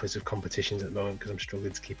more offers of competitions at the moment because I'm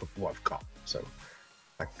struggling to keep up with what I've got. So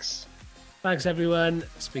thanks. Thanks everyone.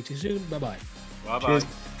 Speak to you soon. Bye-bye. Bye-bye.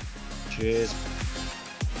 Cheers.